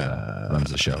runs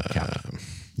the show.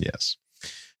 Yes.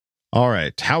 All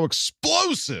right. How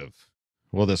explosive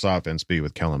will this offense be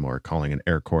with Kellen Moore calling an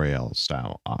Air Coryell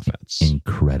style offense?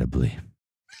 Incredibly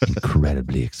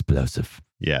explosive.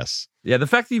 Yes. Yeah, the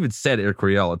fact that you even said Air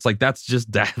Coryell, it's like that's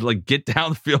just that. Like, get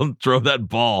down the field and throw that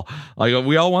ball. Like,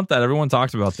 we all want that. Everyone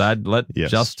talks about that. Let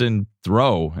Justin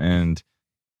throw. And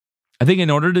I think in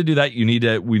order to do that,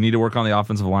 we need to work on the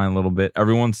offensive line a little bit.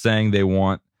 Everyone's saying they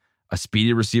want a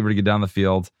speedy receiver to get down the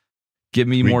field. Give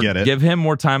him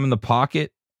more time in the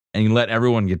pocket, and you let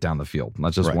everyone get down the field,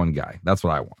 not just one guy. That's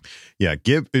what I want. Yeah,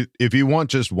 if you want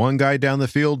just one guy down the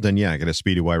field, then get a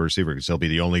speedy wide receiver because he'll be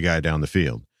the only guy down the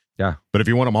field. Yeah. But if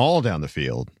you want them all down the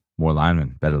field, more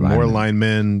linemen, better linemen. More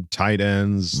linemen, tight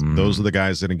ends. Those are the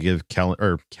guys that are going to give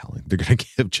they're going to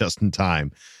give Justin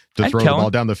time to And throw Kellen, the ball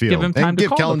down the field give him time and to give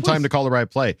call Kellen the time plays. to call the right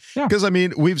play. Yeah. Because I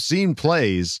mean, we've seen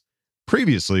plays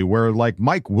previously where like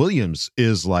Mike Williams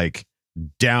is like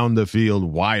down the field,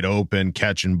 wide open,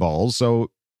 catching balls.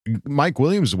 So Mike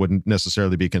Williams wouldn't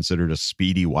necessarily be considered a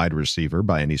speedy wide receiver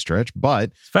by any stretch,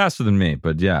 but It's faster than me,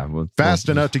 but yeah. fast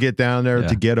enough to get down there Yeah.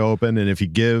 to get open. And if you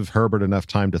give Herbert enough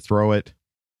time to throw it,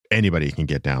 anybody can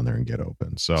get down there and get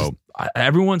open. So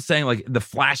Everyone's saying like the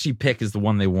flashy pick is the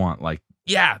one they want. Like,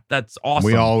 yeah, that's awesome.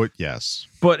 we all, yes.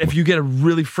 But if you get a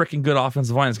really freaking good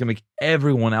offensive line, it's going to make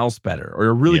everyone else better. Or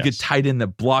a really Yes. good tight end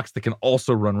that blocks that can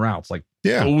also run routes. Like,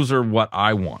 Yeah. those are what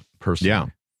I want personally. Yeah.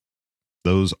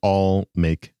 Those all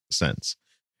make sense.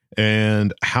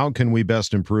 And how can we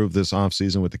best improve this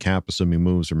offseason with the cap, assuming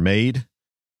moves are made?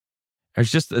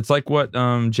 It's like what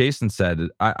Jason said.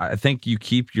 I think you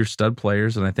keep your stud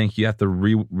players, and I think you have to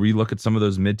relook at some of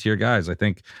those mid-tier guys. I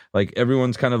think like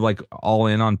everyone's kind of like all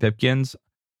in on Pipkins.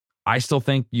 I still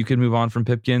think you could move on from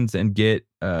Pipkins and get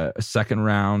a second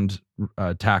round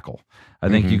tackle. I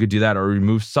think you could do that, or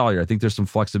remove Sawyer. I think there's some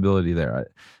flexibility there.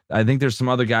 I think there's some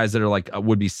other guys that are like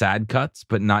would be sad cuts,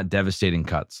 but not devastating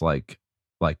cuts like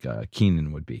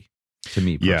Keenan would be to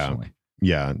me personally.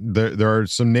 Yeah. There are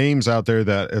some names out there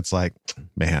that it's like,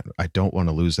 man, I don't want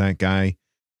to lose that guy.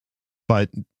 But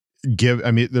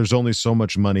there's only so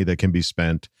much money that can be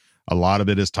spent. A lot of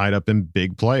it is tied up in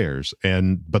big players.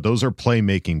 But those are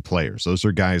playmaking players. Those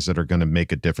are guys that are going to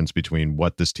make a difference between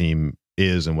what this team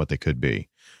is and what they could be.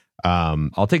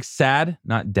 I'll take sad,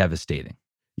 not devastating.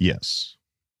 Yes.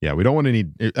 Yeah, we don't want any.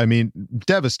 I mean,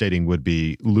 devastating would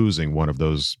be losing one of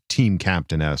those team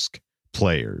captain-esque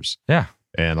players. Yeah.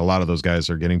 And a lot of those guys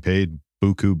are getting paid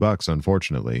buku bucks,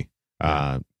 unfortunately.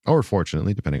 Or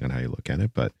fortunately, depending on how you look at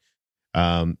it. But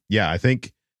I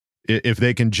think if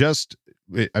they can just,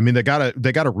 I mean, they gotta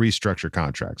restructure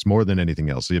contracts more than anything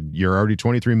else. You're already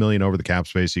 $23 million over the cap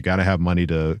space. You got to have money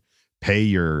to pay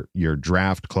your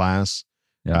draft class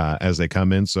as they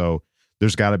come in. So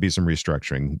there's got to be some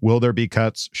restructuring. Will there be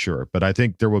cuts? Sure. But I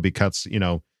think there will be cuts,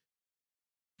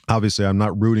 obviously I'm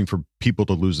not rooting for people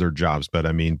to lose their jobs, but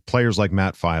I mean, players like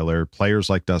Matt Filer, players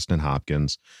like Dustin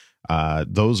Hopkins,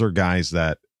 those are guys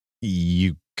that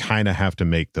you kind of have to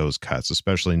make those cuts,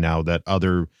 especially now that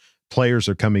other players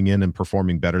are coming in and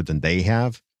performing better than they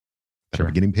have, that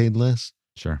are getting paid less.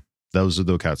 Sure. Those are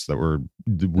the cuts that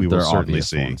we will certainly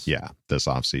see. Ones. Yeah. This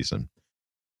offseason.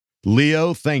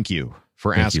 Leo, thank you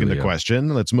for asking the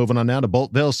question. Let's move on now to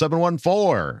Boltville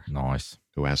 714. Nice.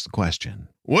 Who asked the question?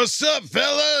 What's up,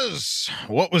 fellas?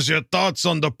 What was your thoughts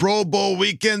on the Pro Bowl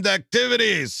weekend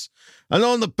activities? I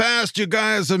know in the past you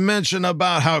guys have mentioned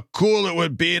about how cool it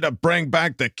would be to bring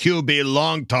back the QB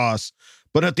long toss,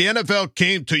 but if the NFL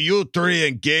came to you three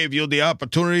and gave you the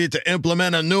opportunity to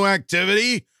implement a new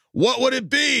activity, what would it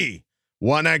be?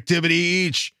 One activity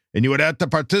each, and you would have to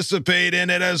participate in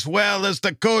it as well as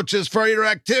the coaches for your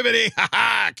activity. Ha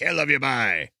ha! Can't love you,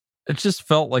 bye. It just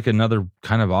felt like another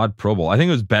kind of odd Pro Bowl. I think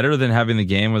it was better than having the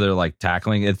game where they're like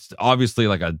tackling. It's obviously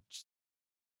like a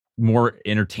more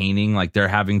entertaining, like they're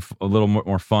having a little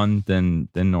more fun than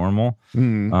normal.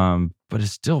 But it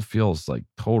still feels like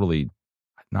totally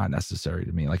not necessary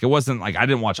to me. Like it wasn't like I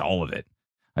didn't watch all of it.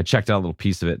 I checked out a little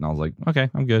piece of it and I was like, okay,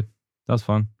 I'm good. That was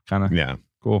fun. Kind of. Yeah.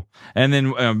 Cool. And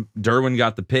then Derwin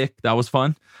got the pick. That was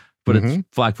fun. But it's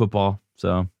flag football.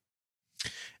 So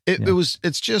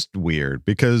it's just weird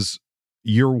because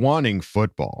you're wanting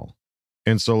football.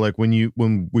 And so like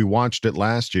when we watched it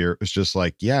last year, it's just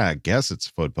like, yeah, I guess it's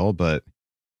football, but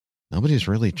nobody's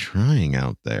really trying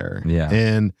out there. Yeah.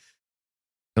 And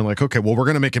like, okay, well, we're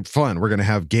going to make it fun. We're going to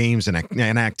have games and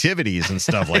activities and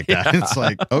stuff like that. Yeah. It's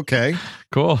like, okay,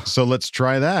 cool. So let's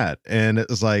try that. And it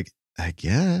was like, I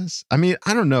guess, I mean,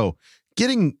 I don't know.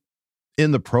 Getting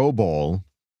in the Pro Bowl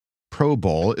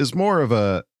is more of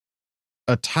a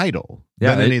title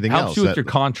than anything else. It helps you with your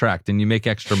contract and you make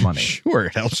extra money. Sure,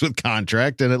 it helps with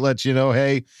contract and it lets you know,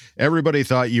 hey, everybody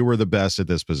thought you were the best at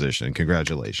this position.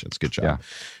 Congratulations. Good job. Yeah.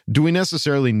 Do we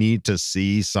necessarily need to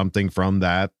see something from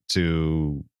that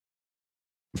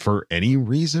for any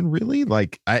reason, really?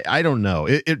 Like, I don't know.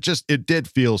 It did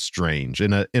feel strange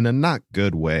in a not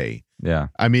good way. Yeah.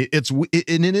 I mean,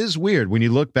 it is weird when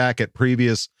you look back at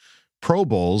previous Pro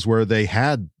Bowls where they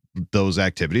had those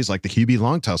activities like the QB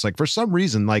long toss. Like for some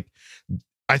reason, like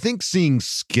I think seeing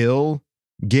skill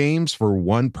games for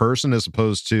one person as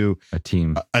opposed to a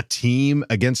team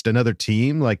against another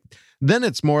team, like then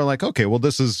it's more like, okay, well,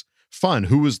 this is fun.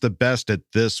 Who was the best at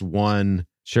this one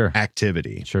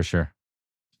activity? Sure.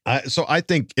 So I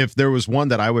think if there was one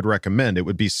that I would recommend, it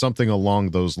would be something along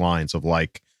those lines of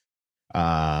like,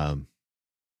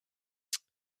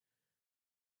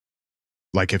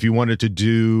 Like if you wanted to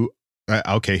do,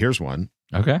 okay, here's one.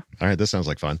 Okay. All right. This sounds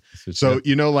like fun. So,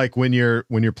 like when you're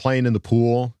playing in the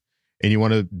pool and you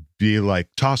want to be like,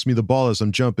 toss me the ball as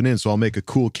I'm jumping in. So I'll make a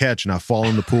cool catch and I fall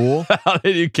in the pool. How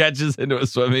did you catch us into a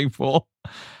swimming pool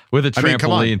with a trampoline?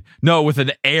 Come on. No, with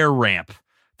an air ramp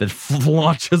that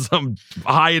launches them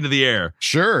high into the air.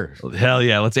 Sure. Hell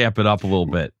yeah. Let's amp it up a little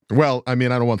bit. Well, I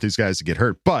mean, I don't want these guys to get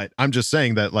hurt, but I'm just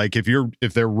saying that like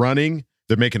if they're running,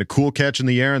 they're making a cool catch in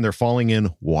the air and they're falling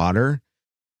in water,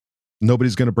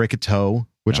 nobody's going to break a toe,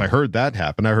 which I heard that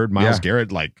happen. I heard Myles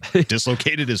Garrett like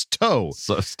dislocated his toe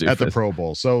so stupid at the Pro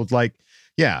Bowl. So like,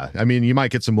 yeah, I mean, you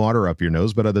might get some water up your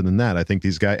nose, but other than that, I think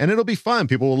these guys, and it'll be fun.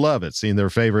 People will love it, seeing their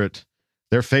favorite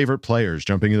players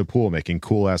jumping in the pool, making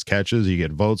cool ass catches. You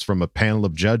get votes from a panel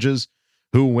of judges.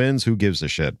 Who wins? Who gives a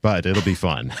shit? But it'll be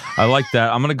fun. I like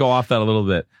that. I'm going to go off that a little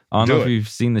bit. I don't know if you've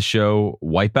seen the show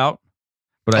Wipeout,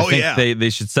 but I think they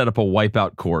should set up a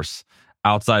Wipeout course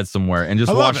outside somewhere and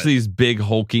just watch these big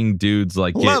hulking dudes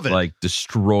like get like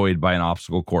destroyed by an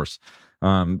obstacle course.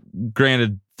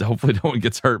 Granted, hopefully no one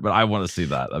gets hurt, but I want to see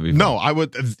that. That'd be fun. No, I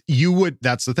would. You would.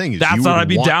 That's the thing. That's what I'd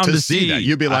be down to see. That.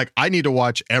 You'd be like, I need to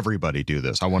watch everybody do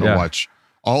this. I want to watch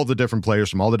all the different players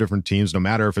from all the different teams, no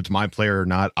matter if it's my player or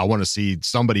not. I want to see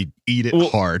somebody eat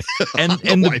it hard and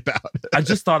Wipeout. I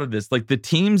just thought of this, like the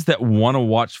teams that want to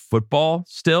watch football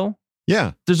still.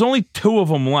 Yeah, there's only 2 of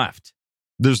them left.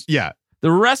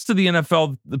 The rest of the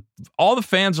NFL, all the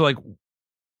fans are like,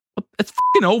 it's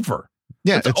fucking over.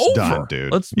 Yeah, it's over. Done,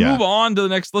 dude. Let's move on to the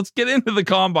next. Let's get into the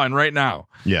combine right now.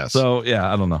 Yes. So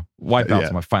I don't know.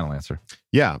 Wipeout's my final answer.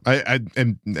 Yeah, I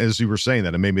and as you were saying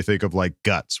that, it made me think of like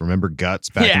Guts. Remember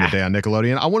Guts back in the day on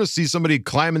Nickelodeon? I want to see somebody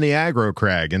climbing the aggro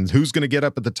crag, and who's going to get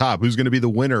up at the top? Who's going to be the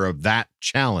winner of that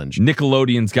challenge?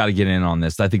 Nickelodeon's got to get in on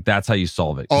this. I think that's how you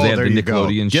solve it. Oh, they have there the you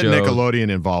Nickelodeon go. Get show. Nickelodeon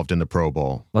involved in the Pro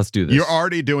Bowl. Let's do this. You're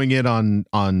already doing it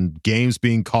on games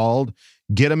being called.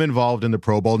 Get them involved in the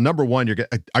Pro Bowl. Number one,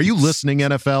 are you listening,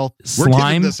 NFL? We're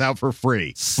giving this out for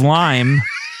free. Slime.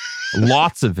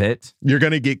 Lots of it. You're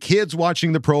going to get kids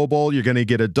watching the Pro Bowl. You're going to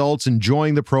get adults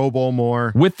enjoying the Pro Bowl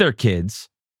more. With their kids.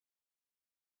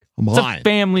 It's a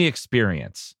family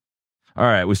experience. All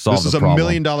right, we solved the problem. This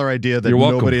is $1 million idea that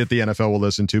nobody at the NFL will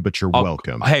listen to, but you're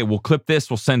welcome. Hey, we'll clip this.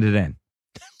 We'll send it in.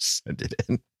 Send it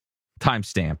in.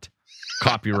 Time-stamped.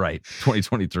 Copyright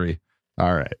 2023.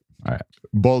 All right.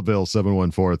 Boldville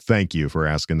 714, thank you for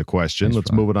asking the question. Thanks,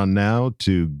 Let's move it on now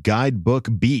to Guidebook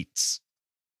Beats.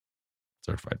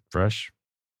 Certified fresh.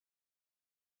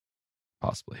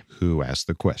 Possibly. Who asked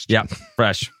the question? Yeah,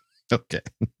 fresh. Okay.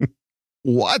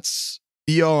 What's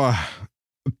your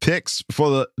picks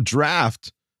for the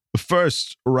draft?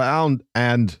 First round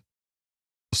and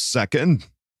second?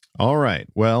 All right.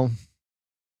 Well,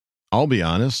 I'll be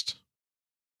honest.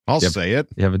 I'll say it.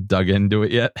 You haven't dug into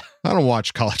it yet? I don't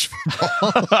watch college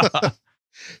football.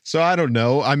 So I don't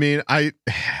know. I mean,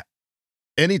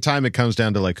 anytime it comes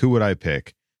down to like, who would I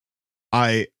pick?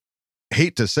 I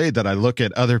hate to say that I look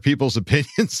at other people's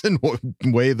opinions and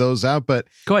weigh those out, but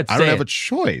go ahead, I don't have a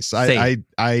choice. I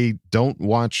don't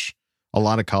watch a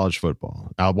lot of college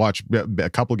football. I'll watch a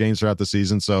couple games throughout the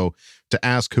season. So to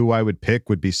ask who I would pick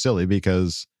would be silly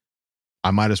because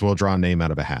I might as well draw a name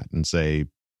out of a hat and say,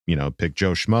 pick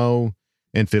Joe Schmo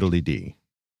and Fiddly D.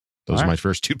 Those are my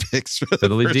first 2 picks.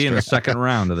 Fiddly D in the second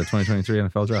round of the 2023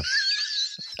 NFL draft.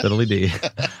 Fiddly D.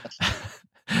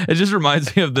 It just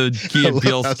reminds me of the Key and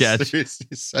Peele sketch. You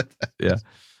said that. Yeah.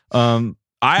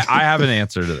 I have an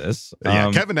answer to this.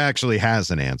 Kevin actually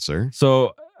has an answer.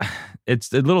 So it's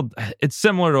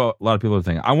similar to a lot of people are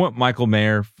thinking. I want Michael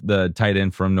Mayer, the tight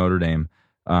end from Notre Dame,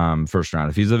 first round.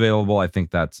 If he's available, I think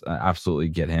that's absolutely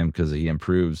get him because he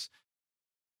improves.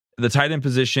 The tight end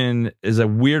position is a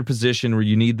weird position where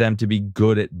you need them to be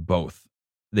good at both.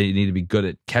 They need to be good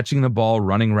at catching the ball,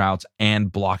 running routes,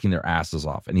 and blocking their asses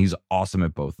off. And he's awesome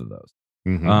at both of those.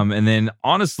 Mm-hmm. And then,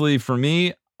 honestly, for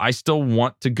me, I still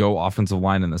want to go offensive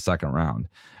line in the second round.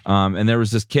 And there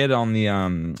was this kid on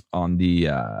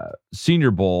the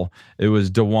Senior Bowl. It was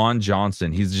DeJuan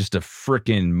Johnson. He's just a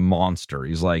freaking monster.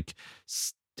 He's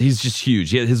just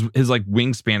huge. His like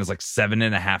wingspan is like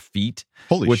 7.5 feet,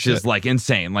 which shit. is like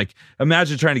insane. Like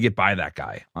imagine trying to get by that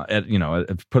guy.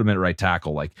 Put him at right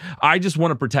tackle. Like I just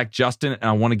want to protect Justin, and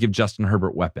I want to give Justin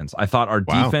Herbert weapons. I thought our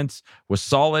defense was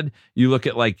solid. You look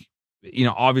at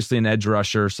obviously an edge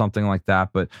rusher or something like that.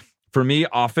 But for me,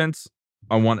 offense,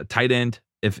 I want a tight end.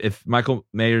 If Michael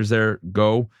Mayer's there,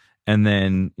 go. And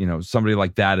then somebody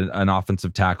like that, an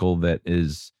offensive tackle that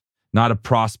is not a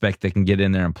prospect that can get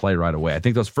in there and play right away. I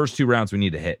think those first 2 rounds we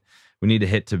need to hit. We need to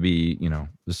hit to be,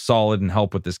 solid and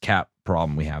help with this cap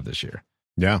problem we have this year.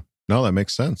 Yeah. No, that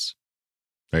makes sense.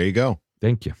 There you go.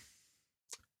 Thank you.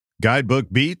 Guidebook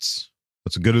beats.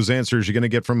 That's as good as answers you're going to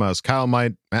get from us. Kyle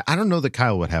might. I don't know that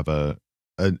Kyle would have a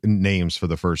names for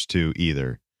the first two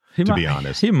either. Be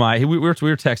honest, he might. We were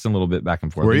texting a little bit back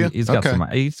and forth. Were you? He's got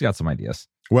some ideas.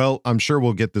 Well, I'm sure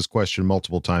we'll get this question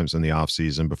multiple times in the off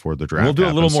season before the draft. We'll do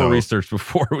a little more so research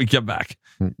before we get back.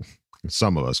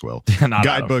 Some of us will.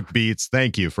 Guidebook beats.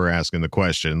 Thank you for asking the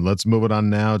question. Let's move it on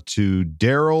now to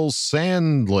Daryl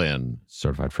Sandlin,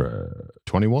 certified for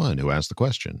 21, who asked the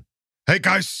question. Hey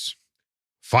guys,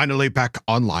 finally back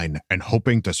online and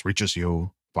hoping this reaches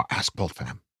you for Ask Bolt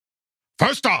Fam.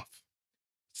 First off,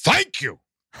 thank you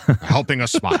for helping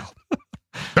us smile.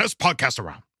 Best podcast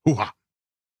around. Hoo-ha.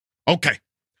 Okay,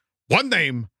 one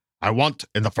name I want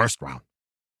in the first round.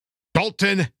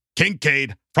 Dalton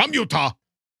Kincaid from Utah.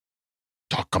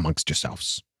 Talk amongst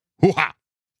yourselves. Hoo-ha.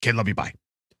 Kid, love you, bye.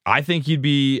 I think he'd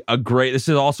be this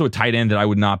is also a tight end that I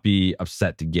would not be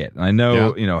upset to get. And I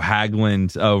know,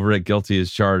 Haglund over at Guilty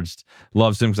as Charged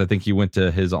loves him because I think he went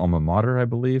to his alma mater, I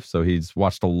believe. So he's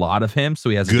watched a lot of him. So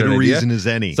he has a good reason idea. as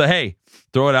any. So, hey,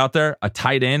 throw it out there. A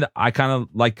tight end. I kind of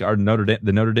like the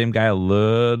Notre Dame guy a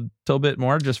little bit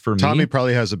more just for me. Tommy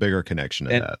probably has a bigger connection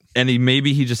to that. And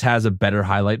he just has a better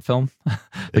highlight film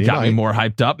that got me more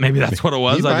hyped up. Maybe that's what it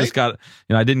was. I just got,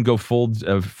 I didn't go full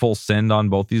send on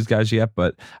both these guys yet,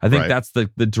 but I think that's the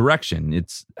direction.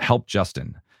 It's help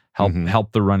Justin,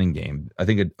 help the running game. I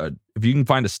think if you can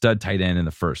find a stud tight end in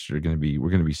the first, we're going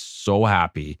to be so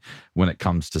happy when it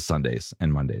comes to Sundays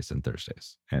and Mondays and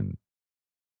Thursdays and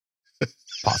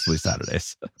possibly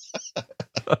Saturdays.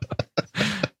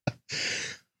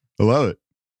 I love it.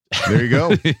 There you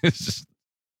go.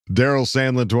 Daryl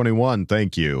Sandlin 21.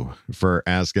 Thank you for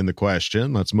asking the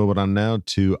question. Let's move it on now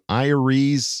to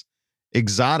Iries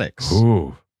Exotics.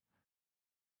 Ooh.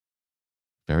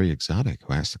 Very exotic.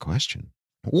 Who asked the question?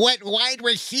 What wide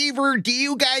receiver do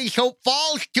you guys hope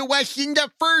falls to us in the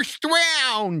first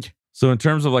round? So in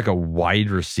terms of like a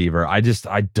wide receiver, I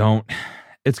don't.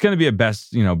 It's going to be a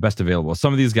best available.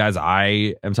 Some of these guys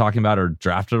I am talking about are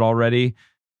drafted already.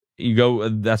 You go,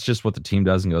 that's just what the team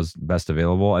does and goes best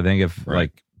available. I think if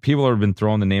like people have been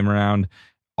throwing the name around,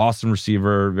 awesome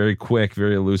receiver, very quick,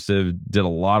 very elusive, did a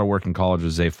lot of work in college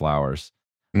with Zay Flowers.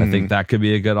 I think that could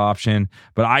be a good option.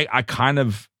 But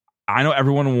I know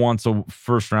everyone wants a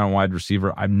first round wide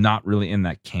receiver. I'm not really in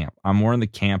that camp. I'm more in the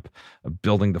camp of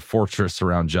building the fortress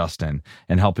around Justin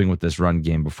and helping with this run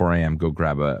game before I am go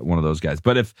grab one of those guys.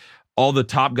 But if all the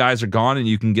top guys are gone and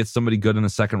you can get somebody good in the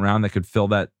second round that could fill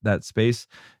that space,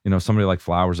 somebody like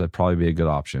Flowers, that'd probably be a good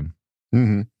option.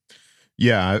 Mm-hmm.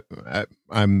 Yeah,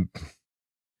 I'm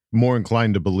more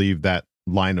inclined to believe that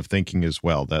line of thinking as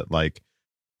well, that like,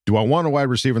 do I want a wide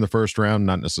receiver in the first round?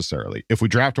 Not necessarily. If we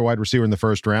draft a wide receiver in the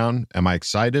first round, am I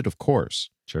excited? Of course.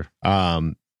 Sure.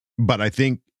 But I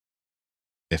think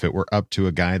if it were up to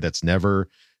a guy that's never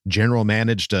general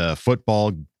managed a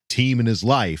football team in his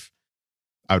life,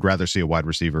 I would rather see a wide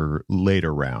receiver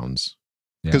later rounds,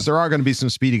 because there are going to be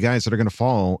some speedy guys that are going to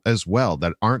fall as well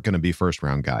that aren't going to be first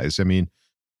round guys. I mean,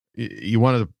 you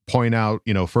want to point out,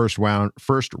 first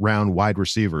round wide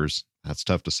receivers. That's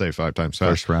tough to say 5 times fast.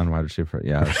 First round wide receiver.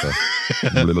 Yeah.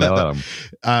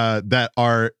 That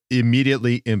are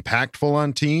immediately impactful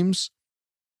on teams.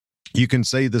 You can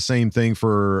say the same thing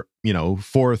for, 4th,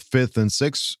 5th, and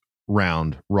 6th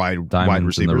round wide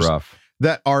receivers in the rough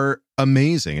that are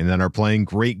amazing and that are playing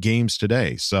great games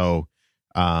today. So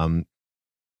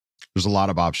there's a lot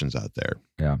of options out there.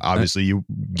 Yeah. Obviously, you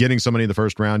getting somebody in the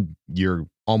first round, you're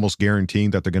almost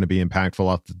guaranteeing that they're going to be impactful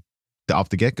off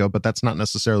the get-go, but that's not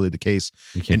necessarily the case.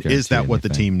 And is that what the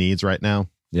team needs right now?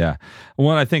 Yeah.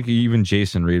 Well, I think even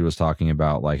Jason Reed was talking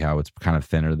about like how it's kind of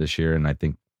thinner this year, and I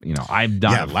think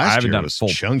last year was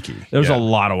chunky. There's a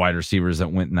lot of wide receivers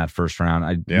that went in that first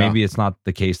round. Maybe it's not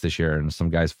the case this year, and some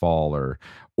guys fall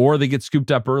or they get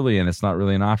scooped up early, and it's not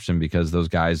really an option because those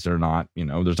guys are not,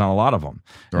 there's not a lot of them.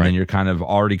 Right. And then you're kind of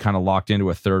already locked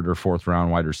into a 3rd or 4th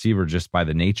round wide receiver just by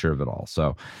the nature of it all.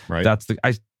 So that's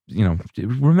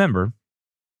remember,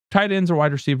 tight ends are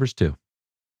wide receivers too.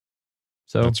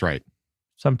 So that's right.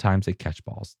 Sometimes they catch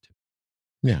balls too.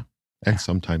 Yeah. And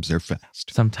sometimes they're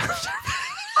fast. Sometimes.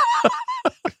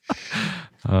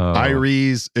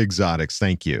 Iries Exotics,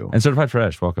 thank you. And Certified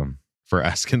Fresh, welcome. For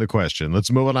asking the question.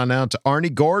 Let's move on now to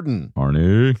Arnie Gordon.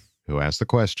 Arnie. Who asked the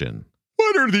question.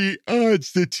 What are the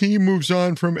odds the team moves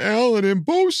on from Allen and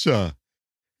Bosa?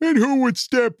 And who would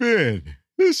step in?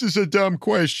 This is a dumb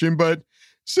question, but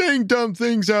saying dumb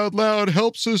things out loud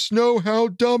helps us know how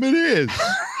dumb it is.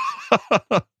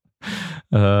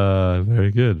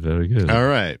 Very good. Very good. All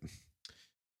right.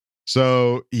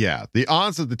 So, the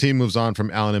odds that the team moves on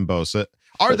from Allen and Bosa.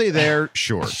 Are they there?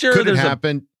 Sure. Could it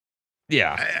happen?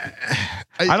 Yeah.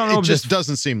 I don't know. It just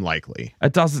doesn't seem likely.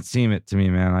 It doesn't seem it to me,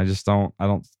 man. I just don't.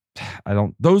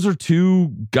 Those are two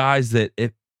guys that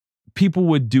if people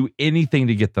would do anything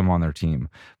to get them on their team.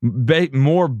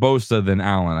 More Bosa than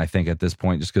Allen, I think, at this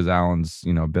point, just because Allen's,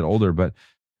 a bit older. But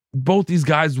both these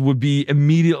guys would be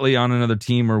immediately on another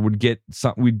team or would get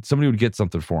somebody would get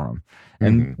something for them.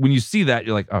 And when you see that,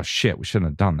 you're like, oh shit, we shouldn't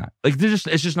have done that. Like it's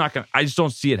just not gonna. I just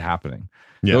don't see it happening.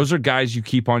 Yeah. Those are guys you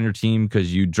keep on your team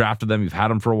because you drafted them, you've had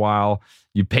them for a while,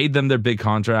 you paid them their big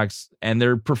contracts, and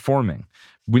they're performing.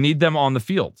 We need them on the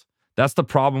field. That's the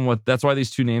problem that's why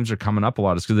these two names are coming up a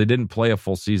lot, is because they didn't play a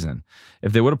full season.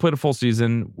 If they would have played a full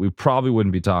season, we probably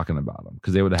wouldn't be talking about them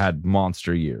because they would have had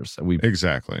monster years.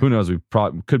 Exactly. Who knows? We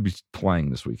probably could be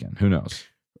playing this weekend. Who knows?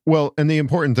 Well, and the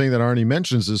important thing that Arnie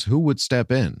mentions is who would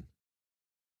step in.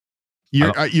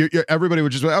 Everybody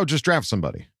would just draft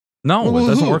somebody. No, it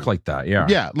doesn't work like that. Yeah.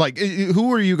 Yeah. Like,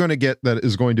 who are you going to get that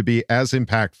is going to be as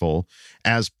impactful,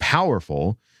 as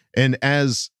powerful, and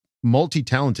as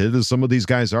multi-talented as some of these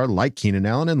guys are, like Keenan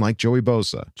Allen and like Joey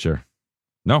Bosa? Sure.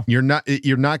 No. You're not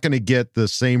going to get the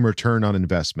same return on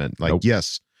investment. Like, nope.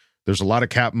 Yes, there's a lot of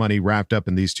cap money wrapped up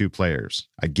in these two players.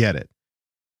 I get it.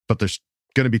 But there's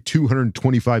going to be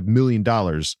 $225 million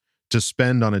to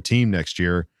spend on a team next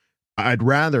year. I'd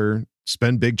rather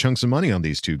spend big chunks of money on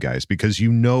these two guys because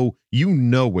you know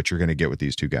what you're going to get with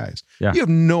these two guys. Yeah. You have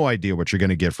no idea what you're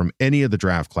going to get from any of the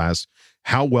draft class,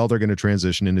 how well they're going to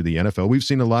transition into the NFL. We've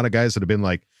seen a lot of guys that have been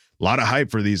like, a lot of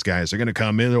hype for these guys. They're going to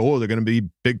come in, they're going to be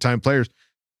big time players.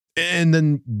 And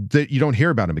then you don't hear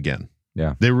about them again.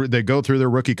 Yeah. They go through their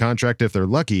rookie contract if they're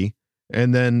lucky,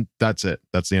 and then that's it.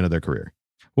 That's the end of their career.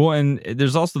 Well, and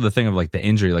there's also the thing of like the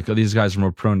injury. Like, these guys are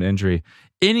more prone to injury.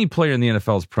 Any player in the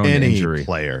NFL is prone to injury. Any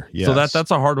player, yes. So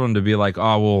that's a hard one to be like,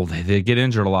 oh, well, they get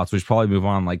injured a lot, so we should probably move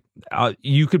on. Like,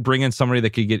 you could bring in somebody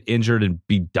that could get injured and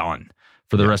be done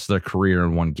for the rest of their career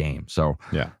in one game. So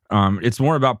it's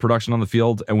more about production on the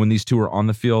field. And when these two are on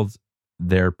the field,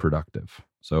 they're productive.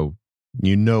 So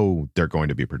they're going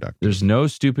to be productive. There's no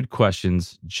stupid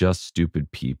questions, just stupid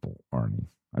people, Arnie.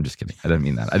 I'm just kidding. I didn't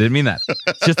mean that.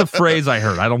 It's just a phrase I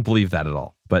heard. I don't believe that at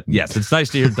all. But yes, it's nice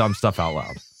to hear dumb stuff out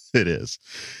loud. It is.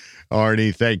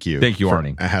 Arnie, thank you. Thank you,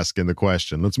 Arnie. Asking the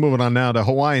question. Let's move on now to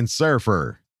Hawaiian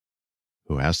Surfer,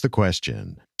 who asked the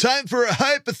question. Time for a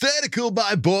hypothetical,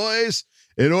 my boys.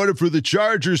 In order for the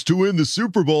Chargers to win the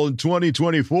Super Bowl in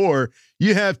 2024,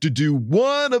 you have to do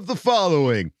one of the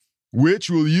following. Which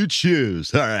will you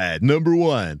choose? All right, number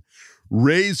 1.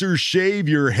 Razor shave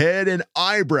your head and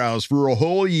eyebrows for a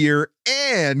whole year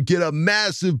and get a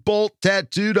massive bolt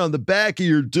tattooed on the back of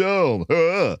your dome.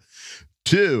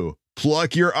 2,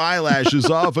 pluck your eyelashes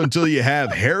off until you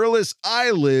have hairless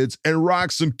eyelids and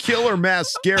rock some killer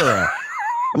mascara.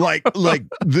 like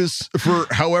this for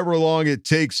however long it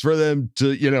takes for them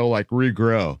to,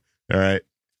 regrow. All right.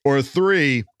 Or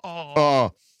 3,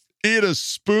 eat a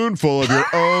spoonful of your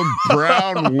own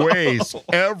brown waste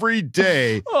every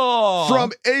day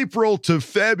from April to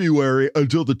February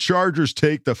until the Chargers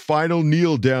take the final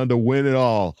kneel down to win it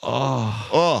all.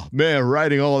 Oh man,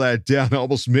 writing all that down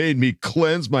almost made me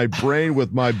cleanse my brain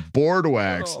with my board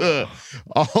wax.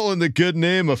 All in the good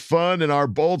name of fun and our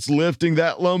bolts lifting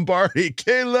that Lombardi.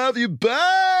 K love you.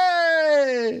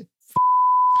 Bye.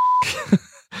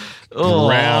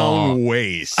 Brown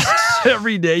waste.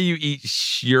 Every day you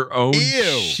eat your own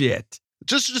shit.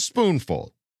 Just a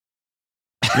spoonful.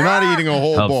 You're not eating a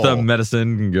whole bowl. Helps the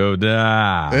medicine go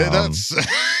down. That's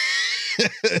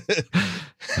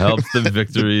helps the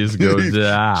victories go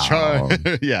down.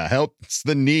 Helps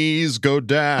the knees go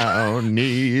down.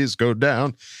 Knees go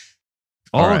down.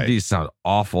 All of these sound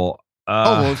awful.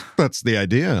 That's the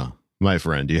idea, my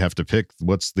friend. You have to pick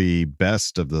what's the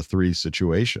best of the 3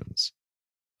 situations.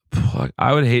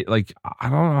 I would hate, I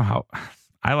don't know how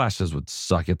eyelashes would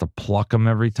suck. You have to pluck them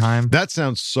every time. That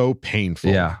sounds so painful.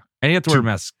 Yeah. And you have to wear a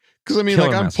mask. Because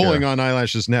I'm pulling on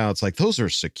eyelashes now. It's like, those are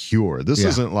secure. This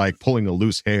isn't like pulling a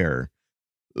loose hair.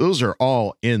 Those are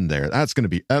all in there. That's going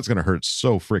to hurt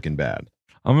so freaking bad.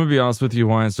 I'm going to be honest with you,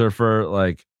 Hawaiian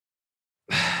Surfer.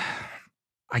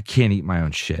 I can't eat my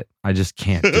own shit. I just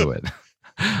can't do it.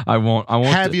 I won't.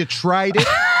 Have you tried it?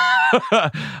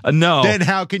 No. Then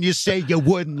how can you say you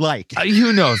wouldn't like it?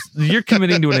 Who knows? You're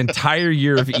committing to an entire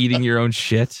year of eating your own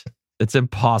shit. It's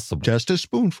impossible. Just a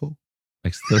spoonful.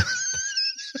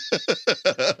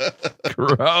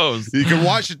 Gross. You can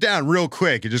wash it down real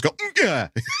quick. You just go.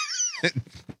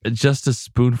 Just a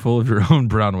spoonful of your own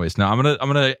brown waste. Now I'm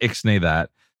gonna ixnay that.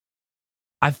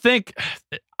 I think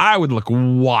I would look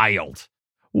wild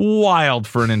wild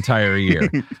for an entire year.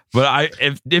 But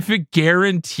if it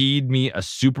guaranteed me a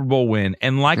Super Bowl win,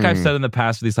 and like I've said in the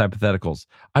past with these hypotheticals,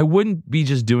 I wouldn't be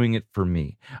just doing it for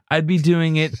me. I'd be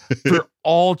doing it for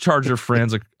all Charger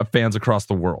fans across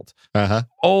the world.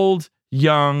 Old,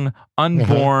 young,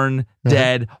 unborn,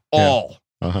 dead, all.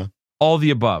 All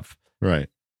the above. Right.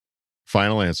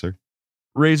 Final answer.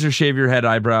 Razor shave your head,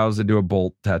 eyebrows, and do a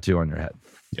bolt tattoo on your head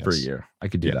for a year. I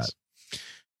could do that.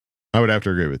 I would have to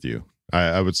agree with you.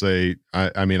 I would say,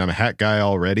 I mean, I'm a hat guy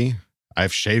already.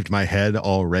 I've shaved my head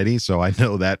already, so I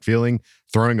know that feeling.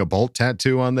 Throwing a bolt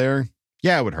tattoo on there,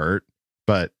 yeah, it would hurt,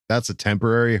 but that's a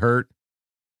temporary hurt.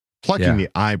 Plucking the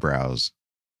eyebrows,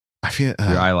 I feel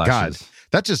your eyelashes.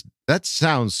 God, that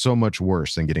sounds so much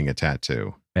worse than getting a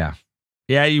tattoo. Yeah.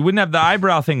 Yeah, you wouldn't have the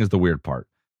eyebrow thing is the weird part.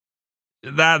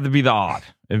 That'd be the odd.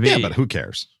 Yeah, but who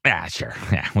cares? Yeah, sure.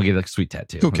 Yeah, we'll get a sweet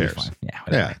tattoo. Who cares? Yeah,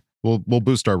 whatever. Yeah. We'll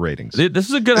boost our ratings. This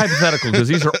is a good hypothetical because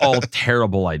these are all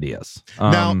terrible ideas.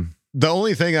 Now, the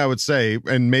only thing I would say,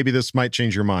 and maybe this might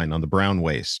change your mind on the brown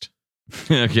waist.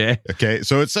 Okay.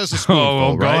 So it says a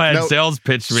spoonful, go right? ahead. Now, sales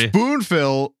pitch me.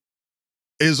 Spoonful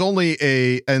is only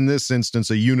in this instance,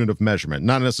 a unit of measurement,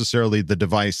 not necessarily the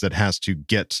device that has to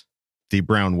get the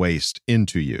brown waste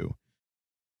into you.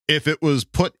 If it was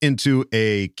put into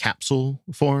a capsule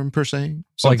form per se,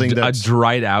 something like that's a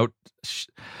dried out,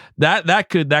 that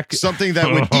could something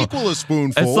that would equal a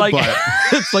spoonful. It's like but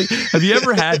it's like, have you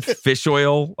ever had fish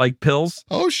oil like pills?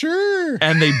 Oh sure.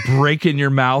 And they break in your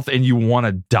mouth and you want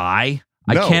to die.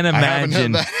 No, I can't I haven't had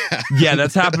imagine. that. Yeah,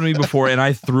 that's happened to me before, and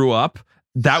I threw up.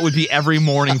 That would be every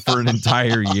morning for an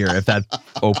entire year if that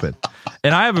opened.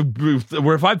 And I have a booth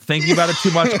where if I'm thinking about it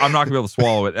too much, I'm not gonna be able to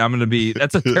swallow it.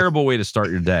 That's a terrible way to start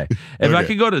your day. If I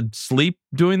could go to sleep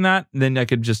doing that, then I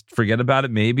could just forget about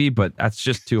it maybe, but that's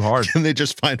just too hard. Can they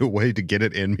just find a way to get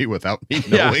it in me without me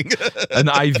knowing? An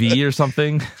IV or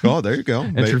something. Oh, there you go.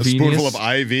 A spoonful of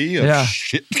IV of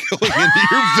shit going into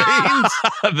your veins.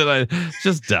 Then I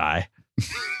just die.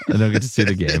 I don't get to see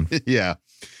the game. Yeah.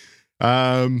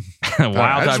 Wild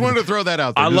I just wanted to throw that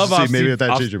out there. I love to see maybe if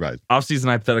that changed your mind.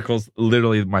 Off-season hypotheticals,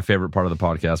 literally my favorite part of the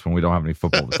podcast when we don't have any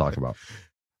football to talk about.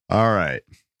 All right.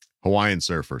 Hawaiian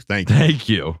Surfer, thank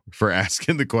you for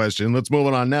asking the question. Let's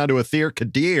move on now to Athir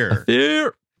Kadir,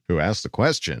 who asked the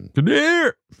question.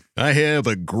 Kadir, I have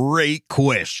a great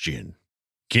question.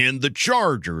 Can the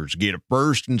Chargers get a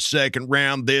first and second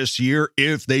round this year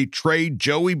if they trade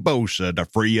Joey Bosa to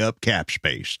free up cap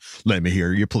space? Let me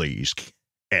hear you, please.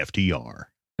 FTR.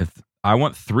 If I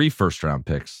want 3 first-round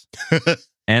picks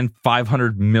and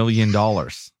 $500 million.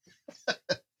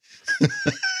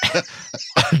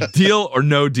 Deal or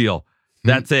no deal.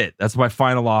 That's it. That's my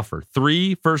final offer.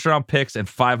 3 first-round picks and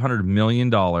 $500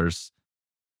 million.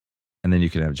 And then you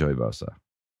can have Joey Bosa.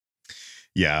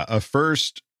 Yeah, a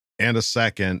first and a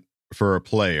second for a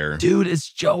player. Dude,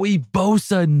 it's Joey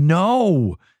Bosa.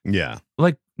 No. Yeah.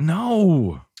 Like,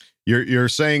 no. You're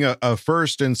saying a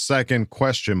first and second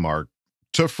question mark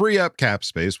to free up cap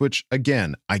space, which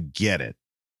again, I get it.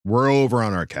 We're over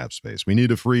on our cap space. We need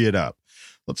to free it up.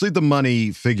 Let's leave the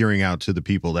money figuring out to the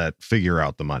people that figure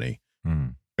out the money.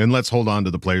 And let's hold on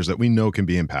to the players that we know can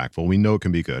be impactful. We know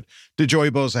can be good. Did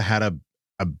Joey Bosa had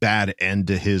a bad end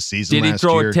to his season last year? Did he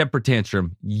throw a temper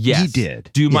tantrum? Yes. He did.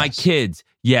 Do my kids?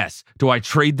 Yes. Do I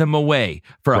trade them away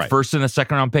for a first and a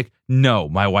second round pick? No.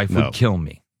 My wife would kill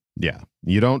me. Yeah.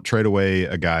 You don't trade away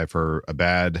a guy for a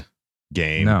bad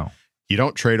game. No. You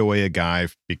don't trade away a guy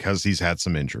because he's had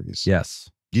some injuries. Yes.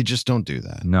 You just don't do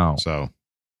that. No. So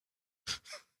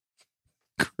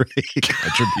great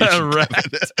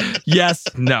contribution. Yes.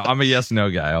 No. I'm a yes,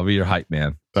 no guy. I'll be your hype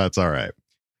man. That's all right.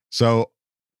 So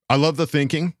I love the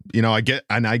thinking. You know, I get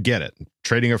it.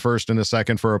 Trading a first and a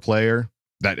second for a player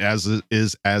that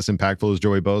is as impactful as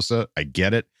Joey Bosa. I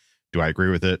get it. Do I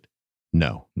agree with it?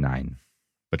 No. 9.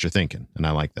 But you're thinking, and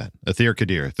I like that. Athir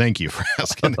Kadir, thank you for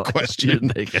asking the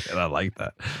question. I like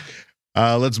that.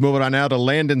 Let's move on now to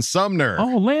Landon Sumner.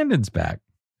 Oh, Landon's back.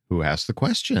 Who asked the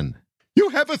question? You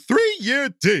have a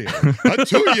 3-year deal, a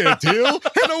 2-year deal, and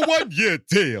a 1-year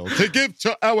deal to give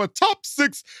to our top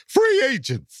 6 free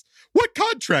agents. What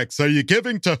contracts are you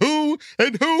giving to who,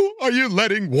 and who are you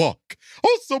letting walk?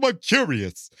 Also, I'm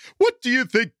curious, what do you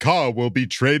think Carr will be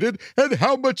traded, and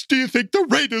how much do you think the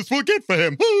Raiders will get for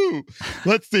him? Woo!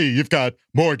 Let's see, you've got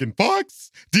Morgan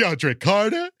Fox, DeAndre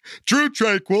Carter, Drew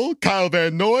Tranquill, Kyle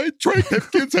Van Noy, Trey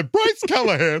Pipkins, and Bryce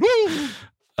Callahan. Woo!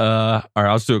 All right,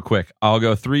 I'll just do it quick. I'll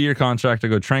go 3-year contract. I'll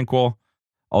go Tranquill.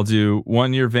 I'll do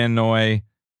 1 year Van Noy,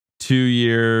 2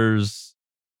 years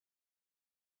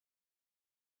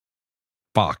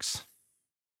Fox.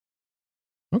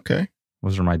 Okay.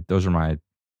 Those are my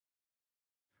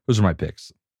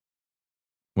picks.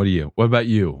 What about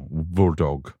you,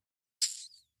 Bulldog?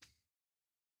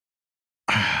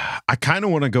 I kind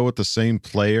of want to go with the same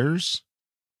players.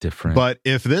 Different. But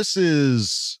if this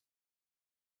is,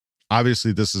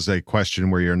 obviously this is a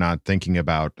question where you're not thinking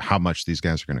about how much these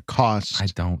guys are going to cost. I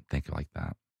don't think like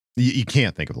that. You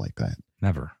can't think of it like that.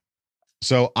 Never.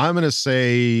 So I'm going to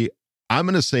say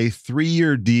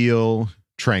 3-year deal,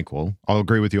 Tranquil. I'll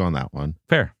agree with you on that one.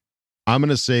 Fair. I'm going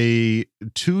to say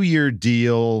 2-year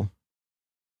deal,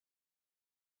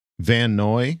 Van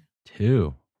Noy.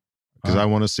 2. Because I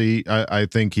want to see, I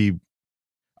think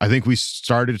we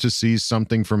started to see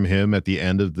something from him at the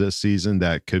end of this season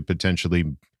that could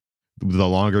potentially, the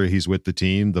longer he's with the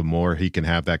team, the more he can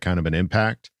have that kind of an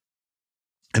impact.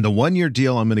 And the 1-year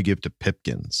deal I'm going to give to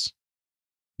Pipkins.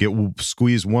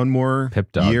 Squeeze one more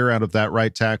year out of that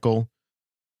right tackle.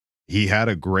 He had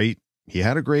a great,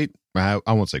 I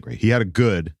won't say great. He had a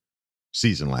good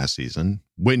season last season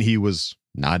when he was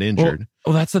not injured.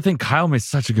 Well, that's the thing. Kyle made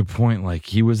such a good point. Like,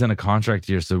 he was in a contract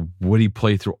year, so would he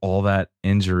play through all that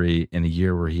injury in a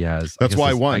year where he has? That's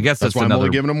why I won. I guess that's why I'm only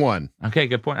giving him 1. Okay,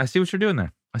 good point. I see what you're doing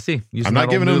there. I see. I'm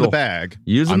not giving him the bag.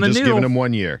 I'm just giving him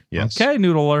 1 year. Yes. Okay,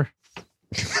 noodler.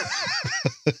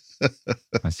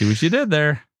 I see what you did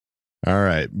there. All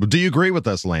right. But do you agree with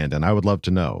us, Landon? I would love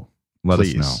to know.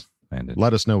 Please. Let us know, Landon.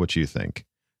 Let us know what you think.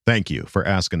 Thank you for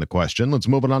asking the question. Let's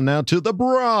move on now to the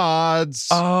broads.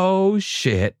 Oh,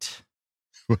 shit.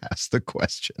 Who asked the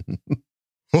question?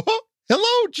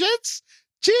 Hello, gents.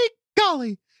 Gee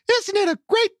golly, isn't it a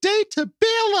great day to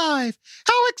be alive?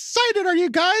 How excited are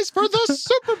you guys for the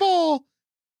Super Bowl?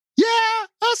 Yeah,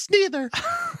 us neither.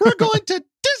 We're going to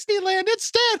Disneyland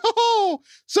instead. Oh,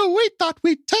 so we thought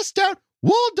we'd test out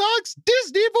Wooldog's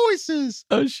Disney voices.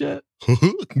 Oh, shit.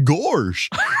 Gosh,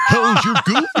 how's your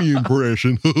Goofy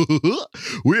impression?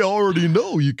 We already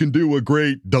know you can do a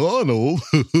great Donald.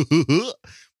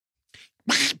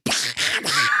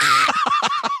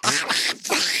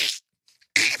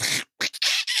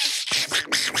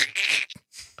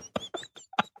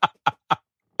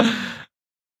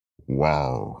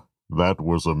 Wow, that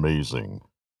was amazing.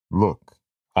 Look,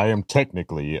 I am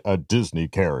technically a Disney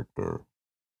character.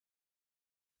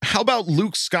 How about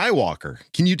Luke Skywalker?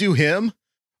 Can you do him?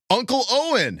 Uncle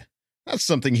Owen. That's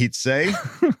something he'd say.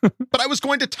 But I was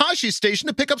going to Tashi Station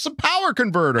to pick up some power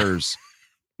converters.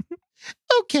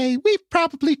 Okay, we've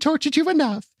probably tortured you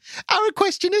enough. Our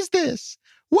question is this.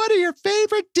 What are your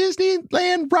favorite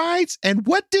Disneyland rides, and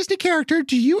what Disney character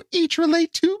do you each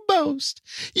relate to most?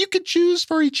 You can choose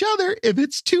for each other if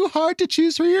it's too hard to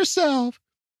choose for yourself.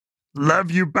 Love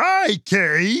you, bye,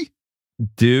 Kay.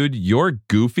 Dude, your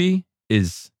Goofy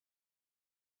is...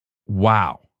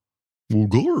 Wow. Well,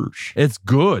 gosh. It's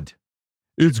good.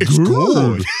 It's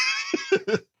good.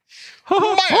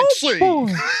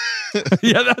 Maxie.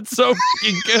 Yeah, that's so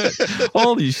fucking good.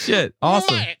 Holy shit.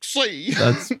 Awesome. Maxie.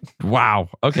 That's wow.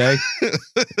 Okay.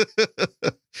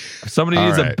 If somebody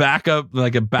needs a backup,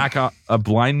 a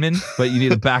blindman, but you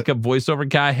need a backup voiceover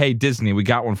guy. Hey, Disney, we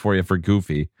got one for you for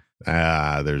Goofy.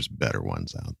 There's better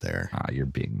ones out there. You're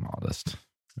being modest.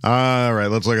 All right,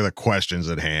 let's look at the questions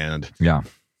at hand. Yeah.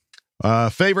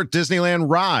 Favorite Disneyland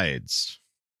rides?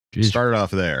 Jeez. Start off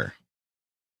there.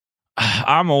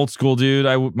 I'm old school,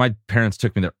 dude. My parents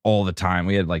took me there all the time.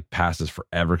 We had like passes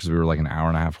forever because we were like an hour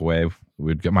and a half away.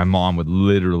 My mom would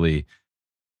literally,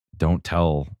 don't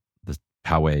tell the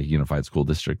Poway Unified School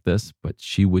District this, but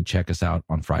she would check us out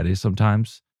on Fridays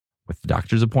sometimes with the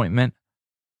doctor's appointment.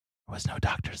 There was no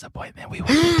doctor's appointment. We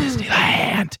went to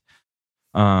Disneyland.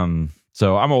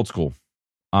 So I'm old school.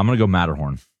 I'm gonna go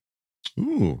Matterhorn.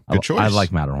 Ooh, good choice. I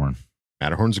like Matterhorn.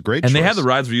 Matterhorn's a great choice. And they had the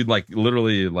rides where you'd like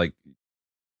literally like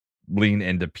lean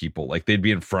into people. Like they'd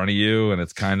be in front of you and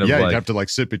it's kind of like... you'd have to like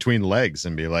sit between legs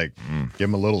and be like, give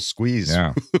them a little squeeze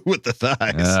with the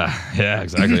thighs. Yeah,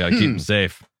 exactly. Gotta keep them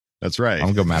safe. That's right.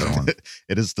 I'm gonna go Matterhorn.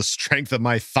 It is the strength of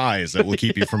my thighs that will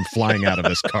keep you from flying out of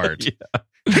this cart.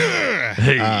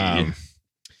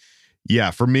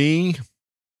 Yeah, for me,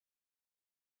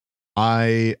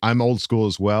 I'm old school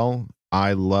as well.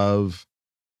 I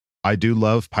do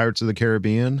love Pirates of the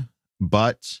Caribbean,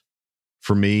 but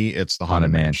for me, it's the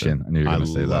Haunted Mansion. I knew you were going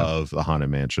to say that. I love the Haunted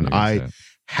Mansion. I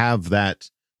have that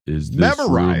Is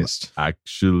memorized.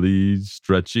 Actually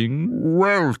stretching.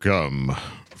 Welcome,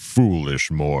 foolish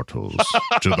mortals,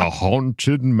 to the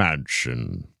Haunted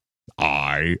Mansion.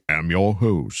 I am your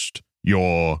host,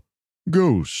 your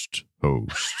ghost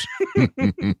host.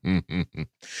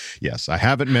 Yes, I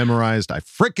have it memorized. I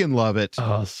freaking love it.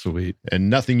 Oh, sweet. And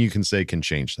nothing you can say can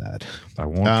change that. I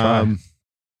won't try.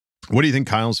 What do you think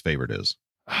Kyle's favorite is?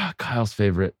 Kyle's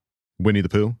favorite. Winnie the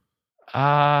Pooh?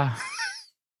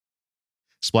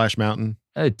 Splash Mountain.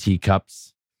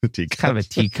 Teacups. Teacups. Kind of a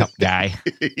teacup guy.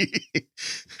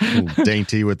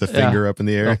 Dainty with the finger up in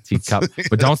the air. Teacup.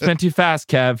 But don't spin too fast,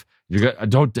 Kev. You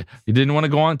didn't want to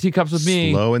go on teacups with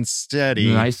me. Slow and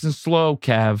steady. Nice and slow,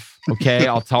 Kev. Okay,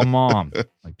 I'll tell Mom.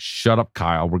 Like, shut up,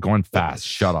 Kyle. We're going fast.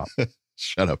 Shut up.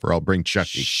 Shut up, or I'll bring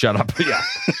Chucky. Shut up. Yeah.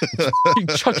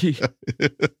 Chucky.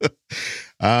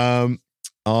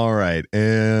 All right.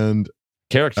 And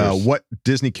characters. What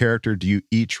Disney character do you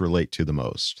each relate to the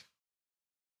most?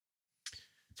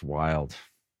 It's wild.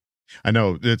 I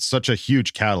know it's such a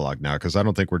huge catalog now, because I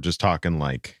don't think we're just talking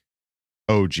like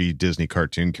OG Disney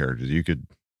cartoon characters.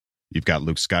 You've got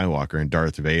Luke Skywalker and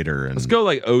Darth Vader, and let's go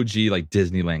like OG, like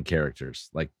Disneyland characters.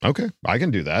 Like, okay, I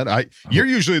can do that. You're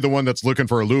usually the one that's looking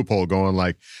for a loophole, going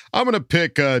like, I'm gonna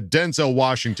pick Denzel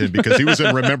Washington because he was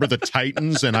in Remember the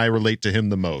Titans, and I relate to him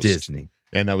the most. Disney,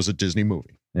 and that was a Disney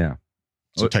movie. Yeah,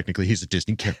 so technically he's a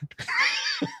Disney character.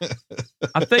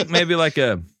 I think maybe like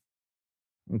a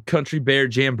Country Bear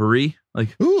Jamboree.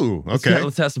 Like, ooh, okay,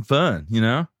 let's have some fun.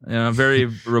 Very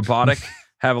robotic.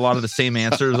 Have a lot of the same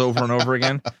answers over and over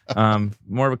again.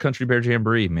 More of a Country Bear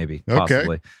Jamboree, maybe,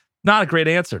 possibly. Okay. Not a great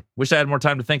answer. Wish I had more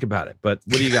time to think about it. But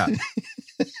what do you got?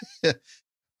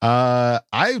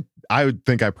 I would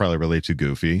think I probably relate to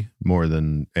Goofy more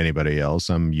than anybody else.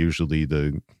 I'm usually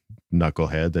the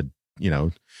knucklehead that,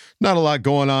 not a lot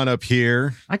going on up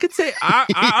here. I could say,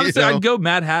 honestly, I'd go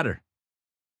Mad Hatter.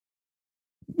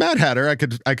 Mad Hatter,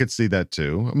 I could see that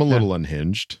too. I'm a little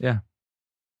unhinged. Yeah.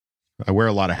 I wear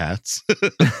a lot of hats.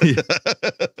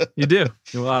 You do.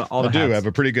 All the I do. hats. I have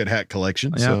a pretty good hat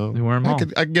collection. Yeah, so you wear them all.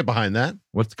 I can get behind that.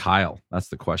 What's Kyle? That's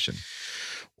the question.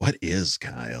 What is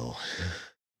Kyle?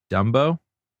 Dumbo?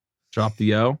 Drop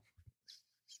the O.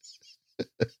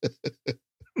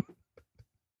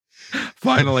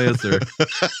 Final answer.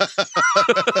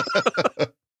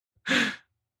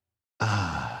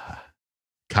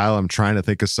 Kyle, I'm trying to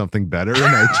think of something better, and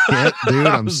I can't, dude.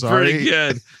 I'm sorry. Pretty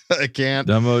good. I can't.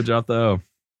 Dumbo, drop the O.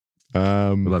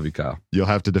 We love you, Kyle. You'll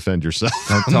have to defend yourself.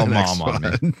 Don't tell Mom on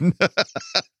me.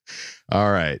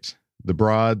 All right. The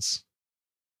Broads.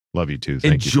 Love you too.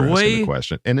 Thank you for asking the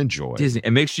question. And enjoy Disney.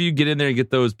 And make sure you get in there and get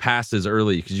those passes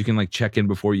early, because you can like check in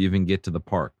before you even get to the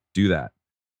park. Do that.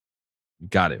 You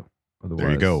got to. Otherwise,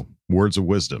 there you go. Words of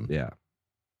wisdom. Yeah.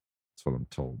 That's what I'm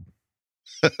told.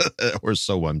 Or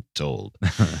so I'm told.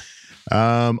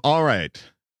 All right.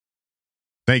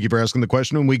 Thank you for asking the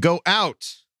question. When we go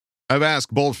out of Ask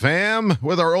Bolt Fam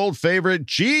with our old favorite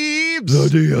Jeeves, the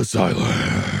DS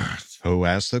Silent, who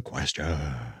asked the question.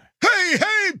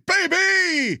 Hey,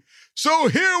 baby! So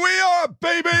here we are,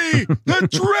 baby! The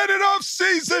dreaded off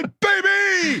season,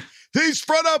 baby! These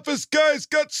front office guys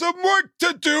got some work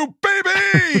to do,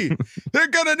 baby! They're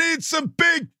gonna need some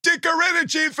big dicker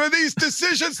energy for these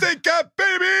decisions they got,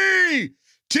 baby!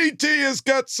 TT has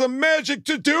got some magic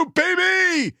to do,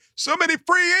 baby! So many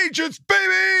free agents,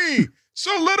 baby!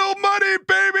 So little money,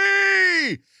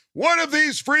 baby! One of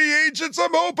these free agents,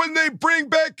 I'm hoping they bring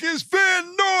back is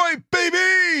Van Noy,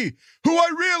 baby! Who I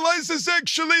realize is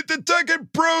actually the Duggan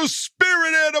Bros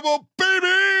spirit animal,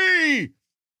 baby!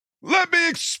 Let me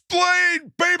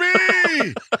explain,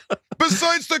 baby!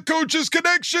 Besides the coach's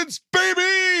connections,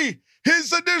 baby!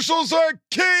 His initials are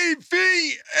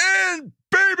KVN,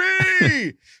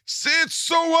 baby! It's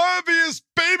so obvious,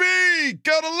 baby!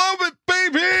 Gotta love it,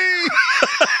 baby!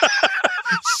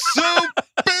 So,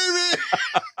 baby!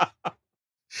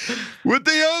 With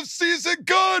the offseason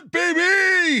gone,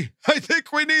 baby! I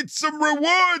think we need some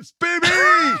rewards, baby!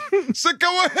 So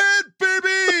go ahead,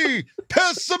 baby!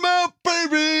 Pass them out,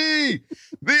 baby!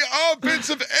 The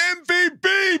offensive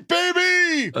MVP,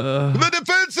 baby! The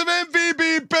defensive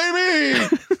MVP,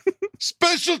 baby!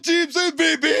 Special teams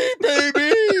MVP,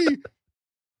 baby!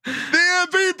 The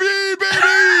MVP,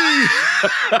 baby!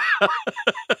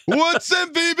 What's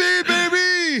MVP,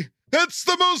 baby? That's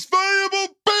the most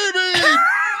valuable, baby!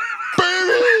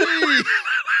 Baby!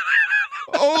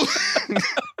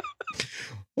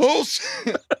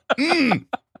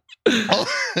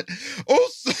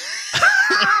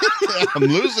 I'm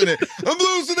losing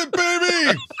it,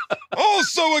 baby!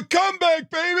 Also a comeback,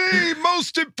 baby!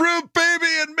 Most improved, baby,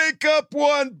 and make up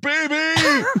one, baby!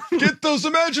 Get those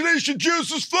imagination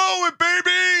juices flowing,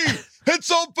 baby! That's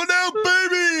all for now,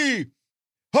 baby!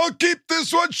 I'll keep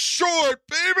this one short,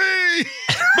 baby!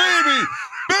 Baby!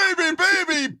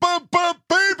 Bump,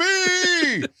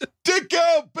 baby! Dick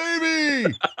out,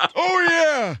 baby! Oh,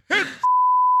 yeah! Hit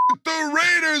the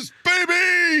Raiders,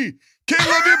 baby! Can't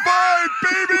love you, bye,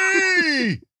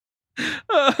 baby!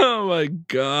 Oh, my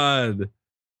God.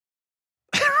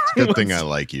 Good thing I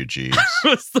like you, Jeeves.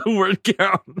 What's the word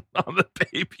count on the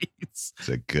babies? It's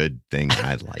a good thing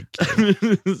I like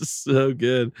you. So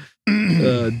good.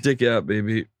 Dick out,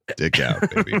 baby. Dick out,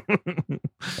 baby.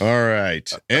 All right.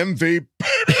 MVP.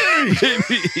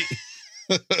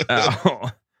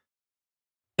 Ow.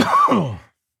 All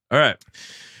right.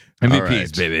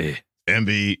 MVPs, baby.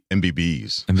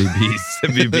 MVBs.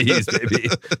 MVBs, baby.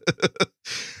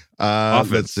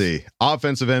 Let's see.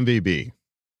 Offensive MVP.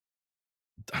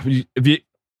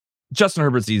 Justin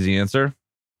Herbert's easy answer.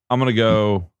 I'm gonna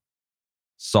go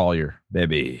Sawyer,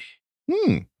 baby.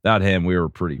 Without him, we were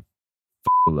pretty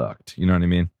lucked. You know what I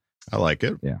mean? I like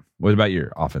it. Yeah. What about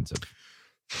your offensive?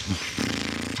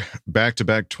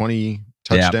 Back-to-back 20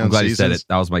 touchdown I'm glad seasons. you said it.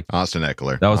 That was my Austin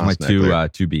Eckler. That was Austin my Eckler.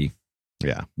 2B.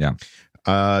 Yeah. Yeah.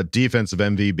 Defensive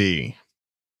MVP.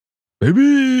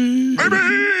 Baby.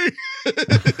 Baby.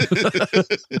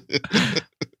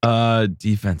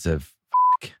 Defensive.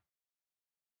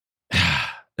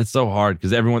 It's so hard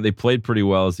because they played pretty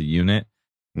well as a unit.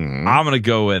 Mm-hmm. I'm gonna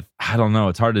go with, I don't know,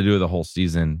 it's hard to do the whole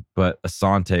season, but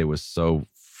Asante was so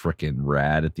freaking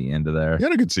rad at the end of there. He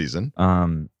had a good season.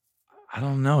 I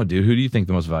don't know, dude. Who do you think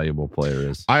the most valuable player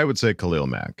is? I would say Khalil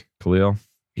Mack. Khalil?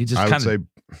 He just kind of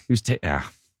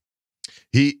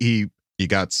he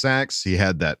got sacks. He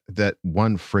had that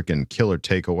one freaking killer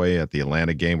takeaway at the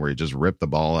Atlanta game where he just ripped the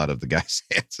ball out of the guy's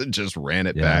hands and just ran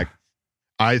it back.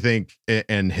 I think,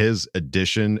 and his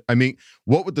addition, I mean,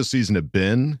 what would the season have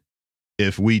been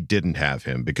if we didn't have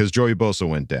him? Because Joey Bosa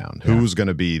went down. Yeah. Who's going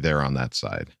to be there on that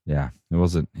side? Yeah, it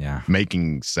wasn't,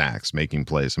 making sacks, making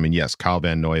plays. I mean, yes, Kyle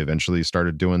Van Noy eventually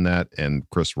started doing that and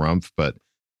Chris Rumpf, but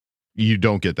you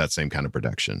don't get that same kind of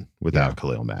production without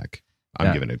Khalil Mack.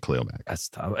 I'm giving it Khalil Mack. That's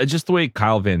tough. It's just the way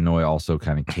Kyle Van Noy also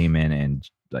kind of came in and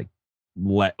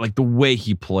like the way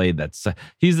he played.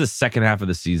 He's the second half of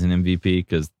the season MVP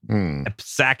because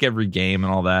sack every game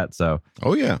and all that. So,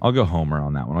 I'll go Homer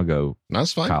on that one. I'll go.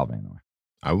 That's fine. Kyle Van Noy.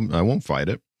 I won't fight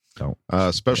it. Don't.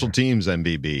 Special teams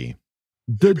MVP.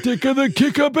 The Dicker the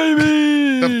Kicker,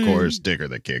 baby. Of course, Dicker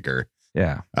the Kicker.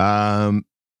 Yeah.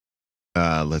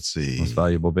 Let's see. Most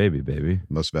valuable baby.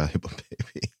 Most valuable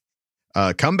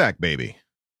baby. Comeback baby.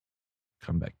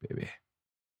 Comeback baby.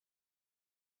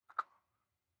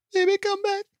 Baby, come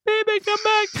back. Baby, come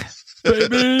back.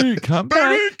 Baby, come back.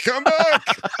 Baby, come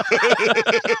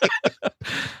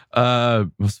back.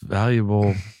 Most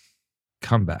valuable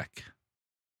comeback.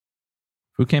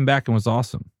 Who came back and was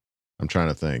awesome? I'm trying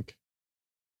to think.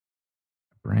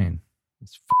 Brain.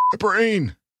 My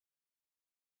brain.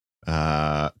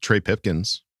 Trey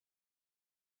Pipkins.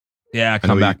 Yeah,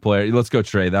 comeback player. Let's go,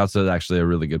 Trey. That's actually a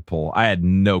really good pull. I had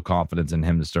no confidence in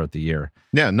him to start the year.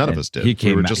 Yeah, none of us did.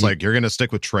 We were just like, you're going to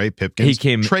stick with Trey Pipkins?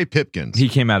 Trey Pipkins. He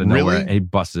came out of nowhere. Really? He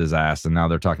busted his ass, and now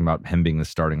they're talking about him being the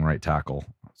starting right tackle.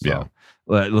 So,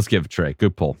 let's give Trey.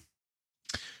 Good pull.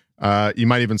 You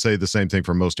might even say the same thing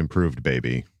for most improved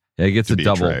baby. Yeah, he gets a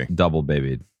double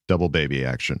baby. Double baby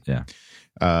action. Yeah.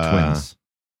 Twins.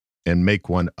 And make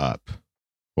one up.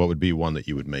 What would be one that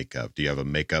you would make up? Do you have a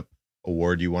makeup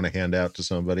award you want to hand out to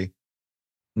somebody?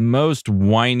 Most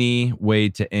whiny way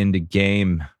to end a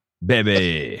game,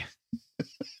 baby.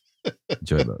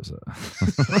 Joey Bosa.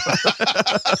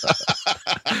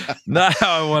 Not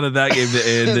how I wanted that game to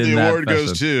end. The award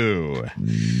goes to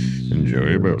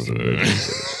Joey Bosa.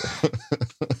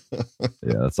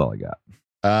 Yeah, that's all I got.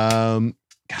 God,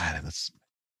 that's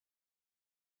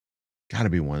got to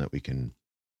be one that we can. I'm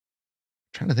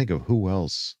trying to think of who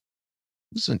else.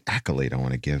 This is an accolade I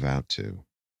want to give out to.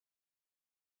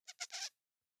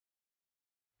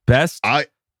 Best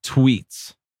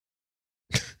tweets.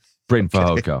 Braden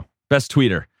Fehoko. Best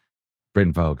tweeter.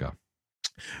 Braden Fehoko.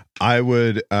 I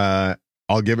would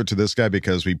I'll give it to this guy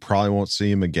because we probably won't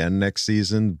see him again next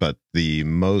season, but the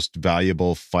most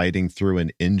valuable fighting through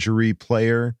an injury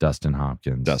player, Dustin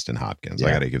Hopkins. Yeah.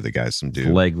 I got to give the guy some due.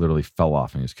 His leg literally fell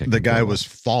off and he was kicking. The guy was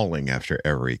falling after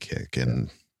every kick,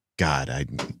 and God,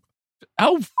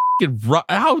 how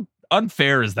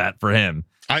unfair is that for him?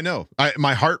 I know.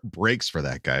 My heart breaks for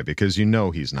that guy because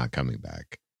he's not coming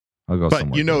back. I'll go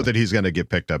but that he's going to get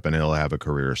picked up and he'll have a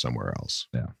career somewhere else.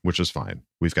 Yeah, which is fine.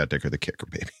 We've got Dicker the Kicker,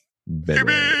 baby.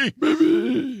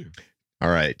 Baby. All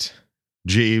right,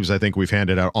 Jeeves. I think we've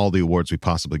handed out all the awards we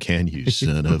possibly can. You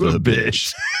son of a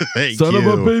bitch. Thank son you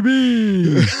of a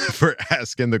baby for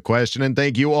asking the question, and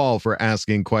thank you all for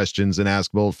asking questions. And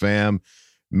Ask Bold Fam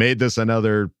made this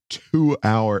another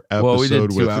 2-hour episode. Well, we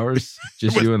did 2 hours.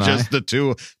 Just you and just I.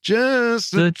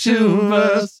 Just the two of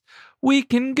us. We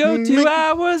can go 2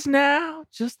 hours now.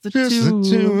 Just the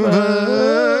two of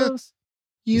us.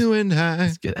 You and I.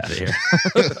 Let's get out of here.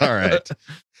 All right.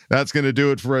 That's going to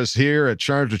do it for us here at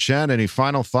Charger Chat. Any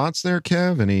final thoughts there,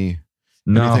 Kev? Anything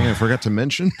I forgot to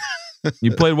mention?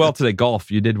 You played well today. Golf.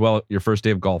 You did well your first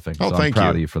day of golfing. Oh, so thank I'm proud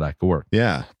you. of you for that. Good work.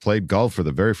 Yeah. Played golf for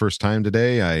the very first time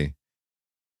today.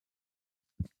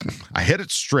 I hit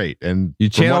it straight, and you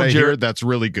from what I channeled hear, that's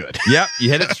really good. Yep, you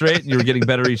hit it straight. You were getting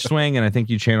better each swing, and I think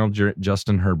you channeled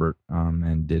Justin Herbert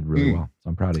and did really well.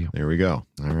 So I'm proud of you. There we go.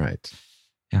 All right.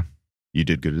 Yeah. You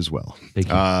did good as well. Thank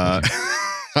you.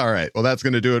 All right. Well, that's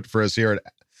going to do it for us here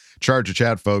at Charger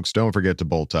Chat, folks. Don't forget to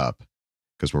bolt up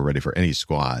because we're ready for any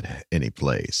squad, any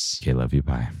place. Okay, love you.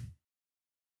 Bye.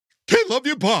 Okay, love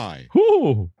you. Bye.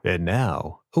 Woo. And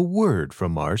now, a word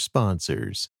from our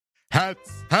sponsors.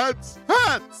 Hats, hats,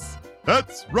 hats!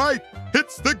 That's right,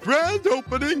 it's the grand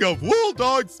opening of Wool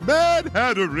Dog's Mad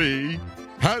Hattery.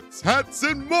 Hats, hats,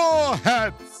 and more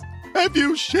hats! Have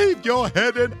you shaved your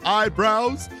head and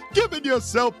eyebrows, given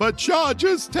yourself a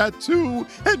Chargers tattoo,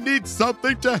 and need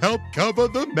something to help cover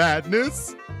the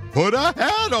madness? Put a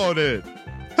hat on it!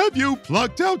 Have you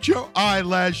plucked out your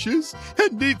eyelashes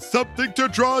and need something to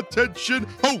draw attention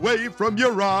away from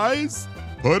your eyes?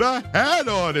 Put a hat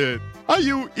on it! Are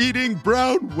you eating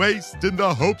brown waste in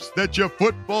the hopes that your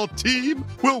football team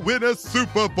will win a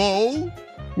Super Bowl?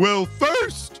 Well,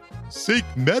 first, seek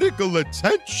medical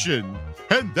attention,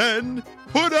 and then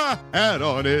put a hat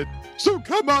on it. So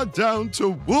come on down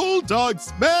to Wool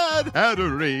Dog's Mad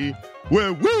Hattery,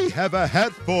 where we have a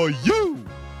hat for you.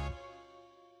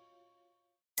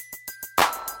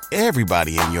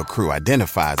 Everybody in your crew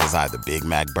identifies as either Big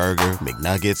Mac Burger,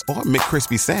 McNuggets, or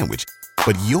McCrispy Sandwich.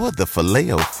 But you're the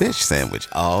Filet-O-Fish Sandwich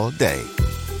all day.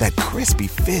 That crispy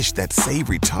fish, that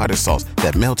savory tartar sauce,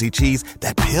 that melty cheese,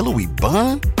 that pillowy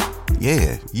bun.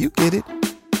 Yeah, you get it.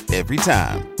 Every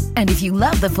time. And if you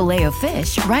love the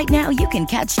Filet-O-Fish, right now you can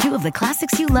catch two of the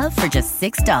classics you love for just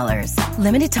 $6.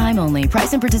 Limited time only.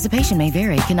 Price and participation may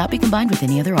vary. Cannot be combined with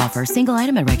any other offer. Single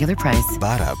item at regular price.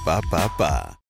 Ba-da-ba-ba-ba.